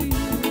for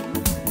you?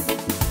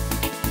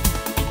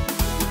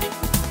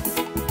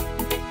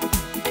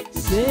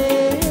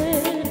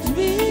 Send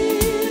me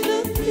the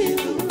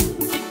pillow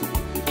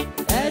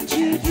that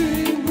you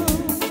dream of.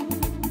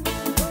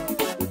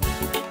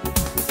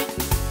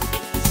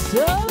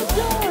 So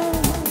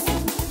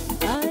darling,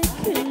 I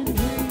can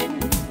dream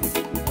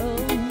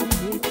of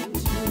it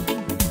too.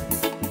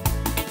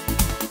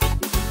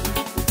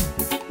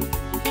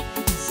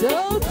 So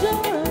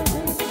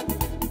darling,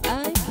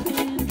 I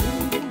can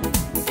dream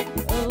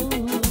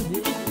of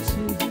it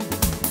too.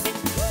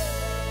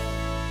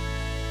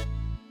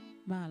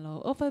 Malo,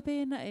 ofa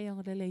pena e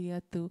ang lele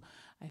atu.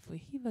 Ai foi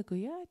hiva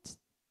kuya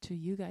to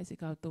you guys e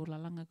kau tō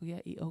lalanga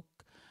kuya I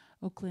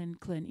Auckland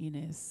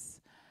cleanliness.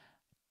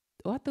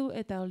 O atu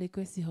e tau le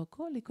kwesi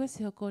hoko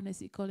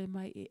nesi kole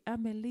mai I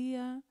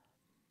Amelia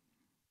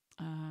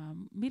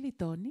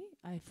Militoni,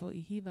 ai fo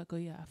I hiva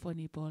kuya a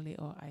foni pole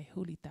o ai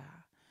hulita.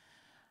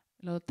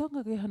 Lo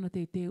tonga koe hano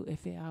te teu e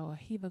Feao a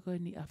hiva koe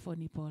ni a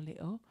foni pole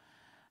o.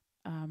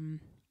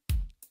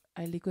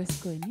 Ai le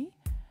kwesi koe ni,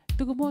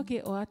 Tuku mua ke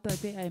o ato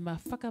pe ai ma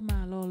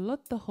whakamalo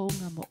loto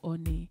honga mo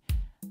oni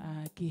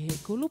ki he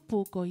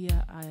kulupu ko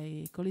ia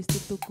ai kolistu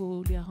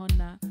tuku lia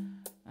hona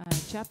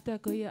chapter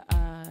ko ia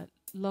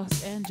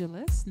Los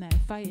Angeles na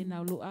whai e nau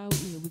luau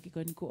i wiki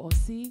koni ku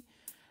osi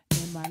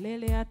e ma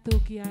lele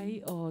atu ki ai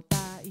o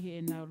tā i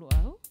e nau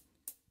luau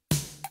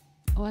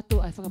o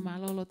atu ai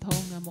whakamalo loto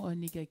honga mo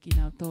oni ki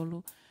nau tolu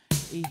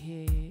i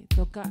he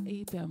toka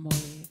i pia mo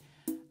e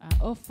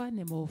ofa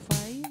ne mo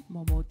whai,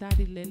 mo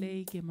tari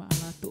lelei ke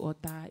maalatu o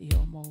tā i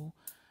o mo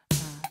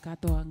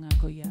katoanga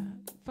ko ia.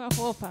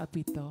 Whawha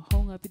pito,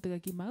 honga pito ka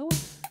ki maua.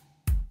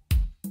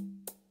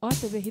 O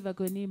te wehiwa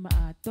ko ni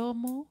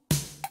tomo,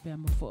 pia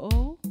mo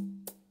Fe'ao.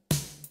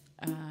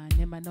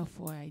 Ne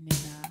manofo ai, ne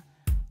na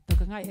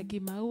toka ngai ki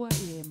maua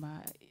i e ma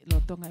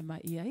lotonga i ma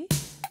iai.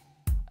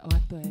 O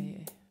atu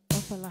e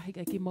ofa lahi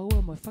ka ki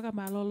maua mo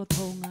whakamalolo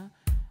tonga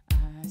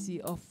si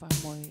ofa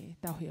mo e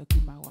tauhi o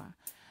ki maua.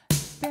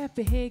 Pea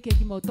pehe ke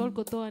ki mau tolko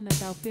toa na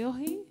tau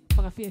peohi,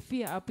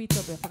 whakawhiawhia a pito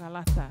pe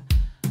whakalata.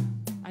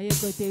 Ai e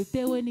koe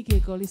teu ni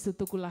ke ko listu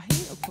tuku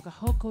lahi, o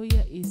whakahoko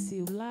ia i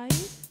siulai,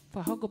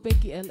 whakahoko pe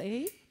ki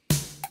LA,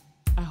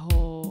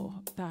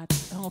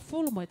 aho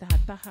fulu mo e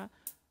taha,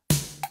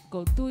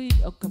 ko tui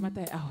o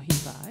kamata e aho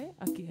hiva,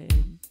 aki e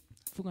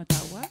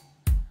whungataua,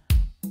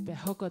 pe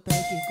hoko tau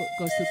ki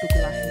ko listu tuku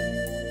lahi.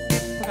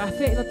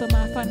 Whakawhia loto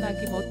mawhana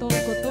ki mau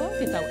tolko toa,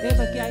 ke tau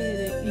ewa ki ai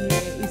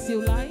i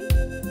siulai,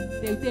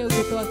 Teu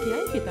ko toa ki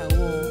ai ki tau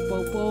o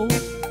pou.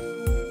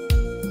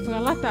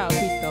 Whakalata o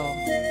pito.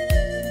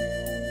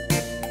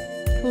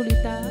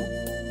 Pulita.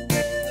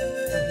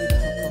 Ahira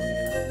hoko.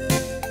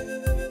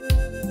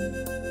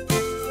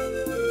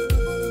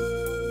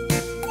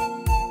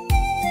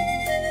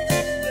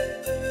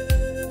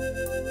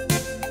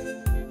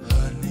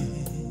 Honey,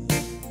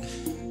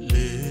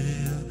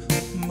 lea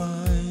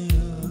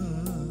maya.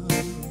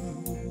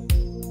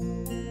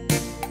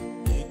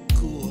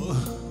 Ekua.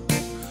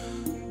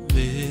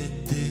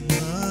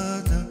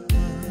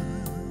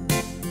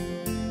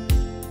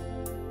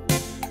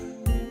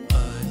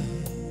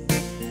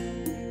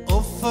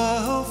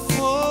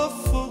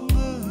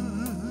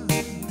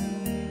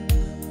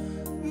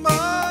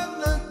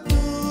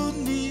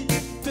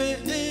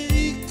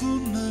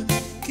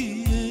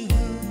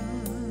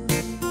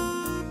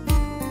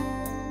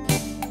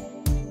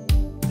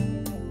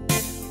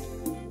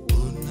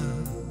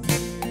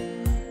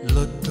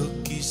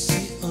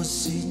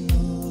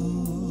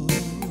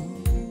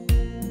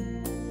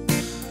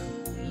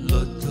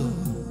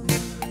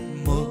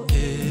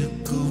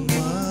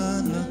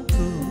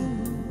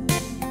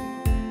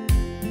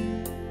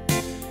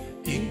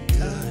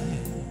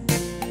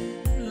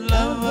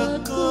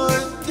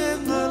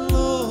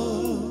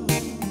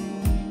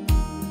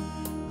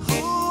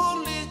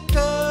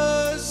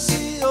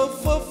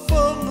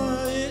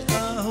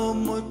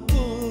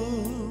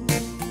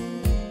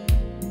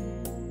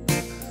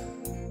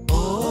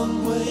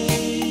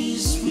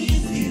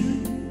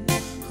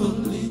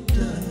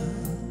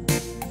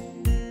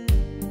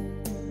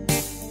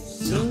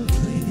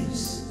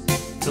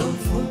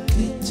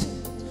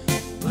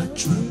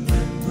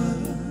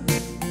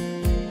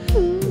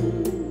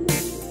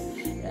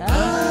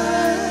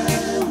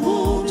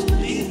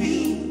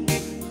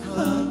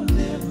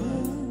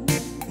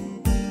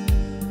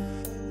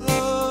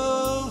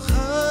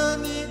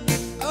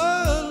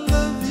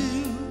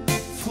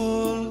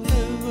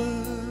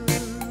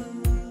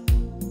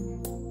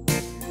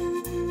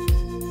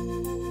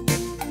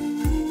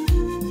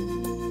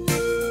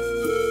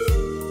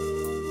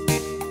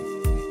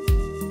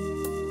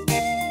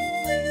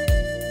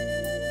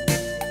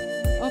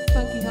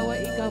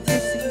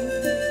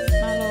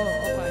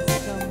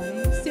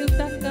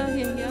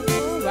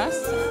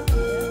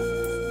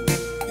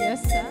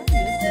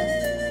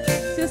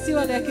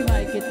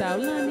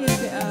 Leilani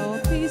Feao,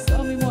 peace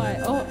on me moi.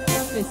 Oh,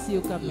 bless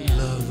you, come here.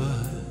 Lover,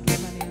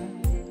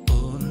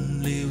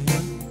 only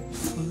one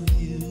for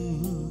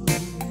you.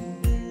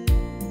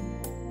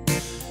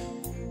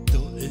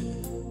 Toe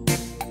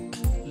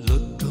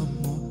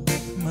lotomo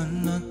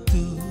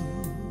manatu.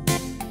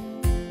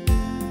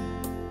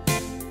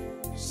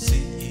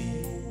 Si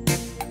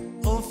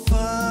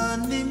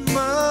ofani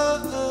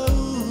mau.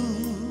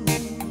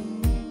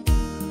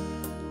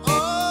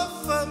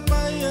 Ofa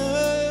maya.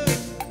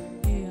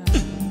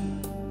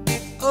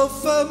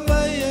 Ofa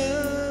maya.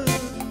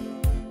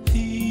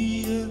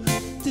 Here.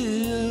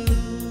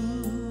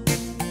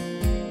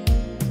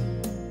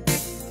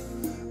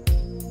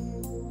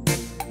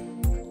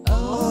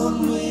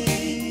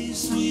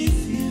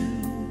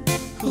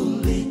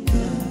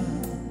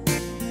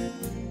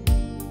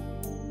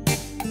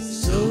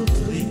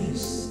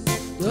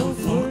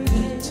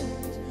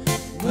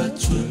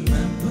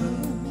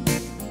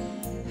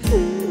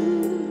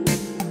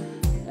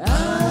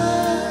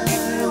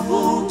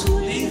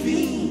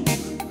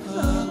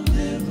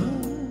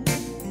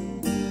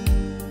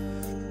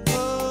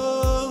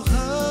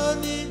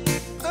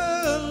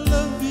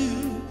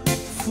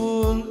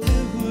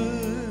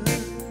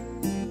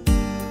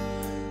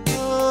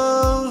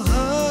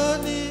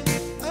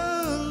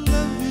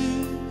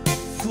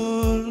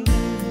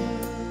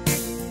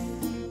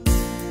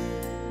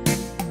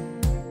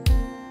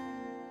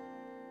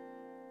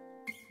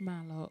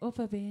 Malo, o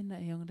favena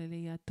e on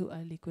lelea tu a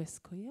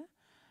request ko ia.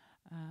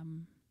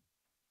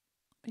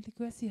 I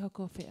request I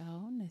hoko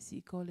Feao, ne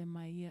si kole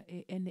mai ia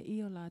e ene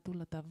I o la tu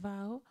la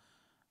tavao,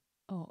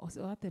 o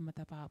se o ate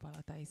matapaa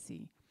pala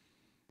taisi.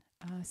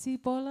 Si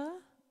pola,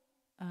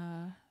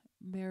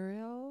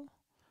 Mariel,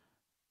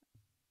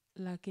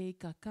 la kei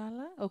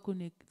kakala, o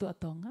kune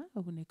tuatonga,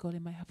 o kune kole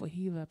mai hafo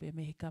hiwa pe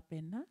mehe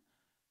kapena.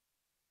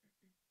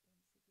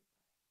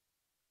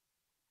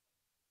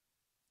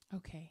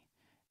 Okay.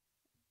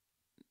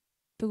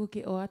 Tuku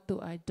ke o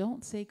atu, I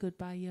don't say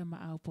goodbye ia ma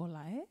au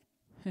pola, eh?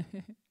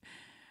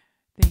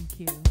 Thank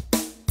you.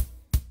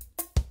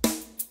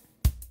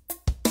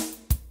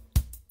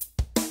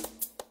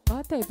 O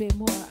atu e be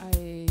mua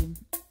ai...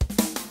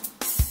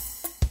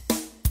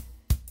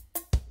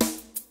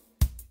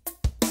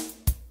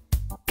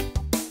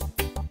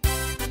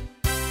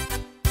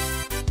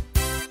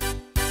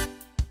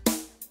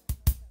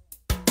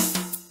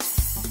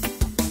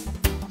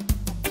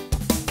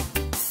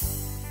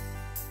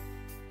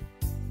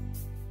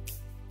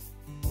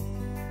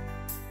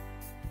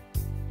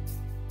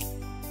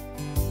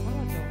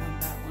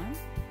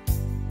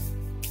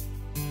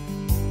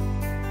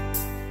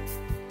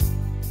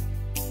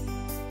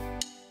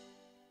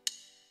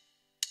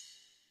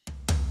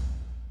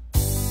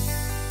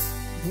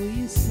 Will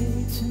you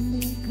say to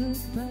me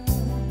goodbye?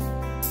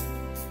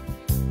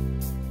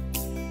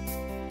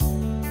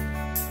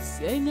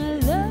 Saying I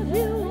love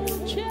you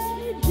won't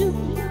change your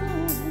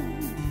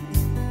mind.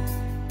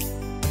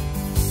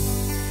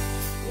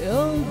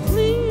 Oh,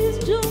 please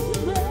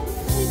don't make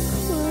me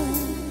cry,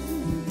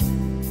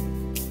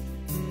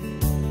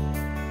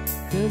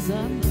 'cause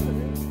I'm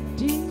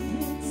hurting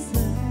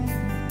inside.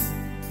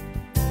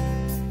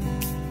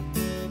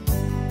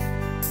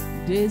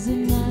 Days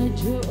and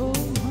nights you're on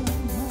my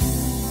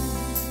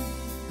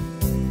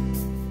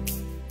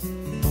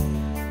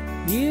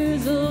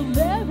years of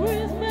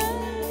memories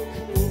make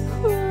me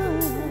cry.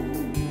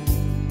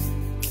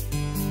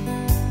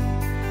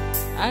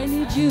 I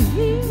need you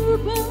here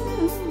by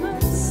my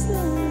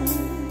side,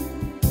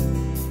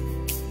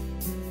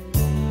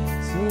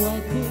 so I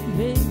could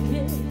make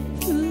it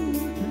through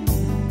the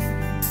night.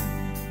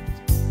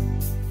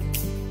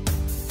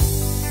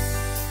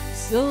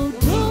 So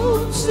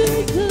don't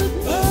say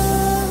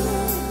goodbye,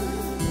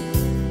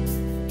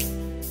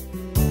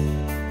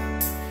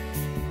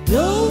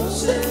 don't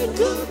say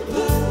goodbye.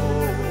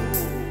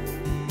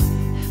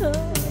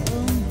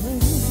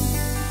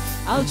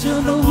 I'll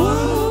turn the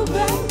world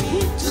back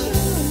into,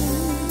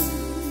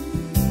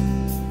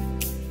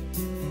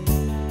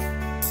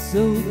 so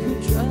we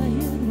could try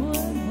it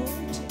one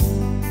more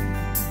time.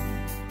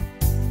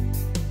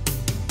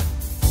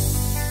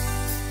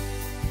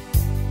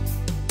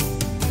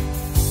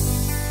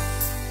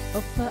 O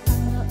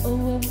Fe'ao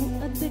mo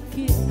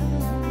atake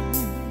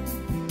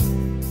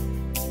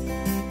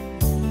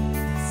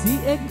si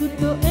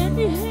ekuto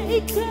eni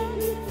hei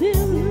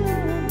kantila.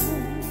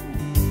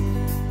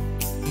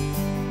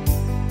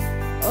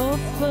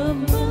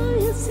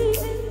 Maya si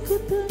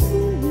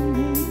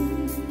ekutaini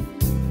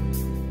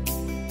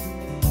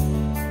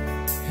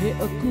he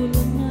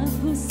okula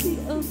ngahu si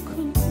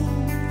okula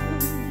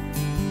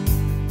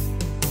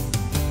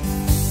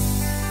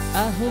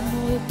aho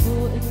moe po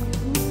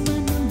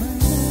ekumana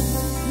mana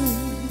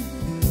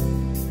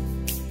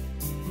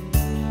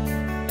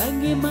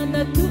tangi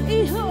mana tu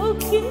iho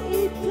oki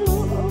itu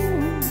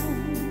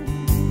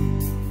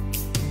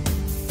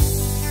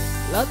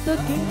lata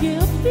kiki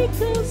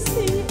apika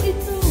si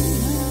itu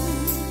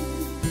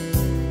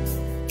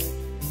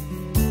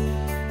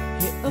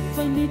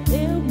funny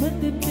tale, but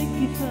the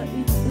picky for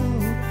it's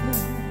okay.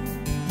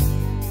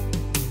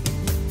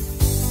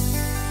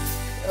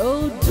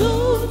 Oh,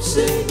 don't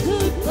say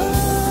goodbye.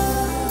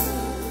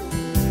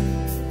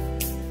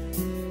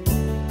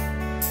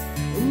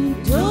 Oh,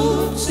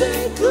 don't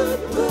say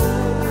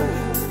goodbye.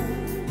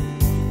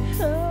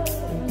 Oh,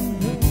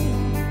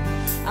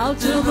 I'll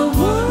turn the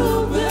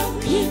world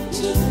back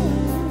into,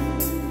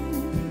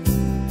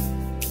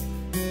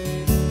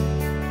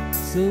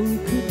 so we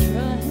could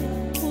try.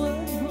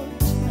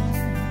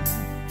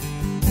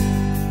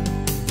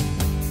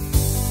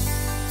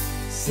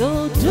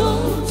 So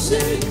don't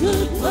say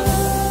goodbye.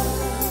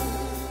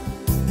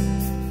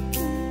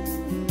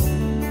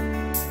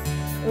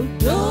 Oh,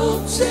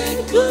 don't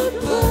say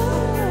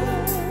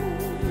goodbye.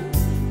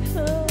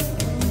 Oh,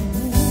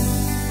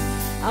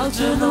 I'll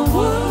turn the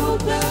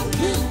world back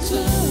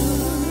into,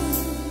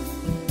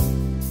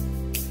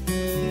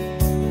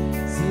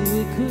 so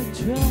we could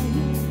try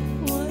it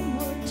one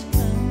more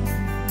time.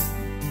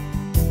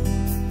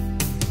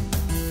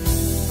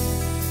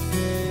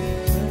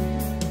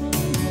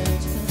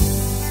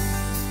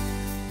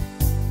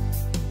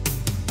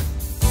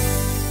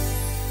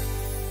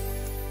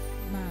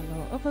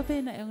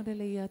 Pavena ang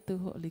dalaya tu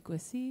ho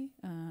likwasi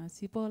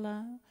si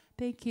Pola.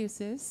 Thank you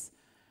sis.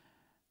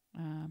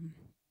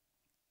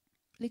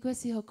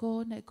 Likwasi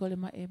hoko na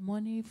kolema e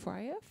money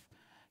fryaf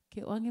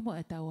ke wangi mo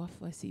atawaf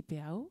si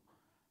Feao.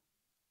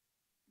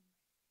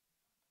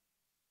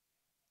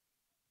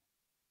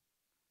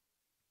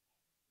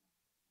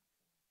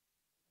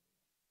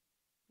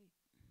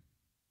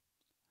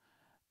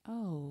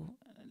 Oh,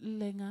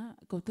 lenga,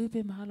 ko tu pe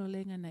mahalo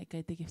lenga na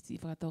kai te si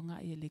whakatonga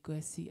I le koe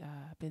si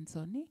a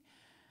pensoni.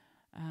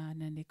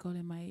 Na ne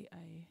kole mai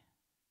ai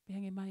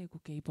pehange mai ko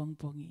kei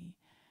pongpongi.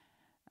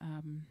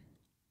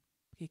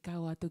 Ke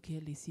kau atu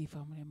ke li si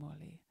whamure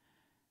mole.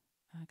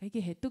 Kai ke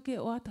he tuke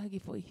o ata ki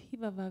fo I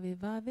hiva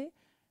vave.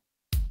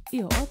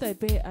 Io ota e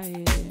pe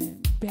ai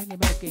pehange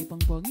mai kei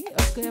pongpongi.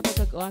 O kaya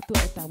paka o atu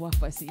ai ta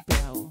wafa si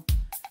Feao.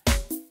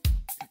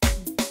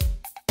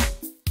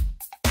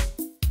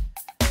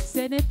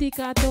 Seneti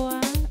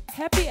katoa.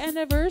 Happy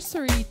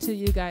anniversary to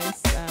you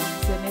guys,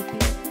 Seneti.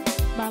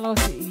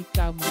 Malosi I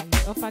kamai.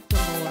 O fakta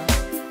moa.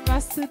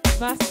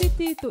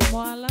 Vasiti tu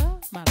moala.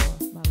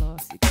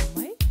 Malosi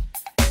kamai.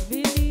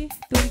 Vili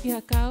turiki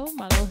hakau.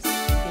 Malosi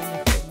kena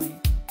kamai.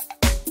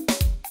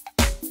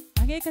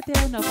 Ange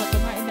kateo na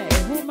whatonga ina e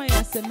humai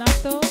a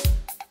Senato.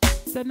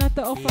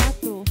 Senato o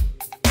fatu.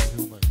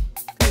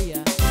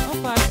 Kaya. O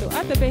fatu.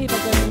 Ata behi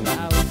bagani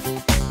maau.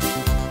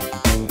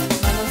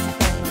 Malosi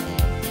kamai.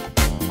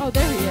 Oh,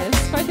 there he is.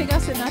 Vai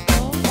pegar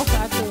Senato, o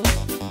fato.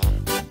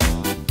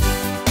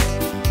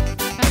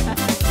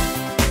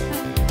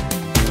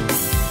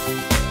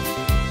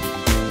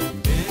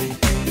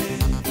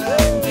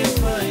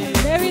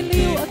 Mary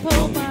Liu, a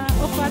poma,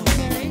 o fato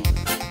Mary.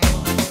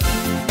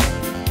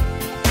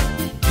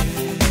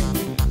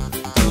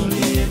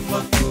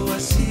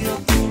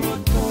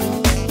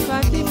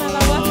 Fatima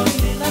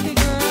Lawaki, love you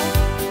girl.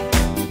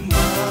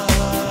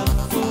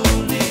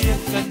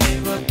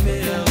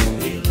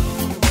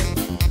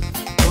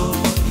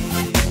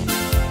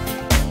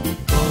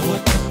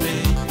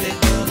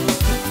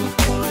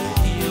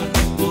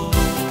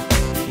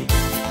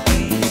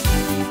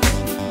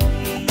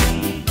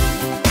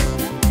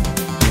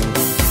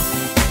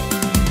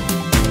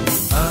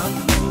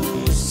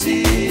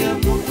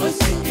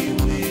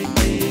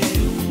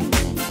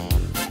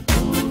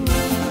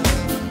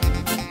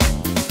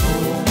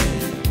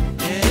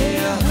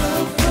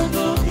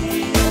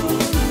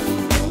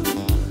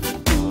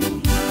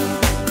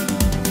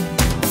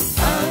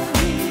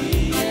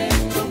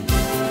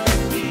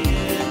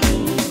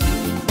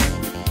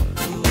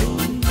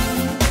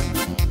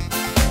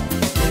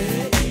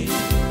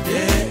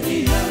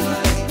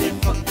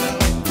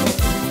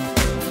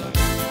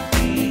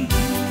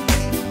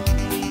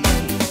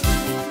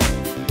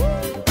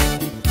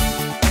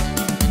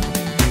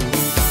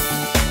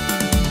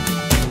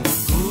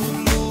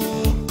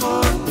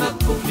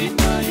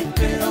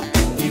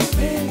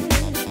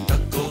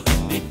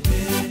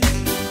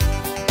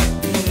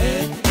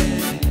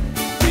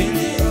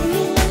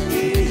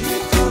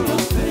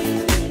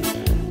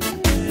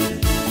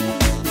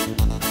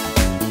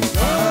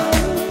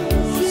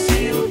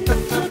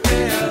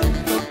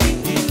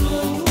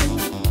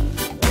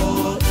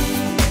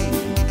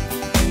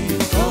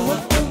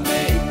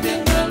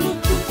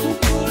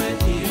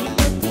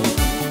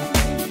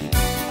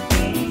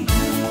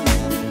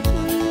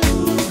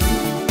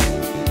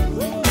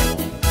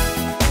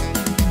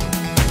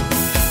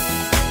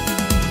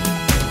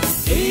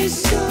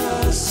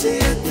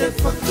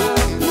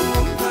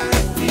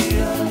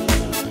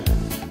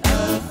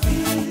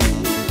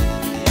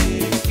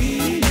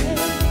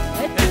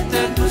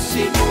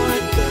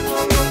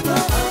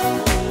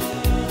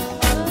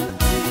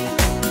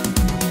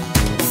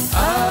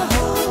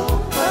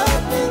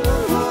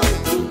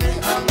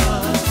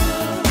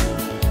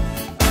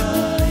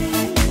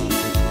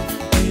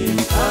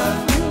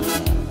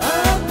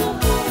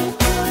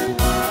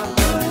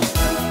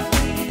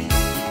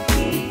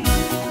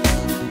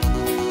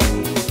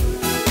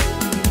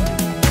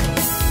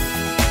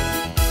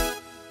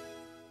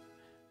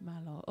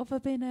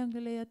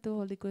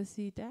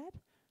 Si dad,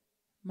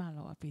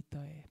 malo apito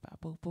e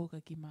papopo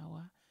ka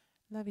kimawa.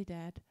 Love you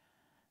dad.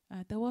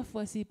 Tawa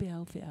fo si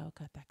Feao Feao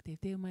katak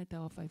te mai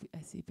tawa fa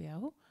si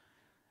Feao.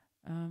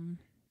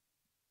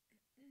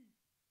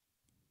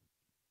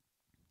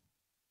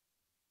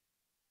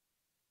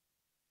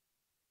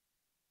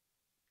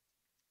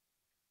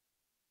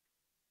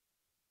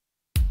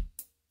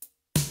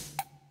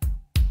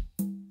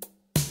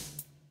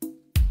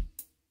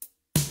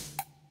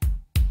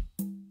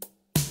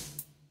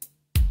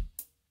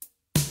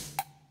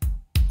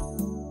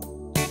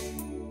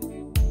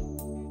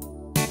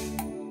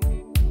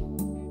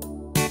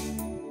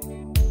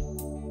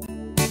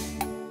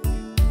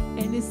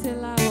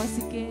 Sela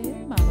wasike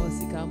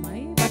malosika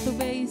mai batu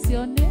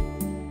beisione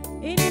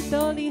ini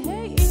toli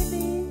hey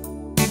ini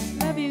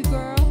love you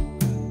girl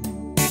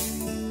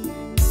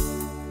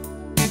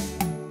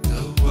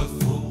tawa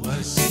fo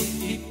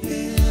asi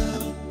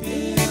Feao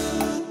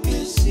Feao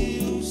que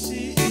si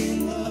usi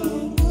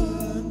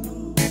ilawano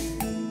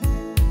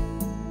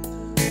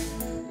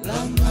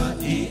lama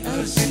I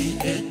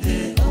asi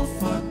ete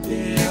ofa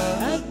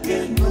Feao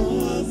que no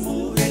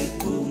amo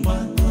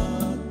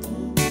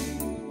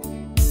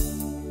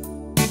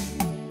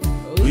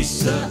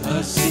Wisa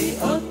asi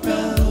o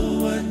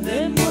tau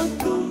ane mo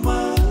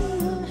tuma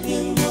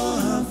I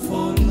maha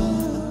folo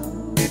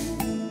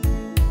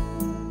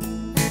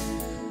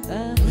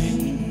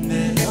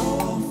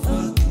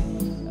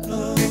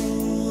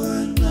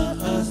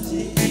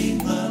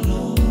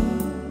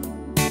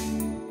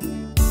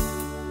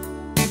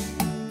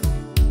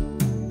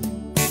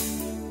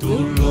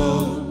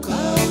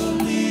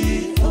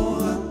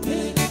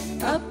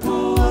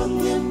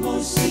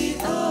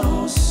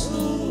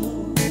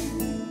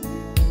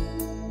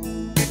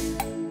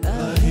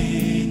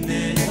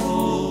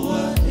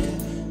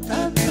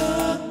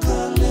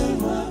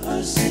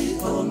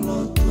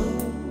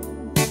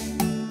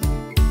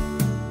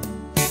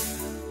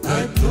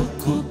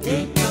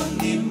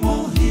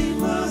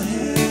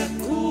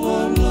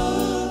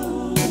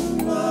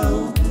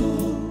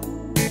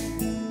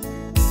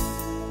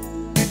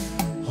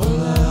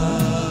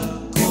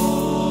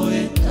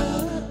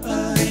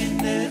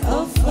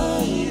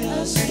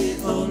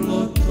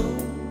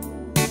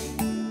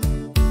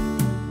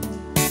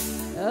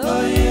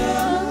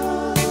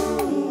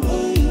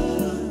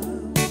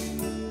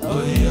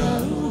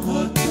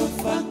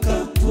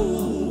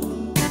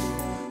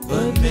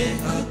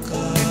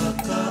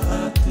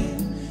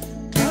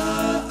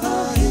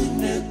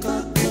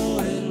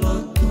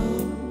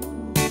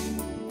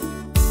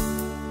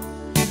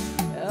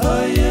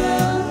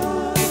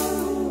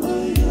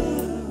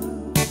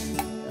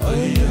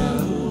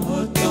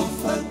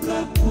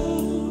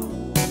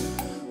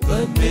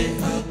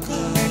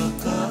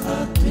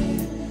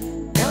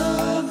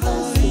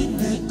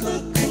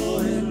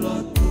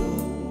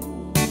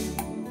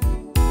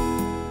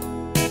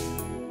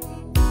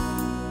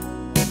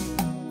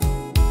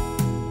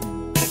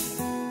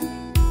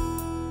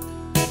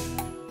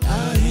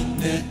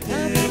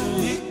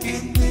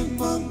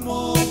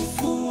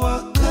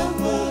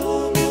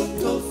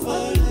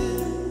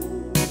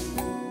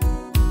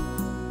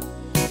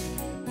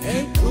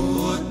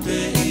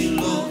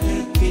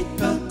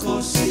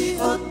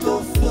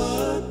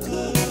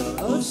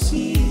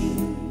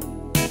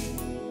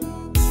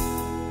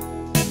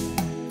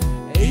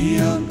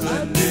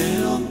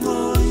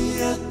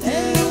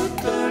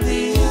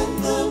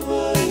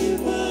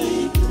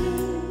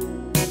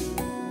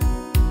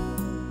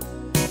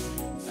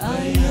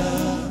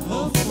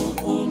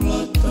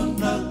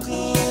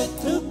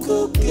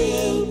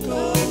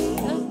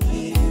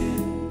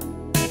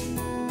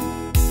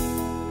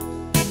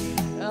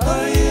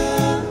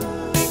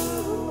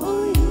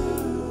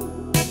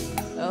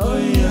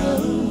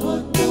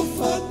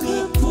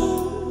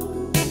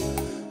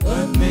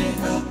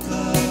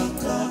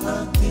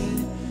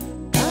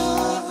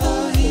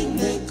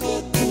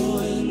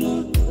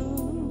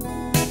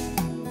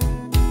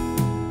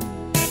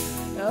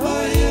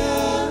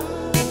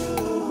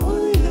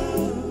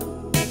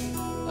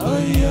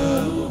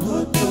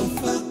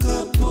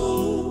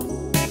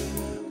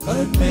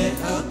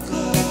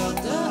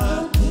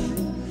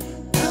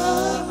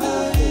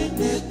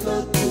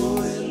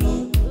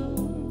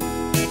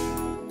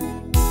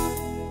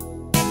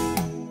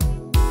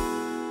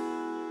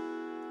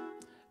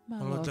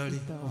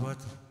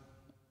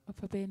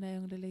Pena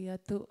yung lelaya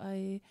tu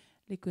ay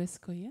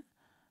request ko ya.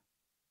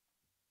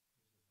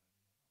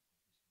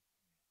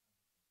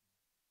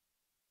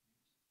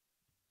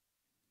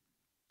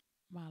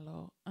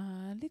 Malo,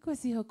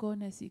 request si hoko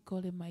na si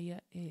kole maya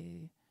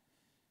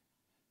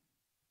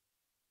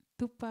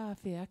tupa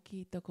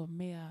feaki toko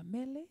mea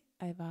mele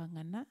ai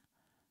vangana.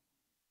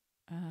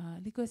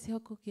 Request si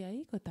hoko ki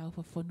ai ko tau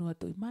fa fonua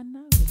tu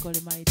imana me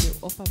kole mai te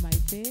ofa mai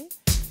te.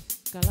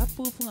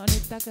 Kalapu funga one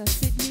taka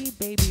Sydney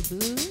baby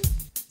blue.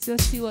 So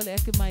siwa le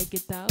ake mai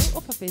ke tau, o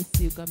pape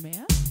siu ka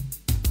mea.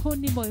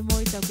 Honi moi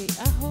moi tau kei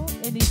aho,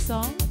 any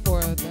song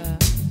for the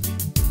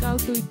kau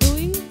tui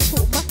tui,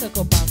 pu maka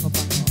ko bango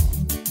bango.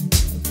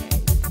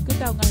 Okay, ko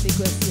tau ngā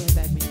request ia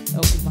dai me,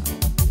 o kumao.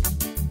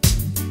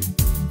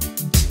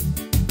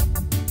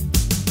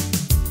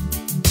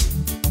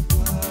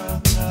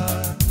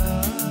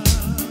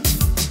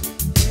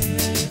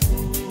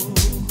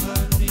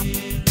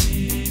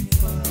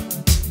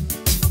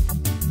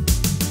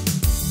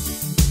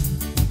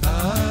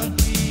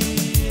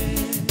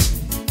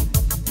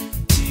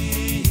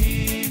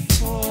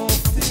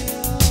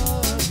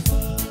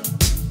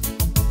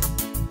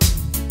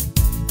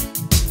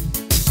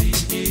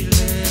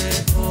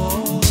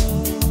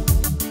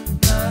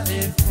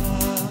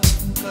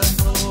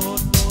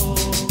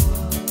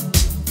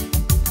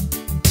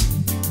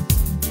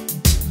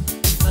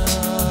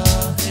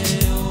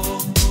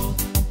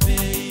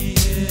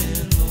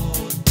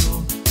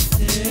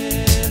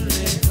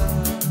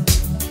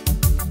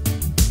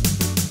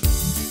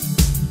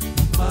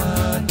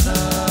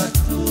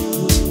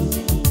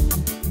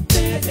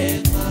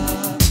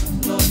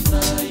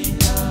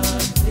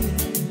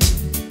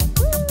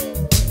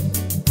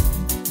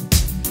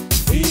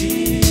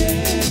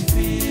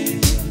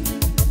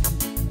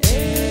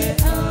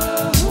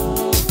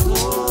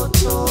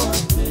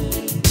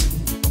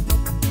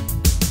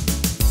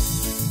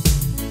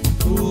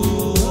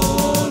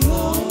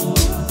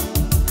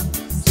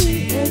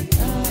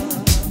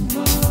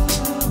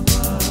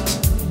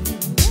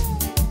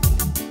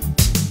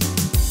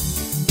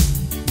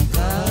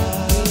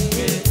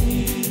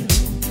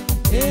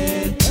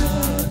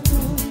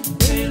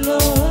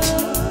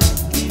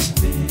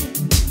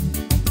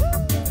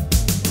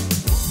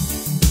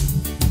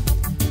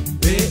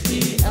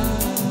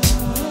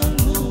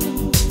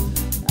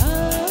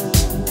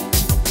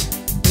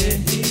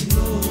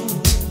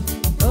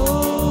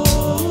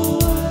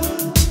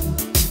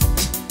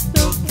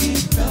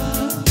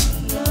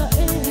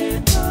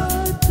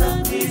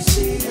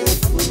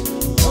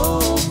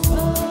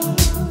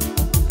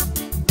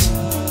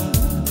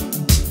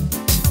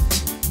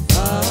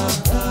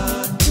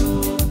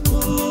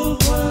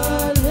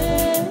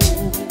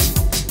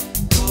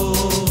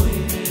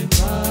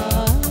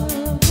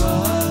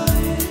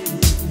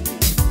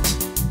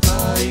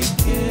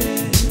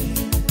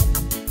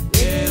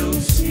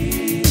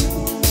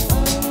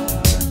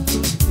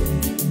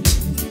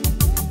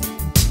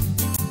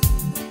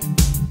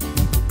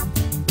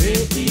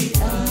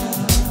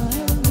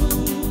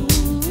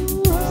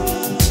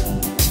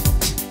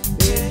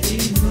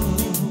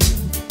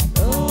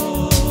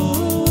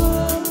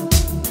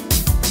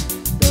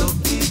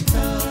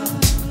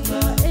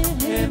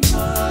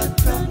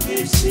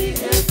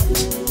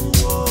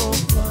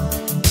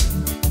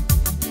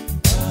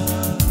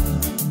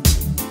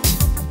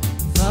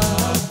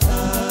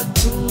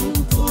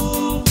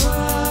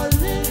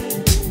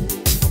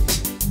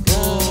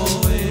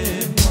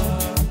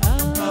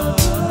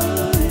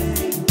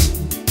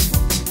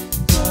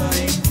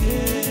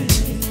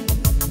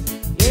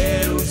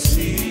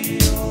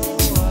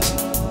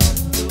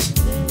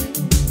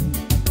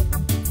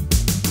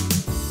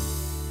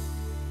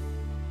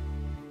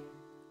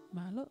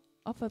 Malo,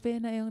 ofa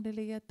pena e on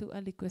delega tu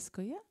a liquest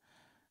ko ya.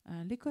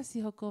 Liquest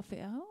si hoko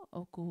Feao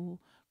o ku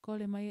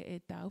kole mai e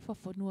tau fa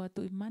fonua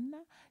tu imana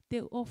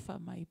te ofa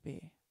mai pe.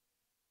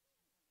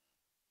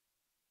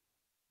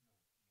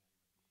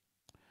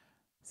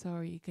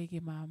 Sorry, kai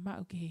ke ma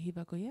o ke he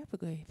hiva ko ya,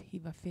 pako he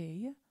hiva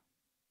fe ya.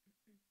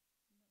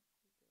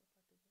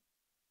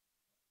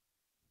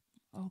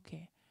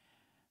 Okay.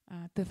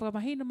 Te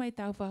whakamahina mai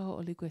tau whaho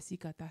o liquest si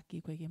ka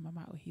taki kai ke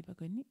mama o hiva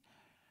ko ni.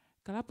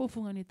 Kalapo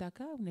funga ni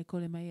taka, ne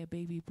kole mai e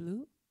baby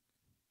blue.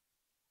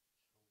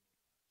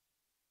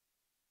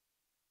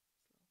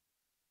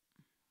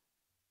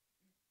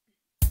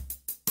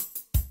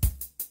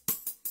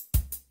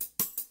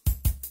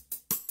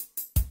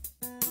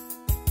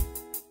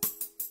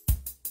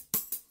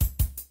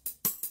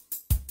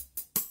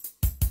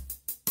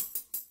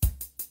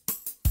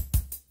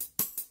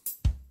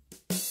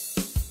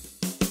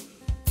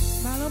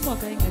 Malo mo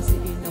kay nga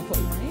sige no po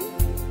mai.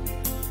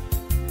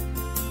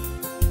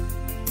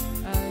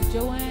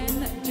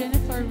 Joanne,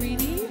 Jennifer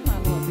Reedy,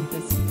 malo bita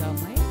si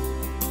mai.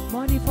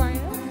 Moni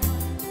Fire,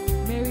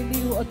 Mary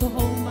Liu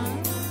Otohoma,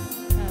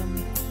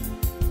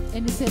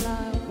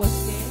 Enisela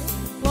Waske,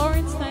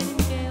 Florence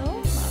Nightingale,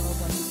 malo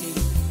ba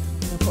sige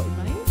no po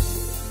mai.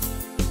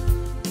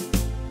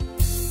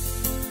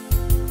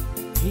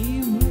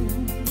 He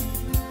wrote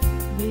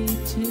me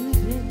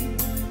today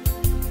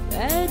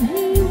that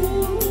he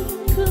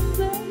won't come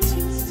back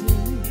to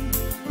stay,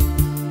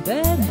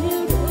 that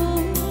he'll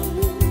own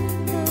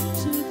up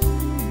to the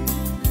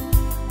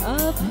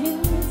of his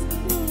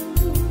love.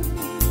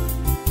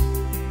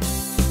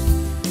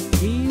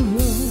 He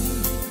wrote,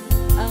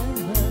 I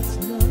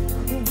must not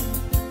cry,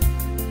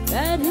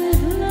 that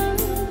his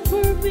love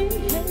for me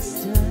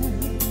has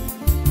died,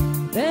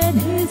 that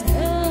he's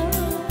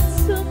got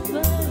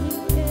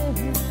somebody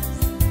else.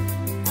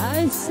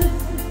 I said,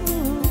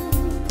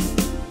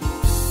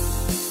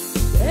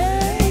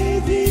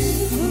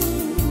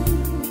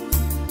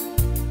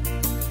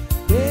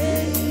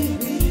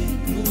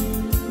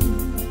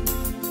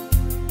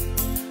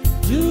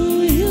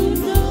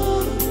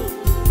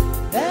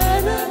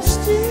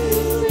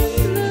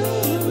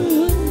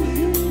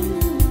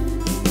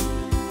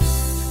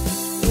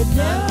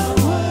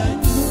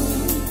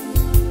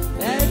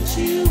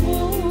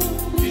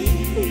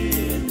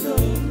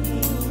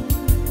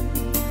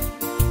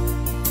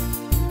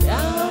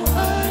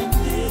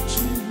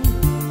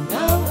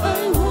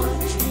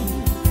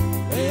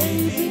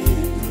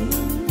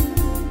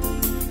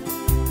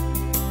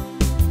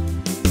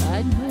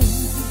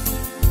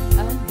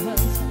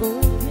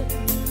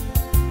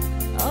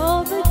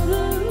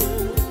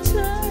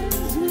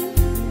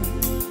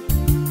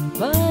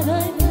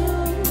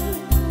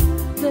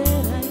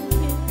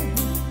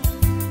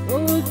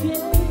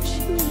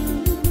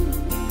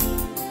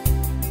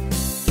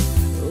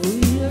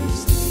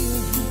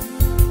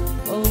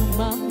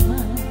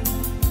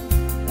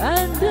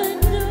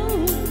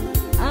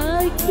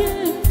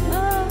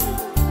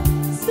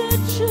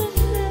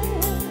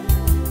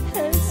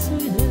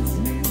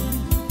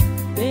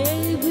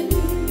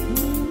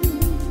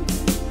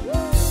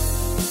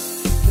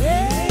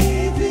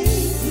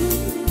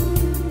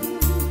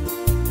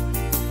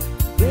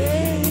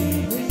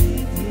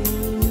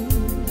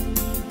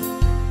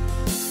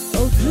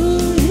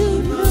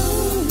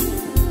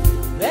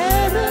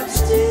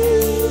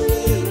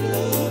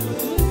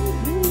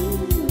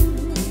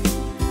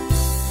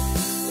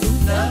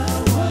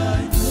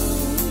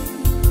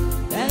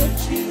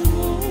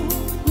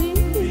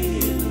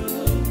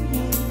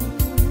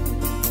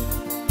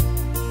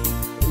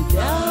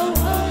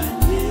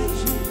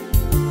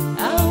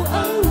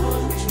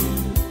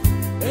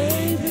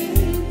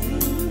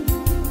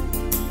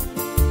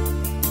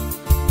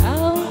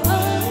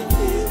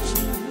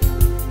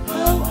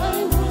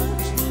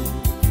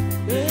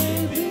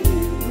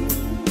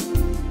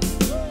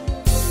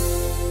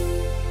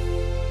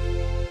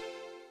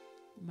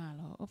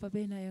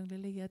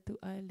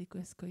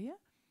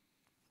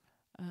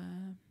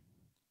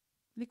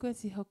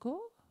 Liquest si hoko,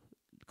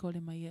 kole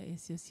mai e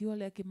siosio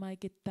le ke mai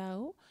ke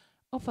tau,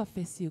 o fa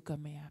fesiu ka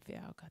mea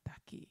Feao ka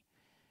taki.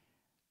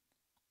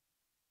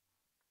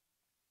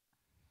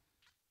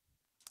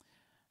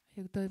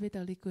 Heo toi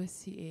beta liquest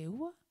si e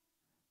ua,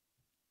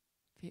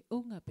 fe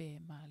unga pe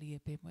maali e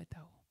pe moe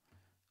tau.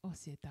 O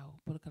si e tau,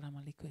 polo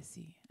kalama liquest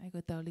si. Ai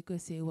ko tau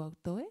liquest si e ua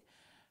toi,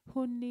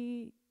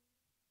 huni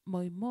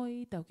moi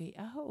moi tau kei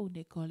aho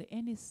une kole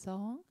any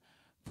song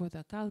for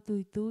the kau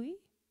tui tui,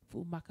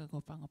 fu maka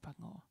go pango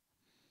pango.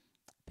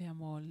 Pea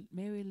mo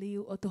Mary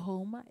Liu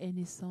Otohoma,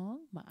 any song,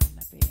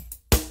 maana pe.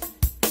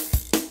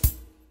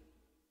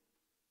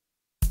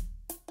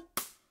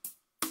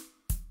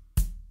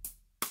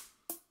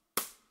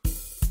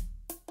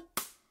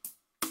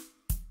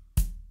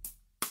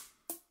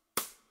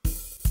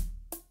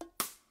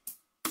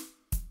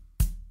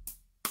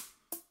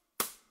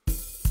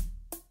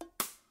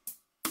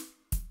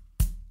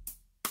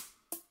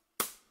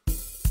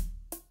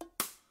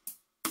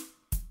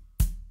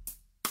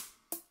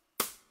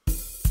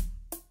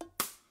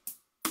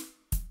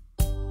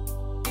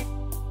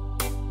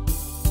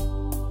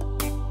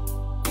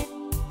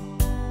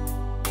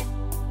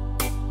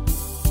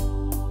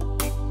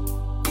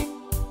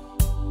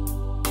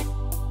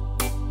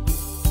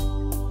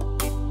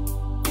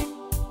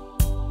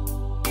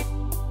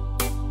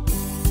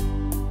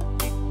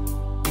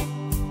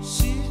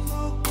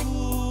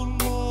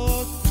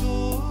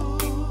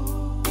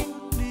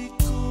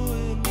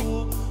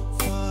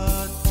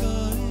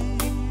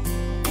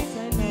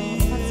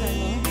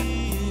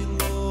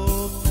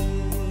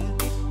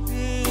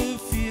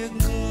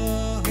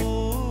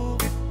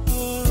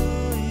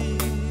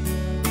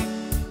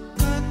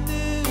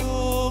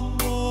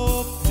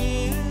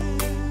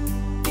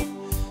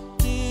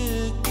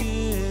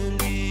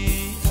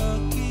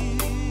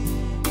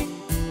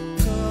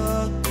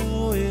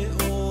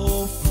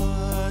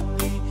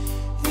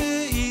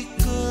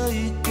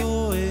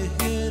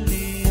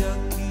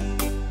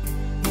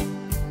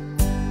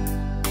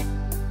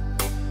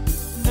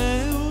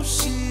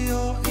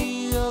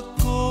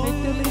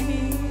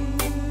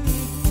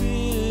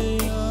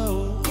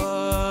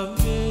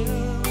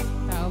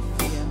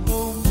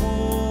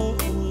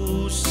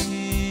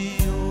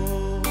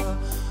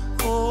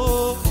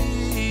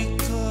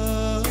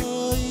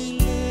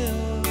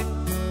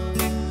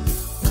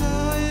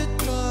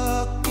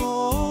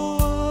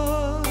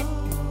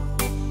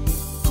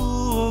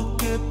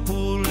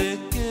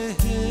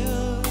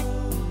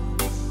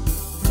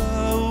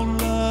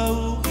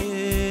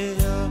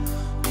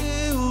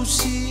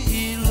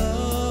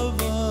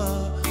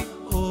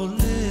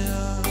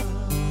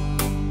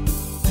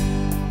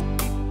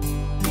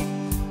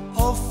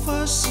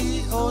 si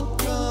o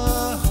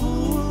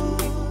tahua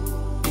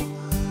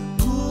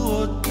ku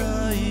o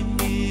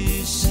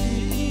taimisi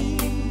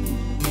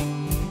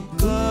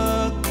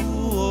ka ku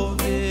o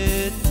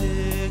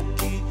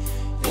Vaitaki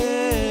e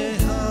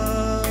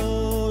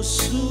hao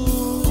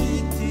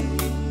suiti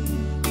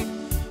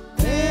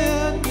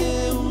pea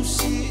neu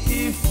si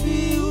I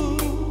fiu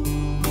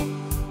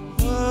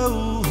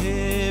au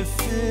he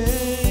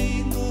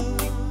whainga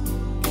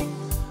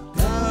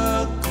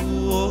aku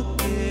o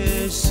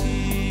ke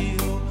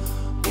sio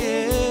e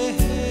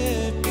he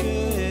pe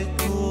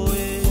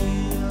koe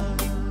ia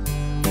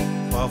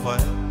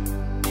whawhai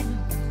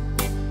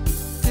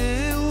te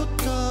o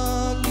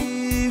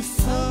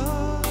taliwha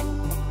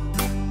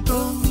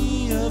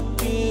tongia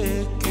pe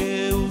ke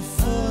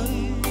uwhai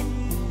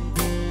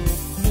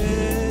e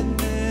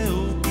neu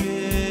pe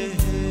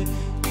he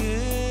ke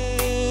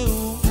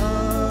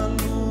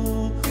ualu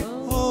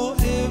o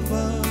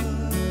ewa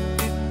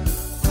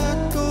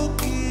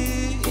katoki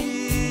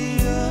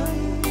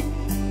iai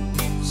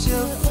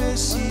sia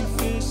fesi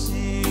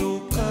fesi o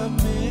ka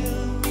mea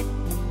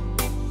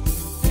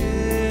e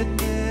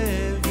te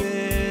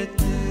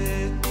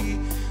Vaitaki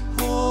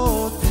o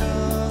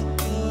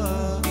taka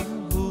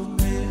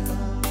umea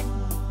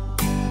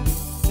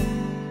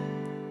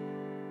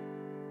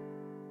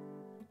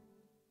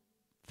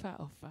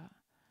Feao.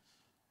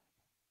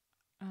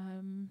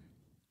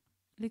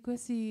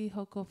 Likuesi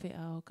hoko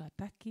Feao ka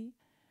taki.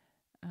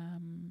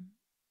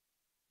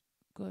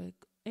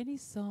 Any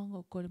song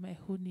o kore mai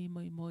huni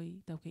moi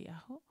moi tau kei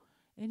aho.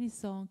 Any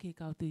song ke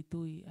kau tui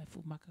tui ai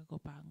fumaka ko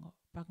pango.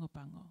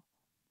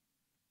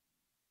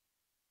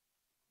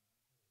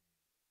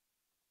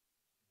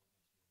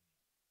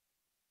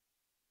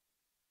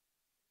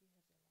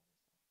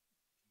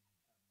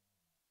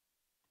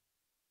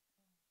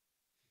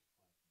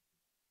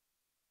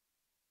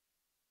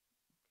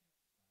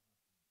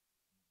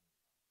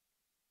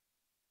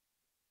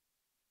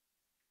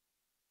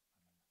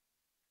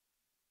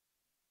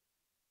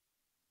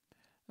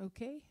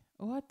 Okay.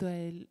 O atu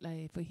ai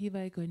lai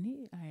whahiwa e koe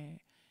ni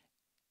ai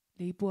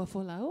le ipua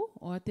wholau.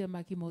 O atu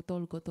maki mo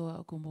tolu kotoa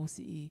o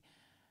kumosi I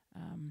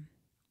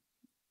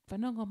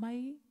whanonga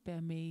mai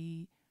pia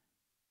mei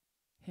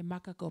he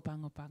maka ko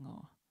pango.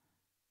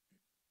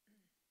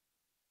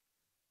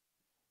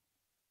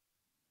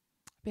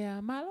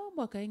 Pia malo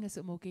mua ka inga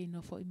sa mo kei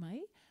no fo I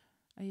mai.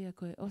 Aia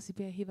koe osi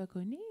pia hiwa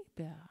koe ni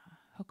pia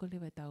hoko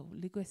lewa tau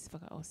likuesi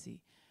whaka osi.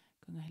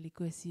 Ko ngā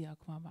likuesi a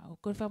kumama. O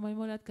koe whamai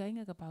morat ka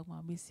inga ka pau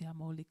ngā misi ha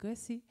mo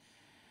likuesi.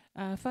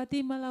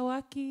 Fatima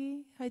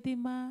lawaki,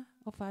 haidima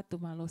o fatu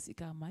malo si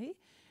ka mai.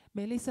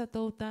 Melissa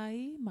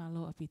Toutai,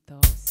 malo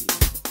apito si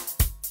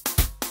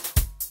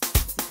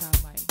ka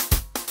mai.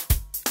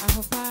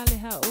 Ahofa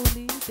leha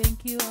uli,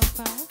 thank you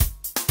Ahofa.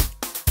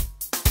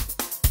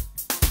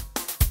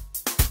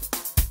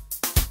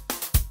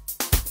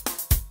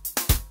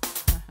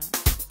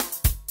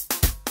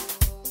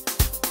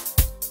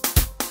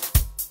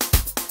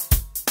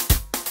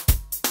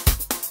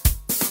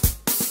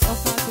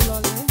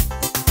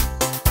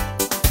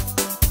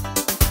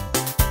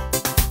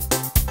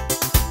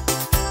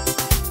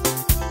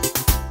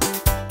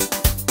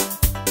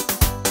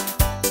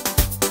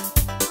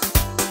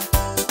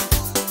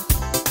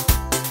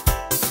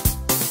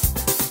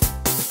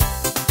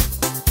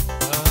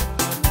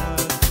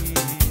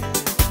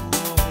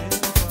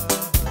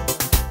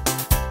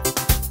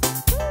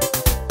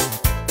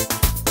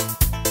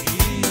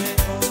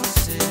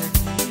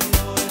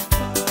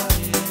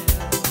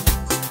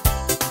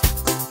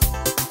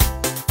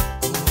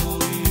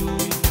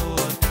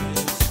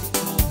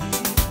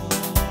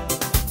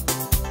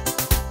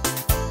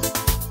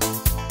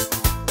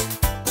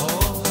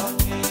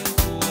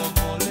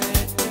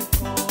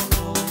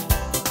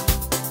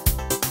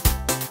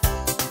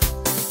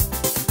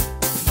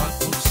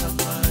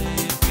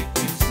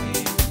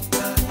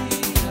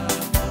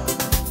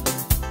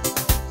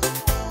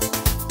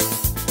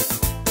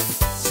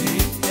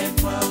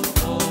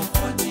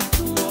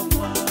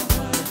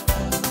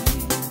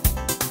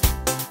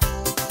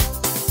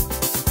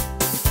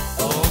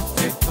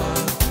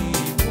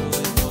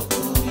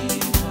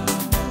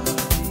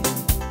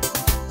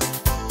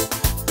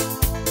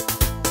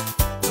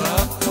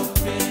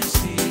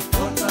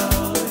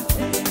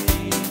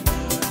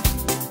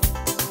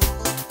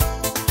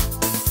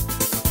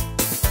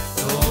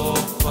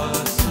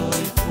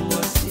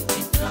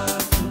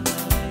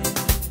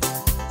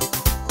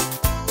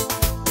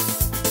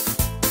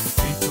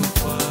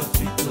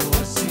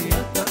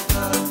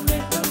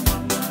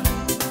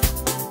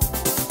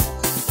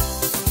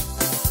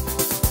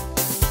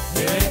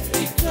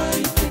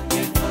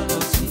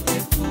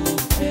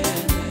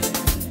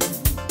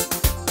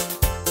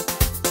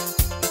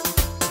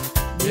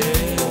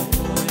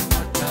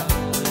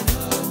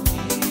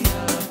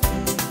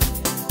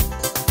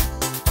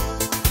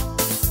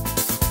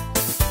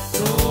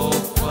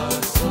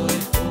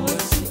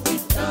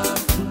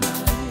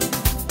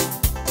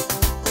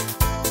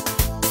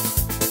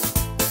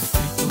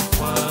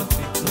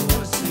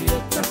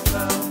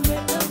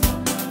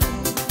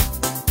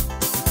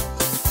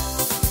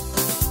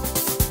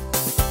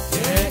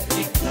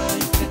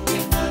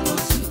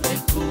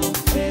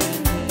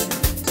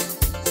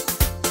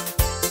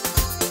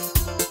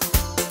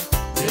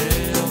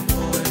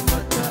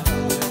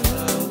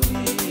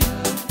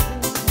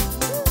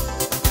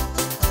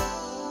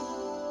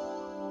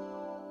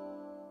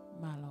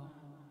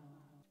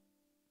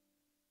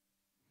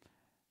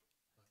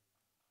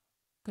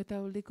 Ko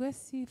tau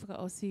requesti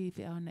whakaosi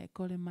Feao na e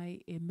kole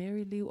mai e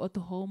Mary Liu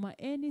Oklahoma.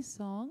 Any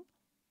song?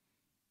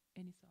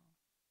 Any song?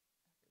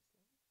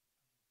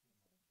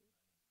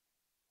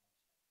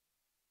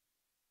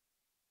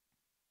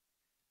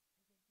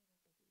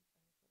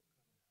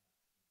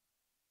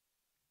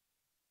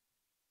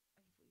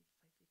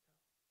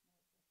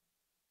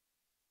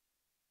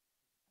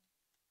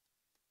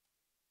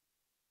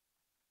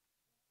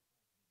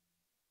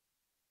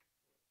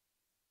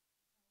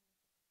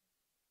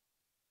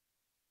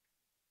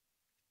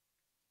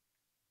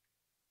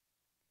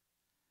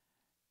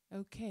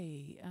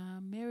 Okay,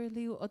 Mary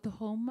Liu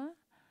Oklahoma.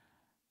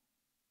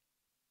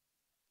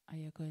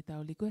 Aia koe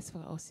tau request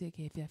whakaosi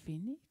ke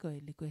whiawhini.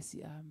 Koe request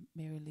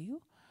Mary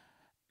Liu.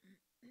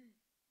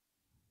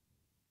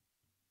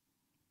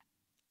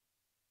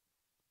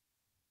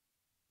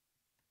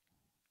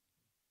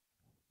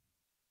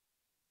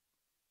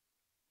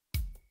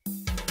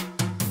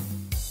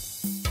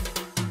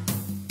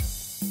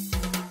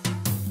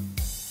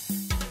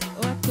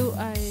 Watu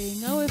ai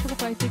ngau e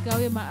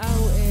whakapaitikau e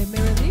maau e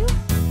Mary Liu.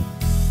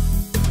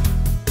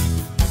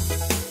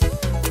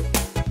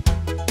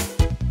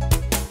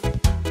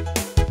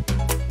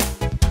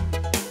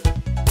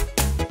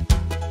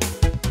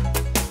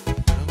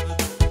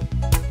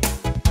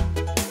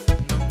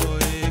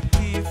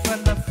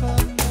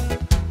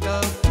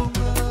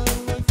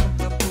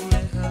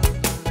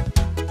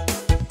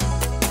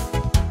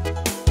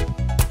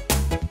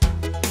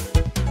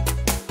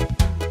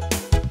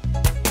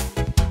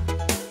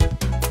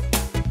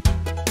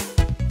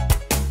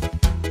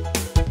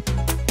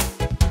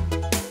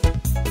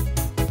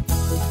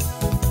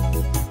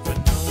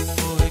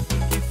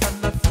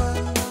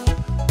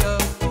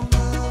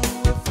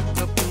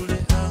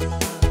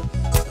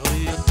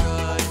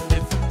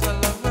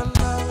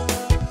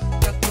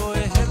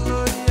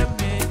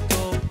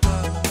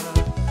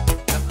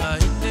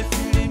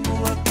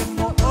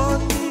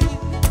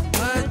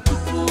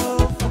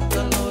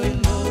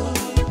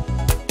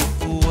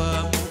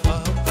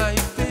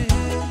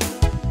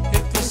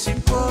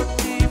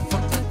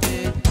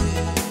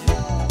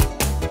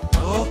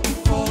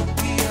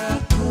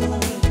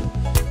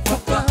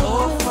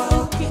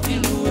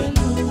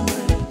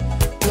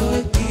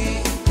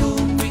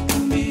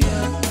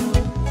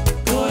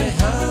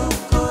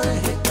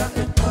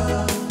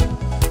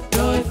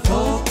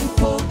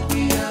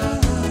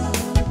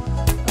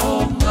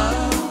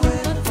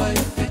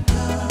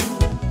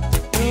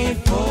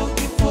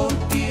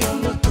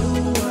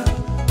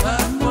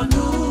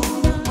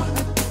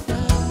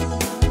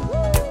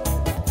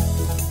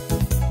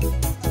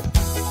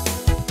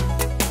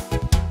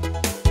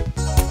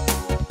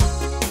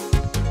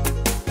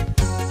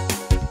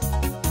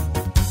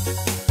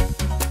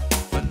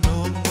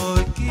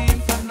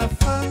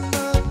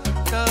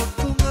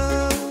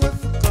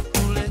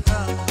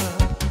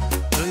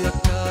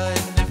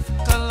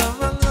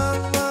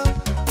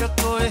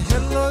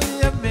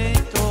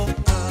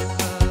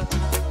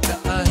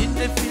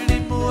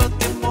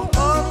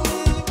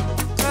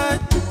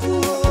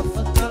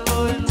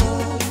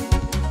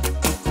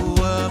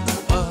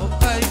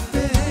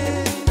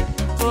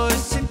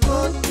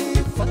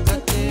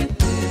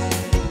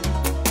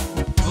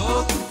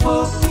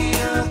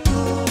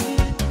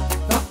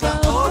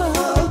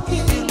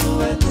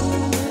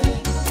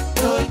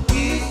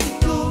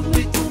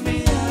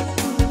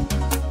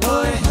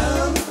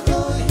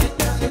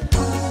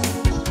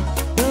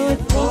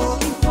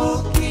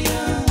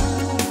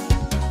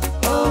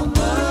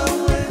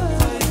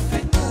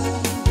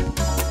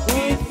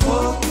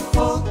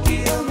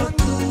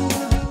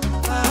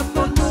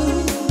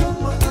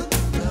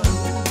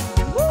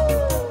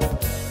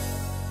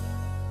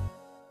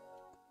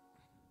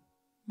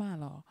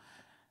 Malo.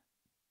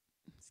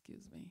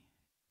 Excuse me.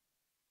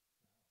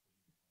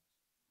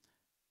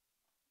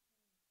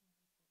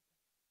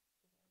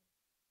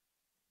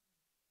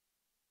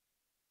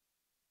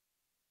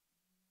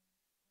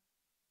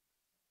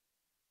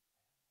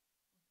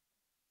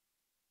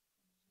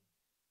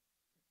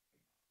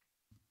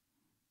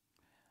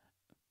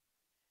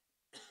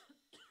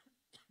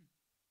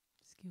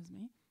 Excuse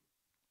me.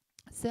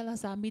 Sela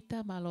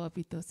samita malo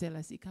apito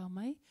sela si kau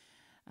mai.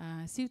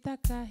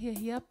 Siutaka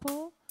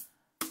hiapo.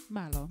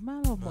 Malo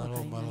mo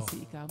kai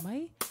si kau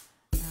mai.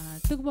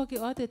 Tuku mo ki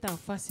o te tau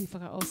fasi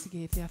whakaosi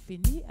ke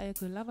whiawhini. Ai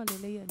koe lava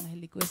lelea na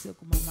heli koe se o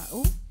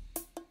kumamau.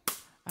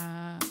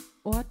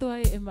 O ato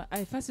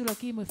ai fasi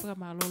laki mo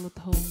whakamalolo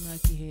tahunga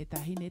ki he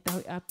tahine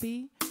tahui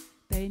api.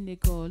 Tahine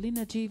ko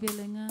Lina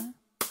Jivelenga.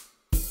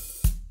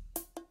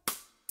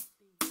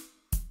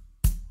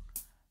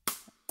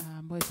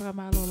 Mo e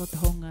whakamalolo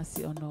tahunga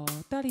si ono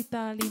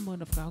tali mo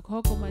na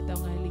whakahoko mai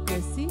taunga heli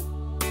koe si.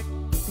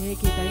 Te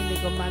heke tahine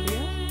ko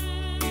Malia.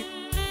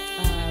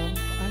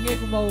 Ange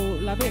ko mau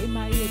lawe I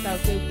mai e tau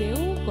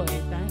teu ko e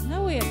tai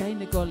ngau e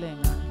tahine ko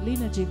Lenga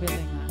Lina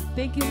Jivelenga.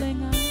 Thank you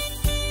Lenga.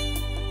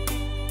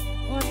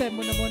 O te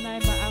muna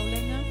e maau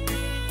Lenga.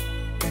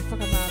 E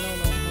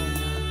whakamalolo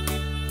tahunga.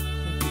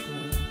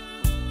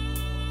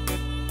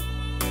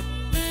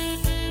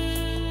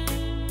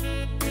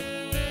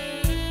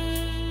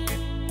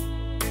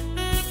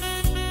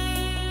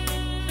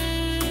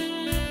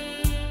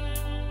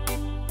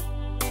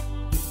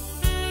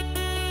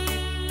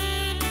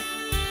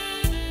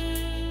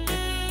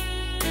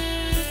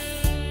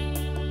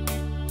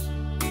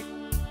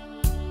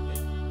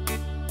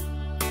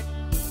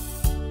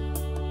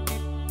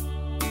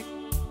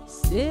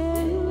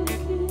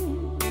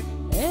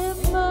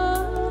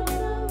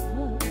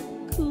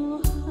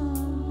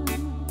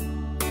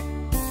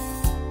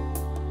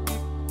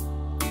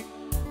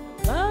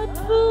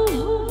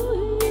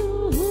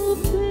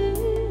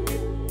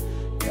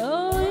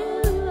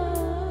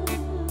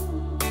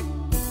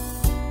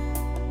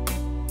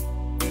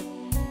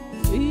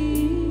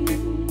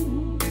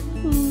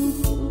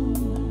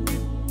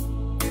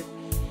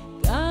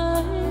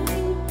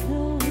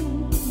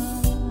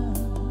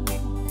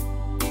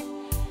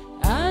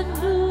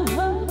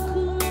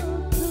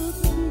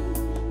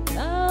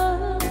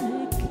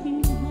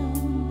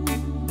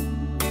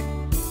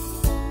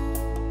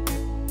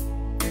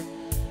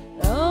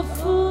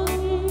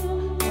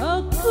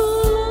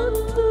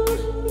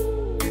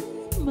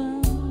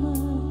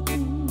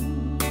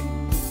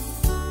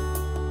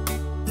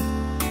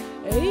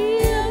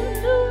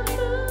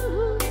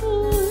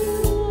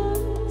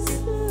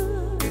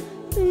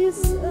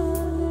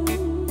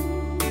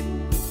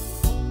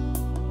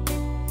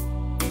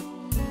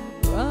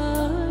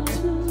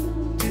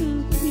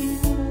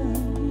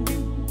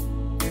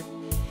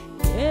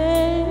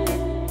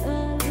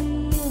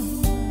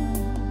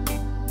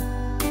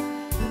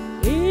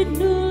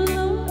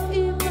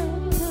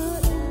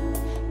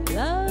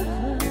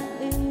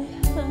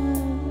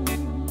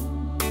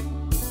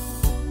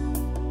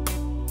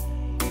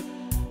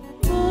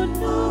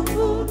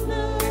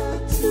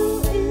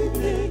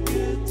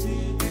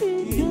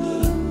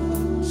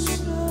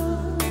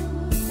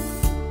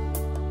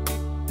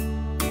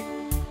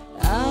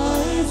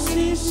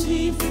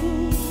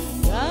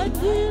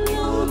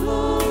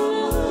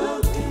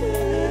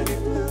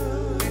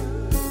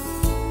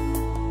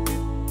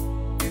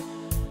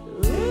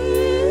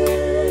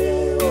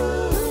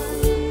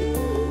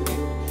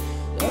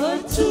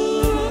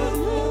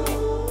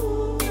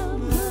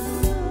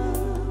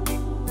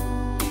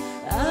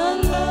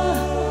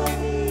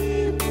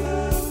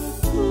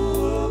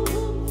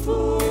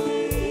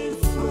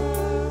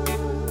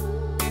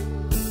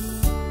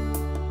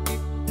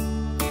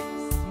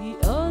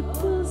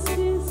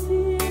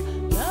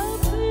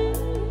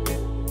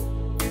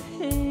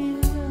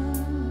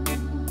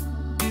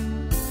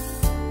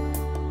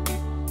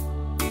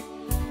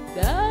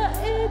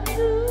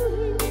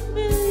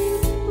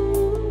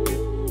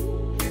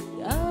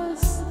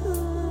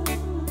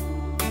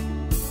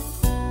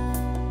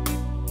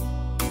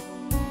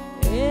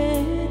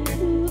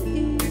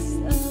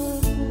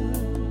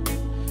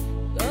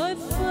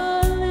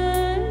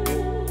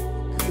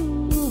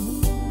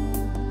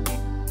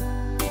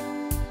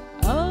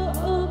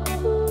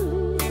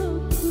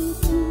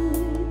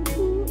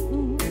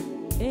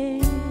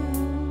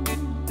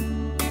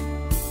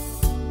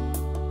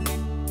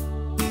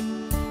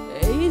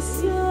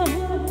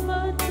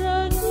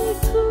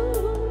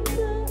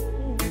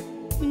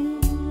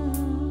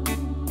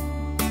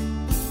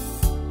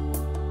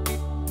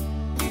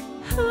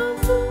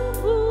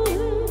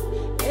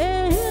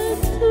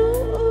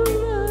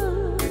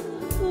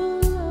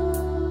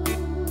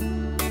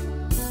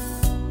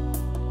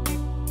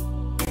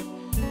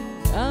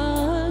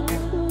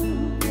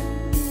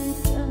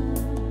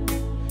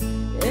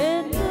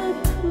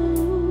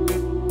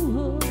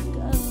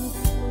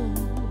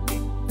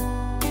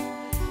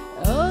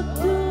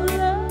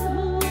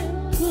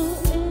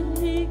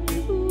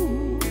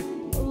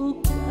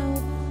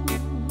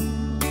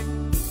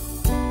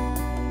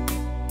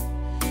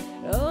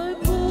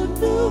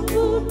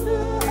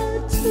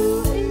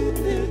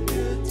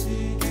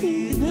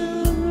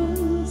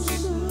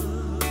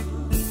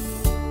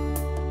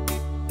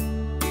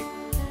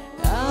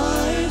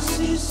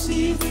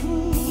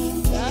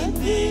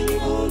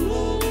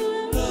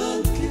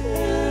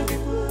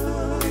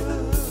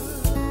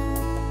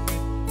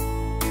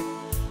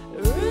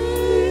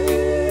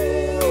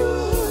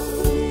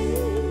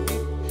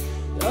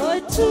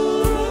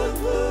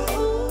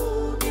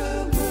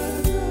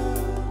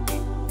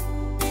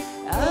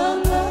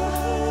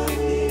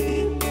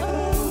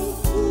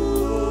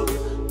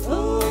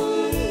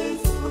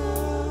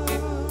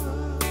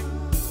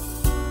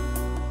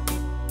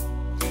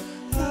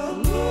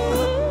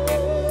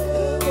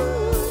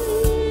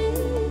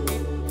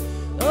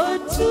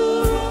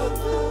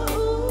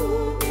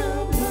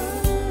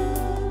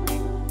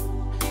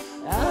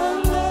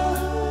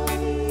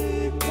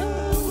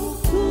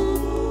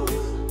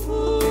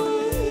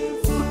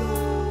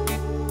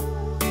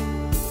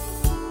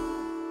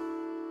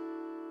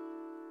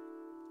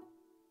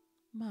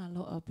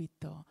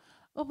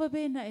 O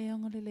babena e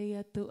ongolele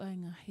ia tu ai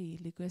ngahi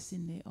li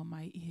kwesine o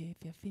mai ihe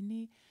fia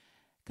fini.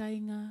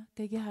 Kainga,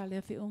 kei ke hale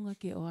a whiunga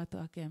ke o ato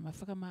ake ma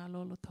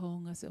whakamaalolo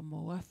tonga se o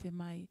mo wafe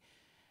mai.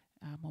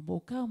 Mo mo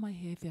kau mai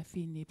he fia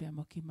fini pe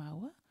mo ki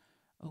maua.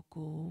 O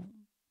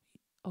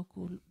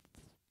ku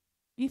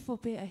ifo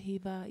pe a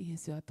hiva i he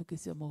se atu ke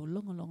se o mo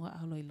longo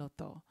alo i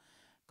loto.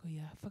 Ko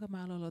ia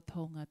whakamaalolo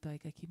tonga tai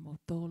ka ki mo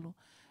tolo.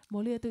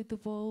 Molia tu tu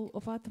pou o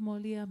whata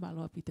molia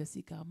malo apita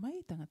si kau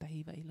mai tangata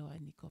hiva i loa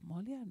ni ko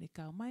molia ni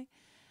kau mai.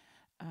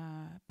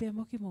 Pea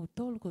moki mo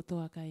tolu ko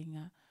toa ka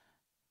inga.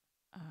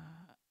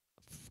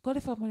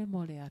 Kore whamole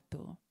mole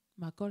atu.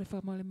 ma kore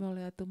whamole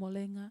mole atu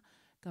molenga,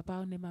 ka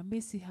pau ne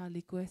mamisi ha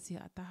likuesi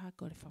a taha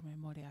kore whamole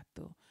mole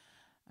atu.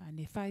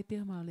 Ne whai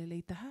pia ma ole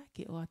leitaha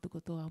ki o atu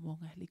kotoa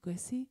monga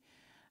likuesi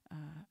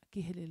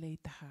ki hele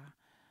leitaha.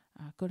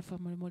 Kore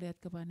whamole mole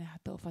atu ka pane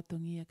hata o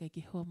whatungia kai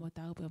ki hoa mo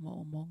tau pia mo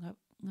o monga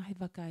ngahi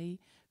wakai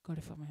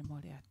kore whamole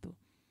mole atu.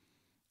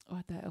 O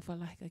hata o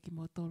whalahika ki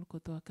mo tolu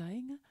kotoa ka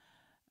inga,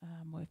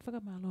 mo e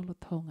whakamalolo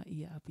tonga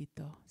ia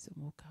apito so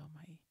mo kao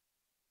mai.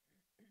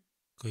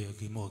 Koe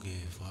aki mo ke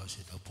whao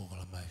se tau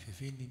pōkala mai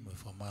whiwhini, mo e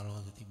whamalo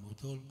ata ti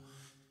mūtolo,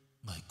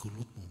 ngai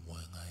kulupu mo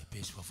e ngai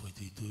pēsi whawhoi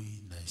tui tui,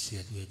 nai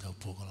sea tu e tau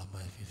pōkala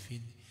mai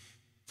whiwhini,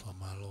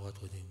 whamalo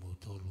ata ti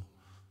mūtolo,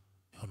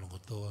 e hono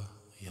kotoa,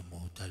 ia mo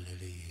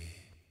talere e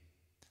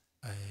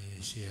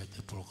ai sea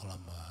te pōkala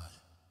mai,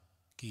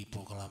 ki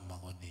pōkala mai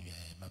ngoni e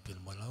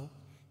Mapelu malau,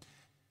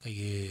 kai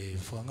e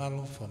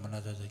whangalo,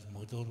 whamanata ta ki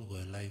mūtolo, ko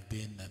e live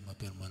band nai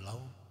Mapelu malau,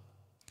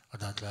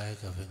 atatai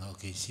ka whenga o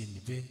kei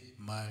sini pe,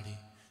 Māori,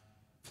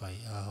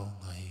 Feao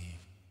ngai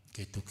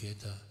ke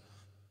tuketa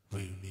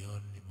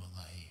reunion ni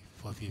ngai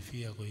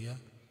whawhiwhia ko ia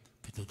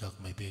pitu tak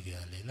mai pege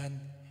a Leilani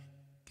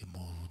ke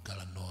mo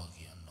tala noa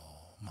ki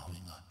ano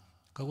mahuinga.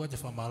 Ka ua te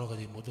whamalo ka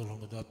te motolo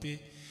hongo toa pe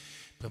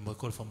pe mo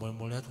kore whamole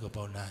mole atu ka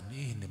pau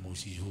nani ne mo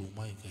si hu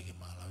mai ka ke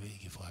malawe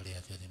ki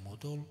whaalea te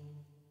motolo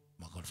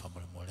ma kore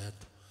whamole mole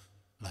atu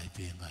lai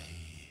pe ngai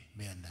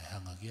mea nai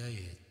hanga ki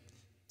ai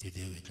te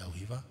teo e tau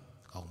hiwa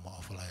ka uma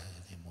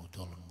awhalaya te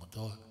motolo hongo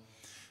toa.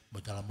 Mo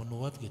tala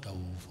monu atu ki tau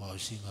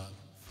whaosinga,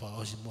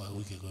 whaosi mo ai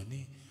uike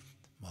koni,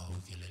 ma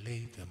uike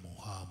lelei, pe mo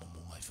haa mo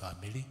ngai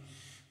family,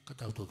 ka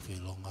tau tok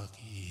whelonga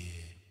ki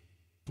e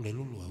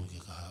pulelulu ai uike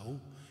ka hau,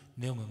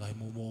 neonga ngai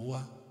mo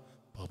ua,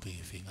 pau pe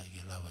e whenga i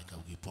ke lawa i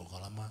tau ki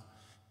pokalama,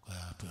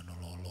 ka pe ono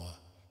loloa,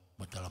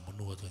 mo tala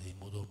monu atu ki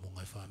moto mo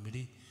ngai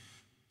family,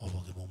 o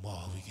wake mo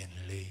maa uike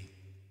lelei,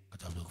 ka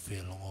tau tok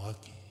whelonga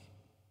ki,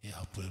 e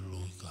a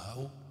pulelulu i ka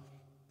hau,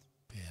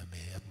 pe a me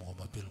e mo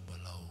Mapelu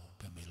malau,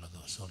 pe me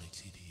lato Salt Lake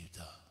City,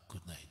 Utah.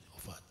 Good night,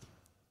 Ofat.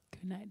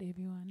 Good night,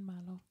 everyone.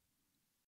 Malo.